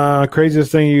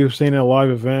 Craziest thing you've seen at a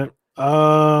live event.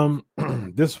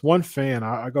 This one fan,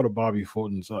 I go to Bobby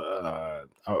Fulton's. I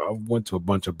went to a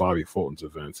bunch of Bobby Fulton's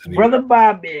events. And Brother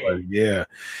Bobby. Yeah,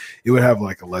 he would have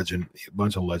like a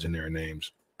bunch of legendary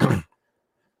names.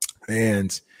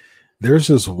 And there's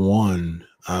this one.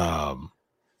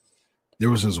 There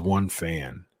was this one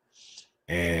fan,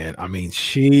 and I mean,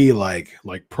 she like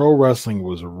pro wrestling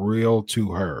was real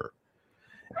to her,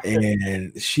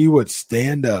 and she would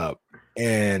stand up.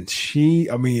 And she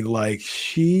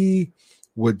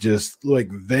would just like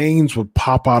veins would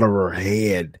pop out of her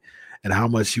head and how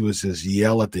much she was just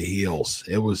yell at the heels.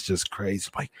 It was just crazy.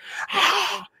 Like,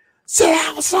 sit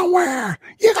down somewhere.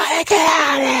 You gotta get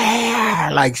out of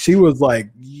here. Like she was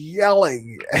like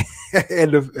yelling,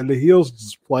 and the heels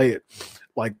just play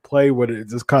with it,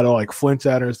 just kind of like flinch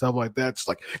at her and stuff like that. Just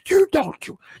like you don't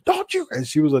you. And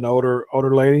she was an older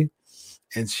lady,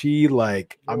 and she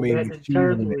like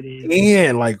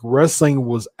and like wrestling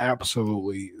was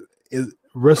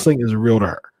wrestling is real to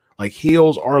her. Like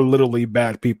heels are literally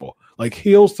bad people. Like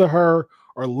heels to her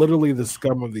are literally the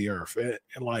scum of the earth,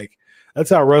 and like that's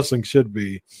how wrestling should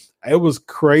be. It was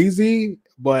crazy,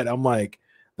 but I'm like,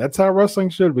 that's how wrestling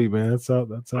should be, man. That's how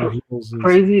heels is.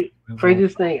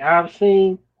 Craziest thing I've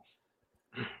seen.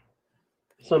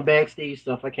 Some backstage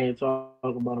stuff I can't talk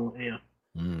about on air.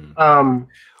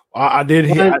 I did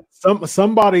hear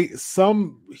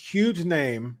some huge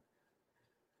name.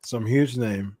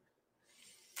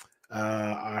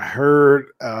 I heard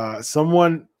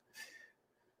someone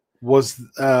was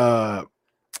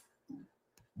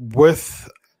with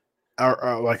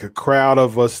like a crowd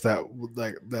of us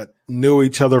that knew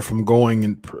each other from going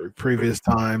in previous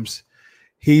times.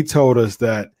 He told us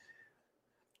that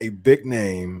a big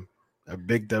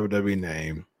WWE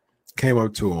name came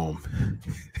up to him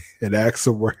and asked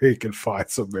him where he could find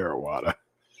some marijuana.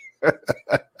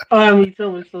 He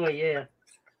told me so, yeah.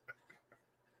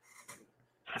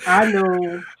 I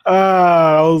know.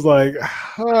 I was like,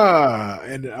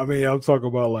 and I mean, I'm talking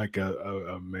about like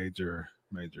a major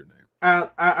name.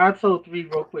 I told three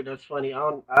real quick. That's funny.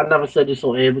 I never said this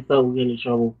on air, but thought we'd get in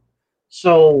trouble.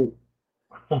 So,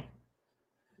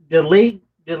 the late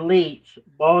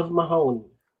Balls Mahoney,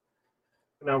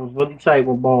 and I was really tight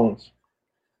with Balls.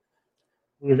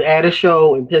 We was at a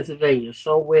show in Pennsylvania,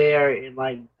 somewhere in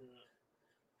like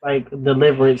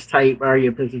Deliverance type area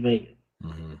of Pennsylvania.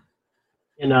 Mm-hmm.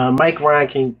 And Mike Ryan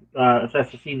can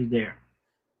attest to see was there.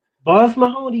 Balls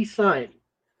Mahoney's son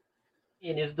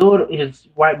and his daughter,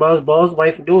 Balls'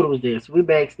 wife and daughter was there. So we're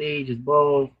backstage. It's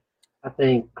Balls, I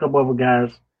think, a couple other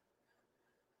guys.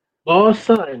 Balls'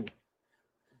 son,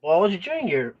 Balls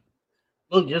Jr.,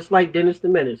 looked just like Dennis the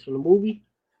Menace from the movie.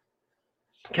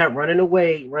 Kept running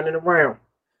away, running around.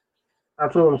 I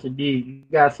told him, I said, dude, you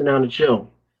gotta sit down and chill.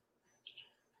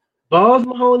 Balls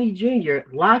Mahoney Jr.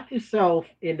 locked himself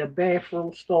in the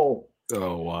bathroom stall.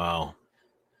 Oh, wow.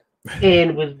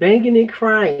 And was banging and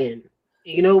crying.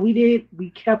 You know, we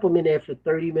kept him in there for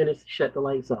 30 minutes to shut the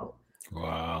lights out.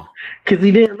 Wow.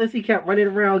 Because he kept running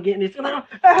around getting this,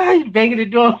 he's banging the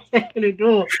door.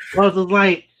 Balls was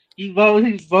like,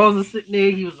 Balls was sitting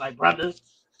there, he was like, brother,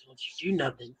 don't you do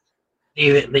nothing.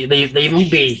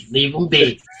 Leave him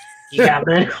be. You got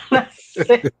that.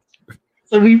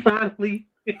 So we finally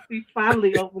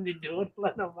opened the door to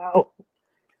let him out.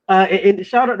 And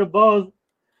shout out to Balls.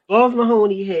 Balls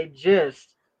Mahoney had just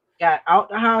got out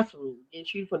the hospital, getting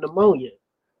treated for pneumonia.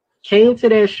 Came to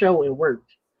that show and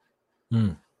worked.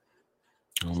 Oh,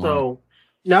 wow. So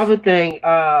another thing,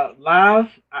 live,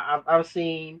 I've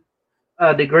seen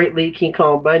the great late King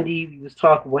Kong Bundy. We was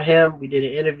talking with him. We did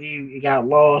an interview. It got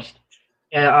lost.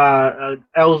 And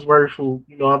Ellsworth, who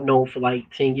I've known for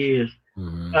like 10 years.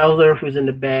 Mm-hmm. Ellsworth was in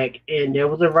the back, and there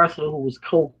was a wrestler who was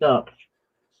coked up.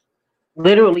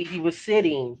 Literally, he was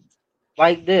sitting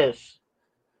like this,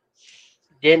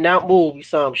 did not move. We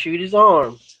saw him shoot his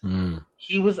arm.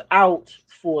 He was out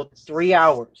for 3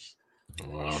 hours.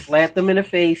 Wow. Slapped him in the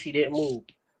face. He didn't move.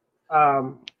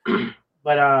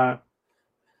 But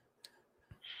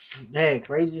man,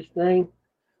 craziest thing.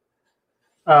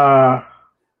 Your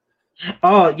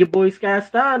boy Scott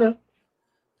Steiner.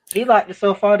 He locked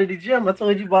himself out of the gym. I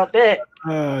told you about that.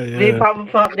 Yeah. They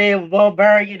probably up there with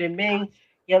Barbarian and Ming.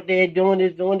 He up there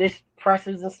doing this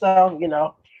presses and stuff, And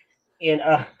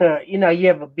you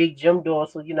have a big gym door,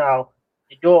 so the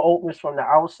door opens from the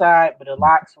outside, but it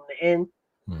locks from the end.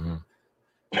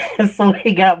 Mm-hmm. So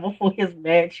he got before his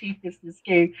match, he just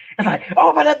escaped. It's like,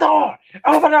 open the door,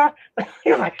 open up.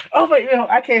 He was like, open.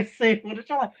 I can't say it. It's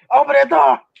like, open the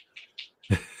door.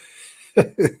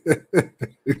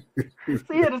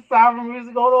 So you had the sound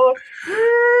music going on.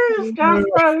 He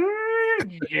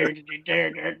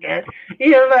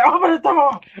was like, open the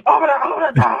door, open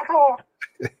the door.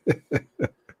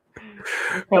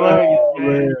 Oh,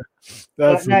 man.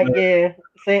 That's sadly,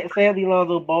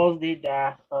 Lonzo Balls did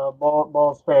die.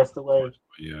 Balls passed away.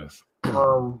 Yes.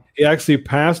 He actually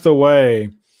passed away.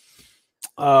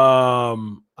 I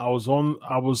was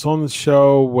on the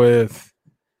show with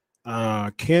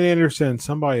Ken Anderson and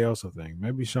somebody else, I think.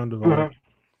 Maybe Sean Devine.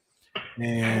 Mm-hmm.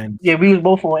 And yeah, we was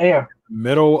both on air.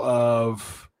 Middle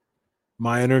of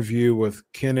my interview with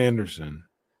Ken Anderson.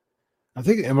 I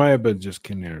think it might have been just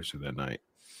Ken Anderson that night.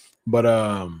 But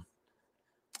in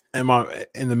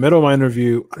the middle of my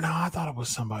interview, no, I thought it was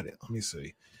somebody. Let me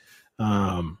see.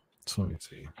 So let me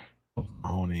see.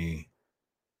 Mahoney.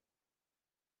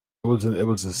 It was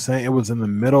the same. It was in the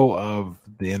middle of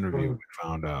the interview. We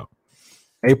found out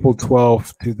April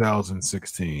 12th,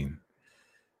 2016.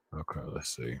 Okay,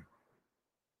 let's see.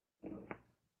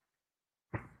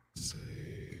 Let's see.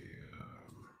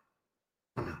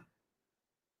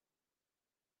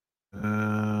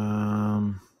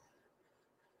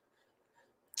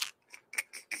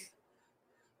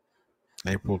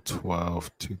 April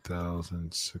 12th,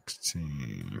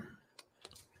 2016.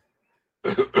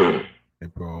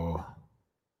 April.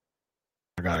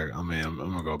 I'm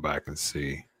gonna go back and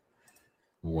see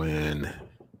when.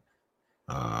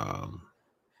 Hold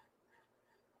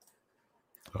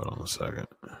on a second.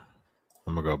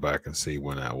 I'm gonna go back and see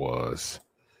when that was.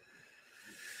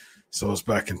 So it's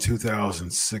back in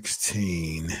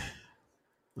 2016.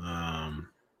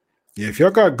 Yeah, if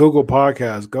y'all got Google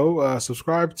Podcasts, go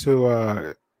subscribe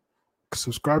to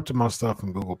my stuff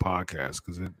in Google Podcasts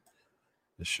because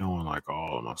it's showing like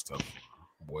all of my stuff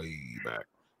way back.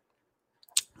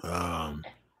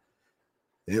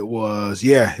 It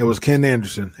was Ken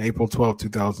Anderson, April 12th,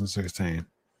 2016.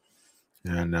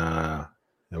 And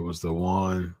it was the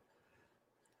one.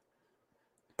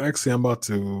 Actually, I'm about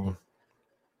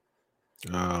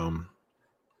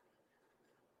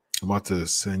to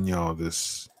send y'all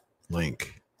this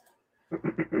link.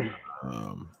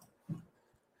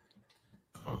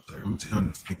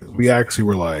 We actually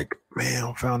were like, man,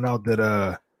 I found out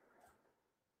that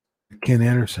Ken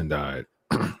Anderson died.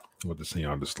 We'll just send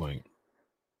y'all this link.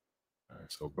 All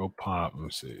right, so go pop. Let me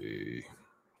see.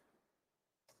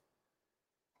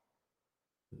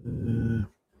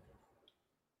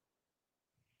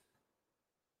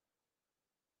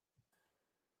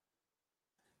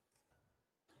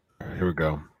 All right, here we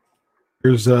go.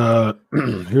 Here's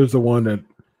here's the one that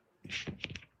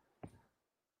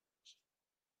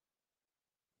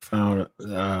found.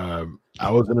 I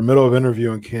was in the middle of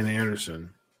interviewing Ken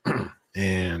Anderson,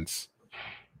 and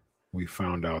we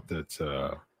found out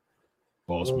that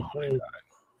Boss Mahoney died.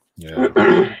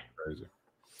 Yeah, crazy.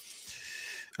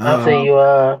 I'll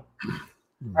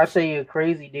tell you a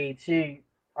crazy date too.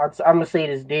 I'm gonna say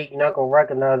this date. You're not gonna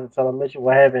recognize it until I mention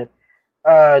what happened.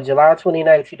 July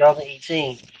 29th,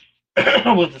 2018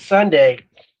 was a Sunday.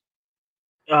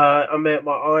 I'm at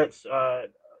my aunt's.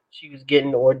 She was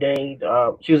getting ordained.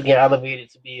 She was getting elevated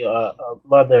to be a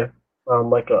mother. She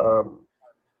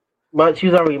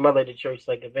was already a mother at the church,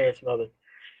 like advanced mother.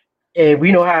 And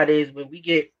we know how it is when we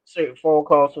get certain phone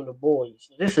calls from the boys.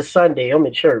 This is Sunday. I'm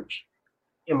in church,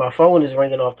 and my phone is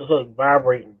ringing off the hook,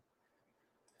 vibrating.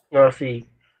 You know, I see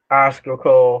Oscar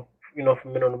call.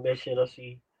 From Men on a Mission. I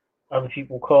see other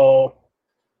people call.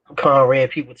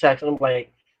 Conrad, people texting. I'm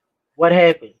like, what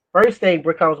happened? First thing,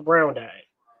 Brickhouse Brown died.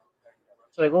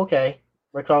 It's like, okay,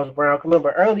 Brickhouse Brown.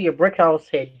 Remember, earlier Brickhouse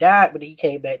had died, but he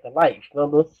came back to life.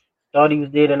 Remember? Thought he was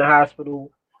dead in the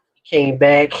hospital. He came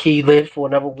back. He lived for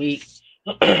another week.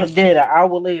 Then an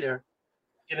hour later,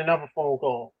 get another phone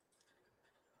call.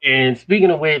 And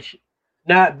speaking of which,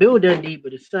 not Bill Dundee,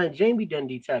 but his son, Jamie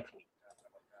Dundee, texted me.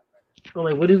 I'm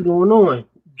like, what is going on?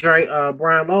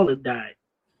 Brian Lawler died.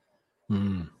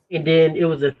 And then it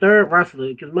was a third wrestler,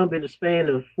 because remember, in the span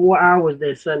of 4 hours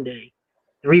that Sunday,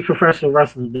 3 professional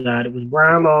wrestlers died. It was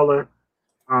Brian Lawler.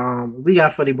 We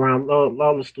got funny Brian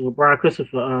Lawler story, Brian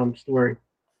Christopher story.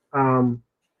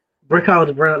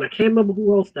 Brickhouse Brown. I can't remember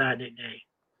who else died that day.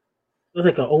 It was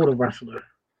like an older wrestler.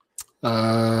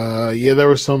 Yeah, there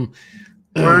was some.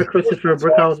 Brian Christopher,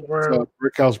 Brickhouse Brown.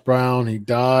 Brickhouse Brown, he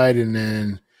died, and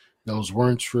then those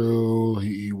weren't true.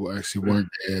 He actually weren't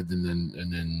dead, and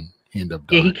then he ended up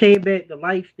dying. Yeah, he came back to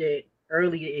life that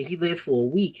earlier, and he lived for a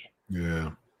week.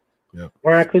 Yeah.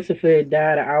 Brian Christopher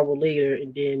died an hour later,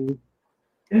 and then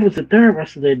it was the third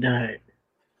wrestler that died.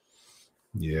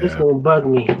 Yeah, it's gonna bug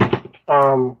me.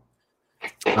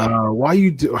 Why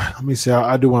you do? Let me see.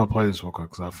 I do want to play this real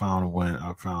quick because I found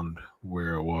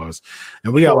where it was,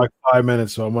 and we got like 5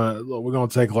 minutes, so we're gonna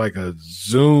take like a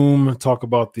Zoom talk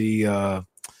about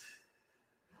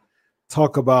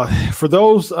for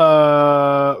those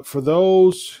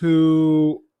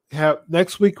who have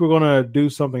next week we're gonna do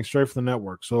something straight for the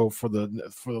network. So for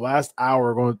the last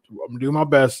hour, I'm gonna do my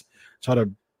best, try to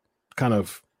kind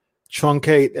of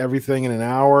truncate everything in an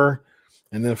hour.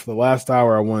 And then for the last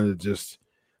hour, I wanted to just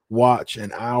watch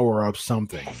an hour of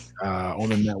something on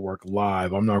the network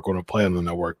live. I'm not going to play on the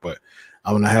network, but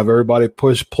I'm going to have everybody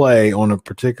push play on a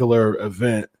particular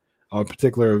event, and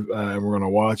we're going to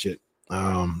watch it.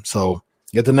 So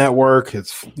get the network.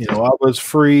 It's, it's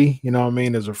free. You know what I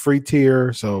mean? There's a free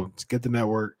tier. So get the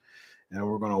network, and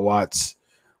we're going to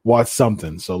watch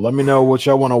something. So let me know what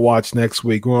y'all want to watch next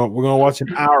week. We're gonna watch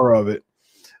an hour of it.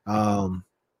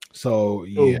 So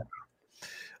yeah.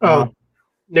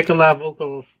 Nikolai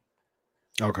Volkov.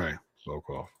 Okay,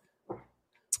 Volkov.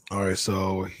 All right,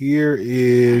 so here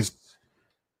is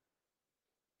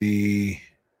the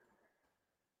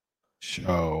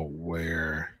show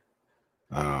where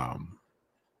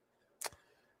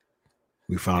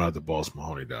we found out that Boss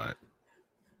Mahoney died.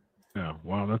 Yeah,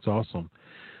 wow, that's awesome.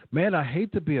 Man, I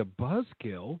hate to be a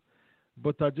buzzkill,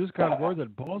 but I just got word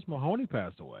that Boss Mahoney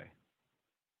passed away.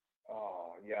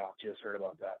 Oh, yeah, just heard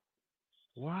about that.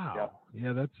 Wow.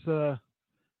 Yeah,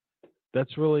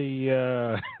 that's really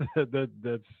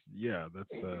that's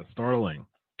startling.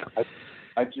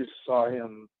 I just saw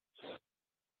him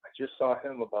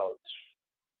about,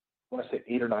 I want to say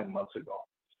 8 or 9 months ago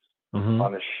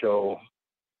on a show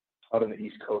out on the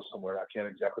East Coast somewhere. I can't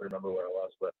exactly remember where it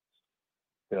was, but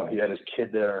he had his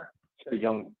kid there, a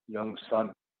young son.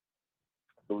 I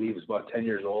believe he was about 10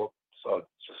 years old. So it's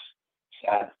just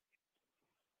sad.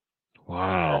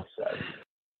 Wow. Sad.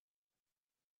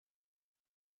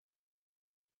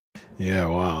 Yeah,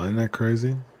 wow. Isn't that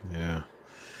crazy? Yeah.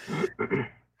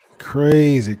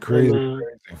 Crazy. Yeah,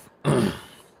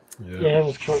 it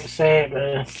was sad,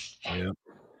 man.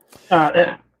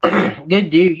 Yeah. Good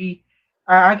dude.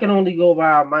 I can only go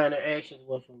by my interactions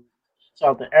with him. He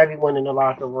talked to everyone in the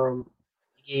locker room.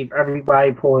 He gave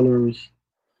everybody pointers.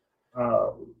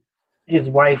 His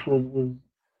wife was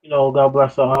God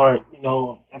bless her heart.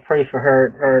 I pray for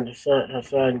her and her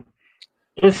son.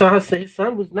 His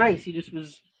son was nice. He just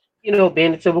was,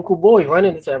 being a typical boy,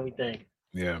 running into everything.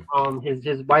 Yeah.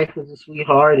 His wife was a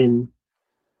sweetheart, and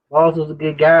Balls was a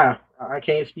good guy. I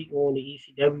can't speak on the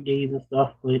ECW days and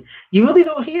stuff, but you really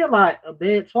don't hear a lot of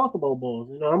bad talk about Balls.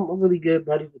 I'm really good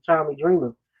buddies with Tommy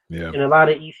Dreamer. Yeah. And a lot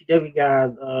of ECW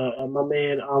guys, my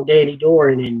man Danny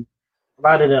Doran, and a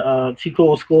lot of the Too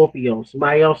Cold Scorpio,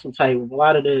 somebody else in type with a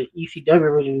lot of the ECW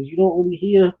originals, you don't really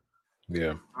hear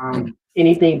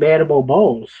anything bad about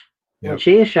Balls. On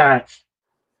chair shots.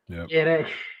 Yeah. Yeah.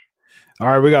 All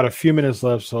right, we got a few minutes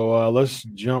left, so let's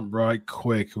jump right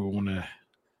quick.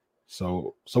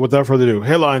 So without further ado,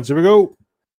 headlines. Here we go.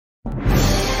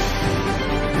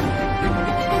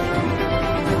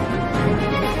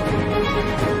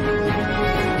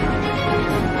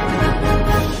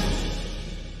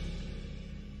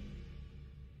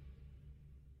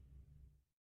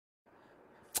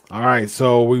 All right,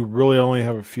 so we really only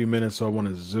have a few minutes, so I want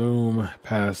to zoom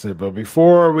past it. But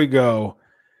before we go,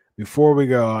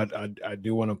 I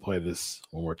do want to play this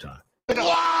one more time.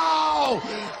 Wow!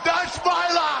 That's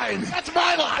my line! That's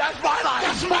my line! That's my line!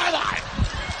 That's my line!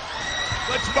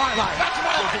 That's my line! That's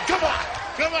my line! Come on!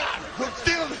 Come on! We're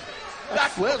stealing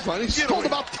that's Flair's line. He's called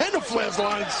about 10 of Flair's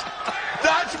lines.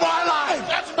 That's my line!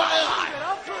 That's my line!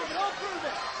 I'll prove it!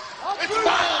 It's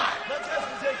my line!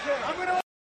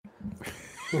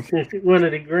 One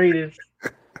of the greatest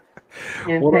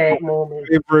impact moments.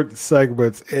 Favorite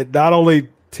segments in not only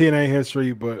TNA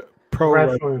history, but pro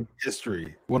wrestling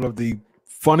history. One of the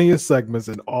funniest segments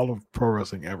in all of pro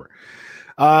wrestling ever.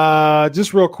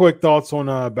 Just real quick thoughts on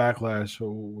Backlash.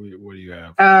 What do you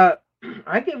have?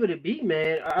 I give it a B,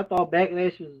 man. I thought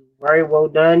Backlash was very well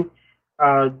done.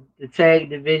 The tag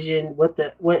division, what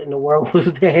in the world was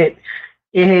that?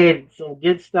 It had some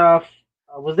good stuff.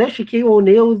 Was that Shaquille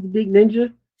O'Neal was the big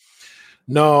ninja?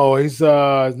 No, he's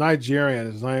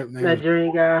Nigerian. His name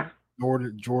Nigerian guy.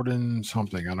 Jordan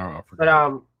something. I don't know. I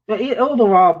forgot. But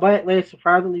overall, Backlash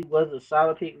surprisingly was a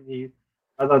solid pay-per-view.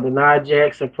 I thought the Nia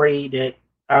Jax prayed that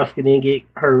Asuka didn't get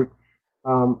hurt.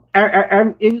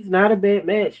 It was not a bad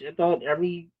match. I thought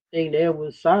everything there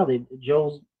was solid.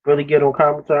 Joe's really good on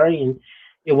commentary, and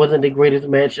it wasn't the greatest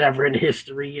match ever in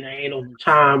history, and I ain't over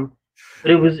time.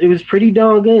 But it was pretty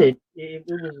darn good. It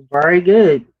was very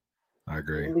good. I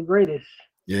agree. One of the greatest.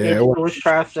 Yeah, it was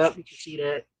tricep. You can see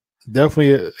that.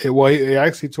 Definitely. He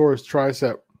actually tore his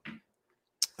tricep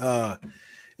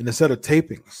in a set of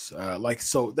tapings.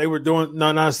 So they were doing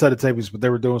not a set of tapings, but they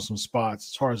were doing some spots.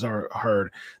 As far as I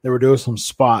heard, they were doing some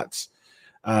spots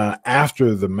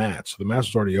after the match. So the match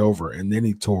was already over, and then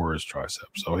he tore his tricep.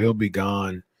 So he'll be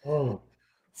gone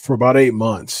for about 8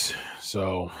 months.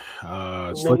 So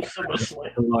it's looking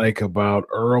like about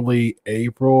early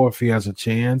April if he has a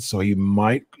chance. So he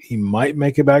might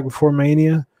make it back before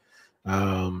Mania.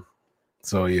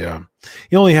 So yeah,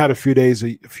 he only had a few dates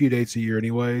a year,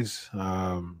 anyways.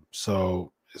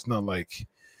 So it's not like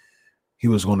he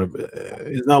was going to.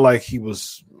 It's not like he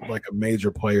was like a major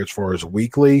player as far as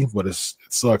weekly, but it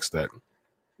sucks that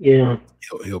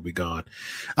he'll be gone.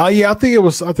 I think it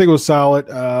was solid.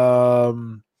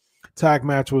 Tag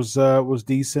match was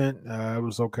decent. It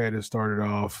was okay to start it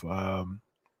off.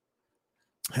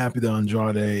 Happy that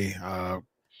Andrade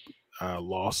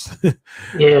lost.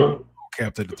 Yeah.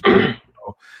 Kept it at the point.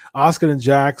 Oscar and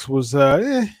Jax was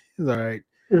it was all right.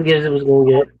 As good as it was going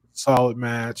to get. Solid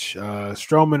match.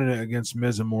 Strowman against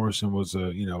Miz and Morrison was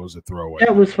a throwaway.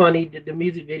 That was funny. The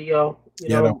music video,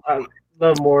 I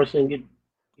love Morrison.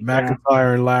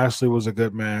 McIntyre and Lashley was a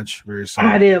good match. Very solid.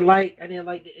 I didn't like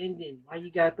the ending. Why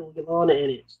you got the Lana in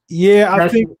it? Yeah, I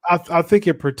think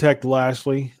it protect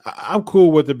Lashley. I'm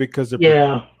cool with it because it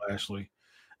protects Lashley.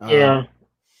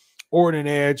 Orton and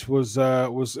Edge was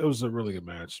a really good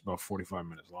match, about 45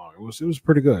 minutes long. It was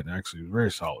pretty good actually. It was a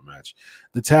very solid match.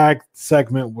 The tag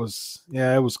segment was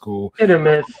it was cool. Hit or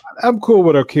miss. I'm cool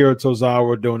with Akira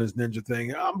Tozawa doing his ninja thing.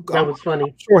 That was funny.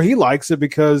 I'm sure he likes it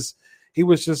because he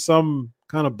was just some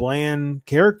kind of bland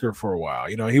character for a while.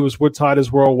 He was with Titus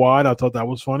Worldwide. I thought that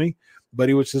was funny, but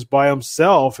he was just by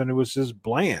himself and it was just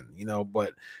bland,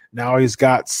 but now he's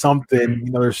got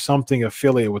something, there's something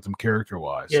affiliated with him character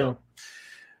wise. Yeah.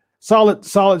 So.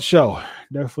 Solid show.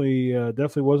 Definitely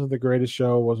wasn't the greatest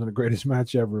show, wasn't the greatest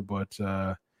match ever, but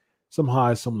some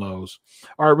highs, some lows.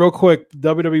 All right, real quick,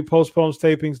 WWE postpones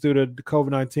tapings due to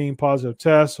COVID-19 positive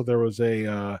tests. So there was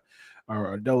a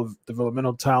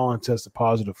developmental talent tested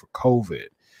positive for COVID.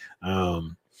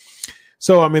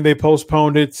 So they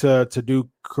postponed it to do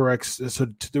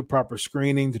proper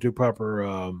screening, to do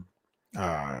proper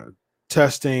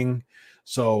testing.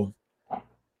 So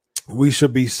we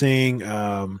should be seeing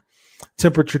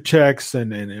temperature checks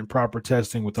and proper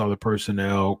testing with all the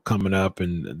personnel coming up,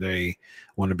 and they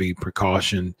want to be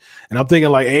precaution. And I'm thinking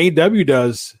like AEW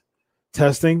does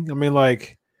testing.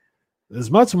 As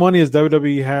much money as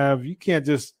WWE have, you can't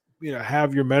just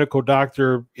have your medical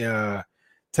doctor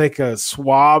take a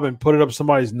swab and put it up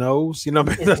somebody's nose.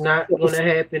 It's not going to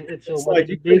happen until one of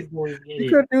the big boys get it. You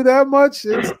couldn't do that much.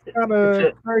 It's kind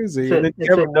of crazy. And then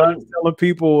Kevin Dunn's telling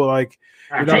people like,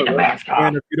 take the mask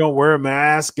off. If you don't wear a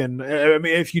mask, and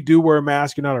if you do wear a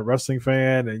mask, you're not a wrestling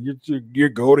fan, and you're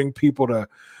goading people to.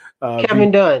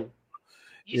 Kevin Dunn.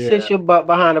 You sit your butt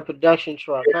behind a production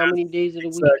truck. How many days of the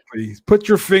week? Exactly. Put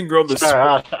your finger on the.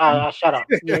 Shut up.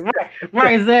 Yeah,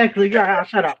 right, exactly.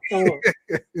 Shut up. All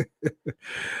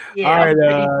right.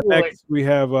 Next, we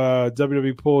have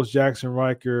WWE pulls Jackson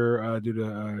Riker due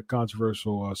to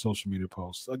controversial social media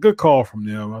posts. A good call from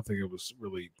them. I think it was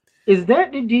really. Is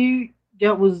that the dude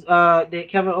that was that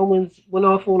Kevin Owens went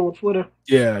off on Twitter?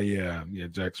 Yeah,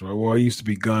 Jackson. Well, he used to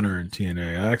be Gunner in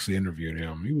TNA. I actually interviewed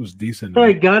him. He was decent.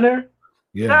 Hey, Gunner.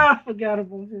 Yeah, I forgot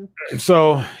about him.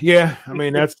 So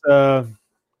that's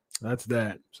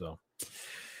that. So,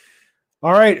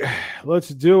 all right, let's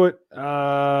do it.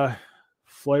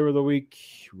 Flavor of the week,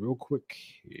 real quick.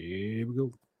 Here we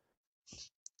go.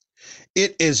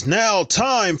 It is now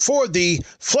time for the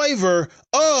flavor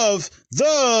of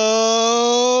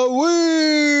the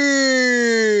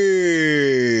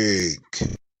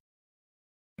week.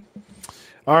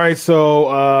 All right,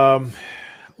 so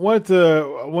wanted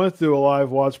to do a live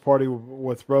watch party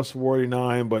with Russell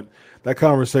 49, but that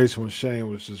conversation with Shane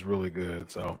was just really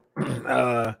good. So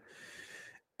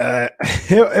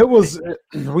it was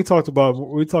we talked about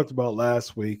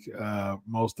last week,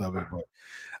 most of it, but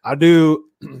I do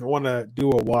want to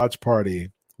do a watch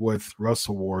party with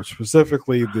Russell Ward,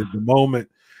 specifically the moment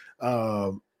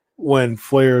when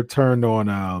Flair turned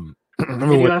on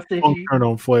turned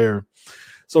on Flair.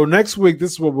 So next week,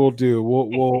 this is what we'll do.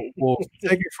 We'll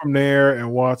take it from there and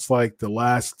watch like the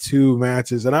last two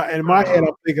matches. And in my head,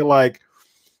 I'm thinking like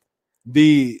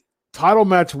the title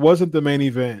match wasn't the main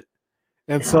event,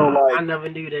 and so like I never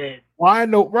knew that. Why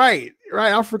no? Right.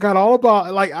 I forgot all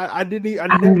about like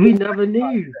we never knew.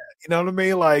 You know what I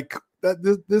mean? Like that.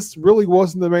 This really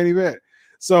wasn't the main event.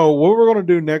 So what we're gonna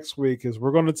do next week is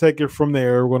we're gonna take it from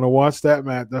there. We're gonna watch that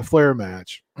match, the Flair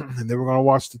match, and then we're gonna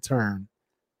watch the turn.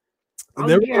 And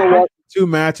then we're gonna watch two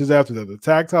matches after that: the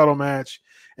tag title match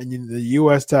and the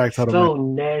U.S. tag title. So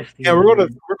match. nasty. Yeah, we're gonna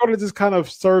just kind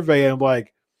of survey and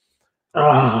like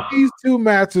these two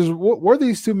matches. Were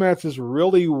these two matches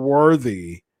really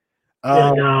worthy?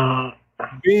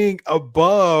 Being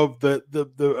above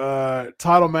the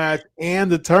title match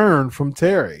and the turn from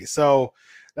Terry. So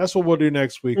that's what we'll do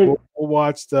next week. We'll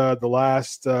watch the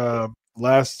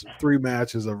last three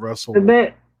matches of Russell. The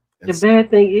bad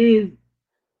thing is,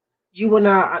 you and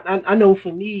I know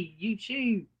for me, you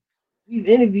too, we've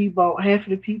interviewed about half of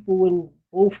the people in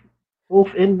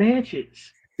both in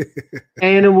matches.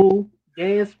 Animal,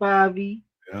 Dan Spivey,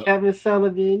 Kevin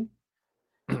Sullivan,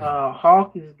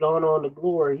 Hawk is going on to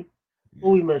Glory.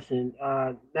 Who we missing?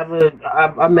 I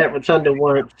met Rotunda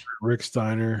once. Rick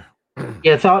Steiner.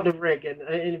 Yeah, talk to Rick and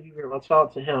interview him. I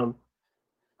talked to him.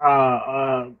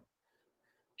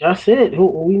 That's it. Who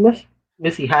we miss?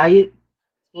 Missy Hyatt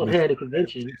still had a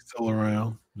convention. She's still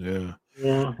around. Yeah.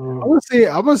 Yeah.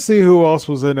 I'm gonna see who else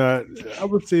was in that.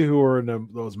 I'm gonna see who were in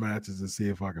those matches and see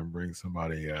if I can bring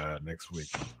somebody next week.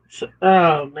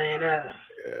 Oh man.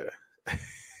 Yeah.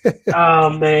 Oh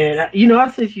man. You know, I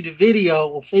sent you the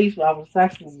video on Facebook. I was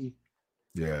texting you.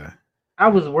 Yeah. I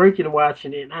was working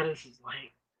watching it, and I just was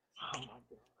like, oh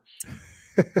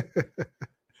my gosh.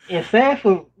 And sad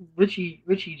for Richie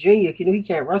Jr. You know, he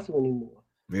can't wrestle anymore.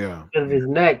 Yeah. Because of his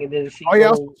neck. And then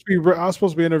I was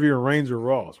supposed to be interviewing Ranger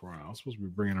Ross. I was supposed to be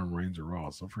bringing in Ranger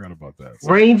Ross. I forgot about that.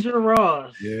 Ranger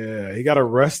Ross. Yeah, he got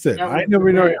arrested. I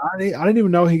didn't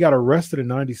even know he got arrested in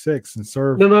 '96 and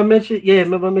served. Remember I mentioned it? Yeah, he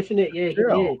did.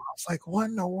 I was like, what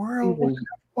in the world?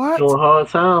 What? Doing hard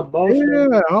time, boss.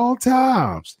 Yeah, all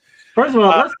times. First of all,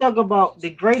 let's talk about the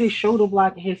greatest shoulder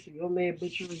block in history. Your man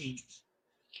Butcher Reed.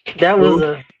 That was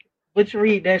a Butcher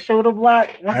Reed, that shoulder block.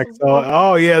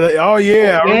 Oh yeah,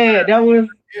 yeah. That was.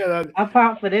 Yeah, I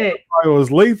popped for that. It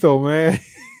was lethal, man.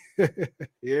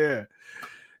 Yeah,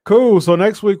 cool. So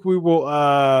next week we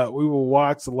will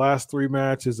watch the last 3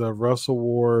 matches of Wrestle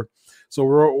War. So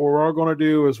what we're all going to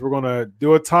do is we're going to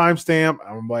do a timestamp.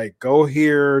 I'm like, go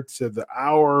here to the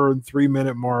hour and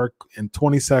 3-minute mark in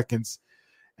 20 seconds,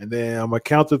 and then I'm gonna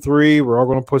count to 3. We're all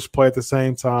going to push play at the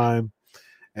same time.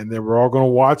 And then we're all going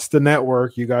to watch the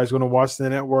network. You guys are going to watch the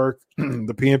network.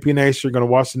 The PNP Nation are going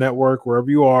to watch the network wherever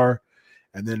you are.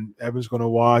 And then Evan's going to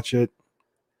watch it.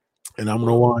 And I'm going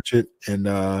to watch it. And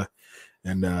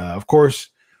of course,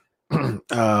 of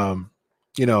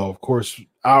course,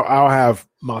 I'll have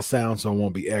my sound so it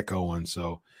won't be echoing.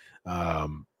 So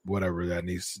whatever that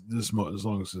needs, as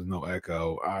long as there's no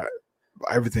echo,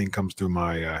 everything comes through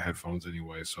my headphones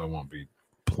anyway, so I won't be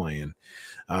playing.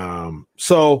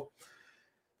 So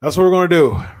that's what we're going to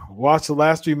do. Watch the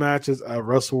last 3 matches of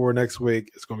Wrestle War next week.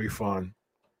 It's going to be fun.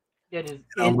 That is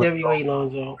NWA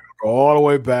Lonzo. Go all the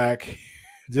way back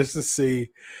just to see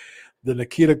the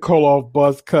Nikita Koloff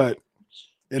buzz cut.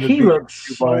 He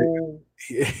looks so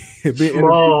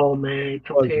small, man.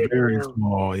 Very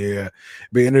small, yeah.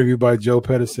 Be interviewed by Joe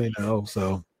Pedicino.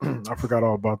 So I forgot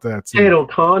all about that too. Ted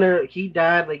O'Connor, he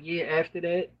died a year after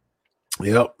that.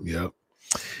 Yep.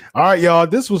 All right, y'all.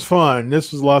 This was fun.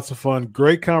 This was lots of fun.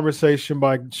 Great conversation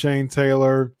by Shane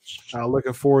Taylor.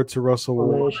 Looking forward to Wrestle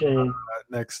War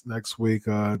next week.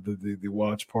 The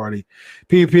watch party.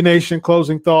 PvP Nation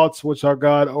closing thoughts, which I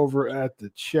got over at the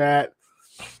chat.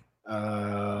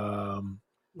 My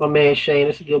man Shane,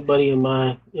 it's a good buddy of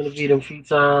mine. Interviewed him a few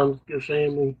times. Good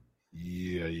family.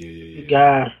 Yeah. Good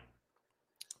guy.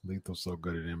 Lethal's so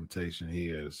good at imitation. He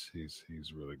is. He's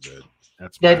really good.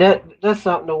 That's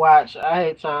something to watch. I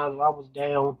had times I was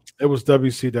down. It was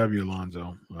WCW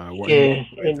Lonzo.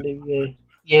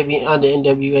 Being under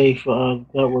NWA for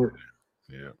network.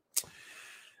 Yeah.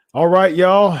 All right,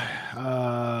 y'all.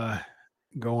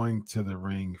 Going to the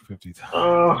ring 50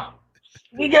 times.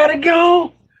 We gotta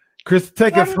go. Chris,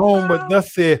 take us home with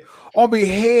nothing on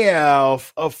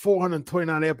behalf of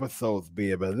 429 episodes,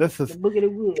 baby. This is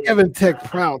Kevin Tech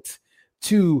Prout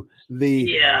to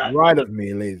the right of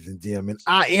me, ladies and gentlemen.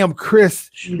 I am Chris,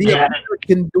 the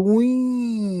American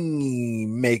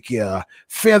Dream Maker,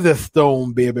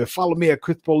 Featherstone, baby. Follow me at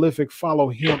Chris Prolific. Follow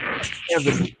him,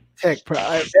 Kevin Tech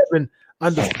Prout. Evan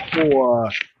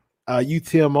 _.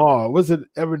 UTMR. Was it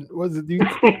Evan? Was it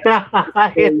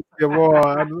UTMR? Tech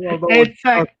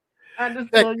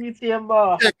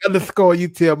UTMR. Tech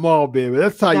UTMR, baby.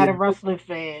 That's how Not you. a wrestling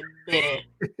fan, baby.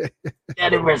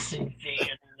 Not a wrestling fan.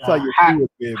 That's how you do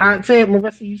it, baby. Hot tag, my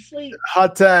wrestling, you sleep.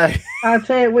 Hot tag. Hot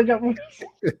tag, wake up.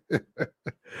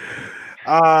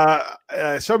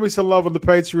 Show me some love on the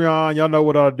Patreon. Y'all know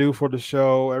what I do for the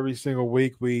show every single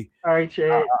week. All right,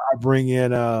 Chad. I bring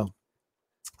in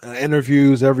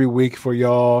interviews every week for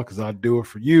y'all because I do it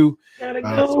for you.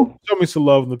 So show me some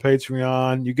love on the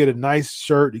Patreon. You get a nice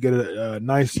shirt. You get a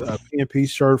nice PNP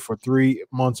shirt for 3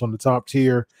 months on the top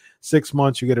tier. 6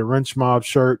 months, you get a Wrench Mob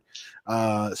shirt.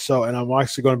 And I'm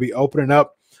actually going to be opening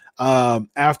up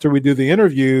after we do the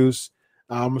interviews.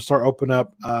 I'm going to start opening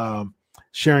up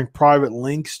sharing private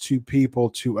links to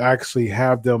people to actually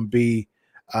have them be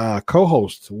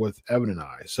co-hosts with Evan and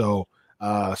I. So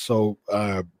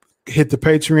hit the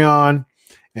Patreon,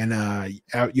 and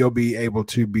you'll be able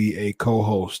to be a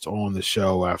co-host on the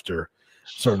show after a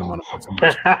certain amount of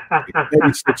months.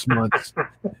 Maybe 6 months,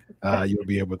 you'll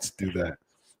be able to do that.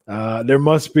 There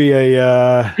must be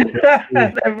a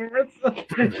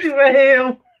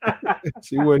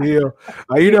She wouldn't heal.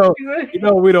 You know,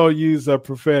 we don't use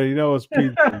profanity. You know, it's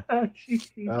PG.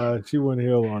 She wouldn't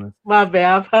heal on it. My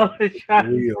bad. I apologize.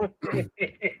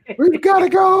 We gotta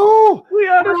go. We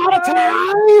are out of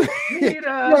time.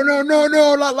 No,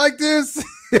 not like this.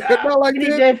 Not like you this.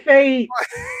 Need that fade.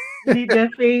 You need that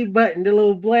fade button, the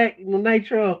little black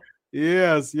nitro.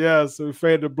 Yes. We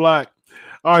fade to black.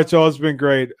 All right, y'all. It's been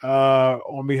great.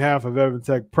 On behalf of Evan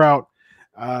Tech Prout,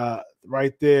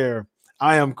 right there.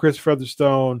 I am Chris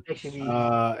Featherstone. Which one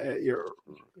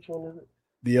is it?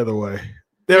 The other way.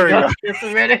 There we go.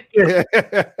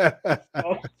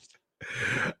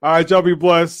 All right, y'all be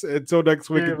blessed. Until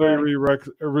next week,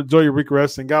 enjoy your week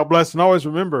rest, and God bless. And always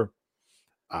remember,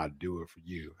 I do it for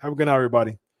you. Have a good night,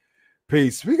 everybody.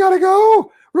 Peace. We gotta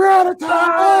go. We're out of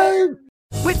time.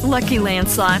 With Lucky Land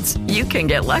Slots, you can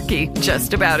get lucky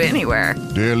just about anywhere.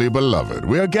 Dearly beloved,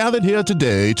 we are gathered here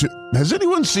today to... Has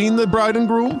anyone seen the bride and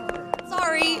groom?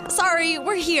 Sorry,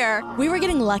 we're here. We were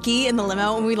getting lucky in the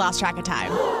limo and we lost track of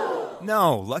time.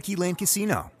 No, Lucky Land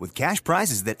Casino, with cash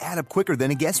prizes that add up quicker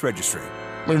than a guest registry.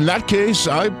 In that case,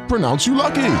 I pronounce you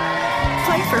lucky.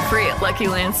 Play for free at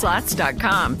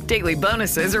LuckyLandSlots.com. Daily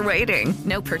bonuses are waiting.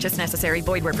 No purchase necessary.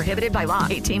 Void where prohibited by law.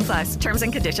 18+. Terms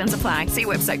and conditions apply. See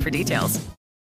website for details.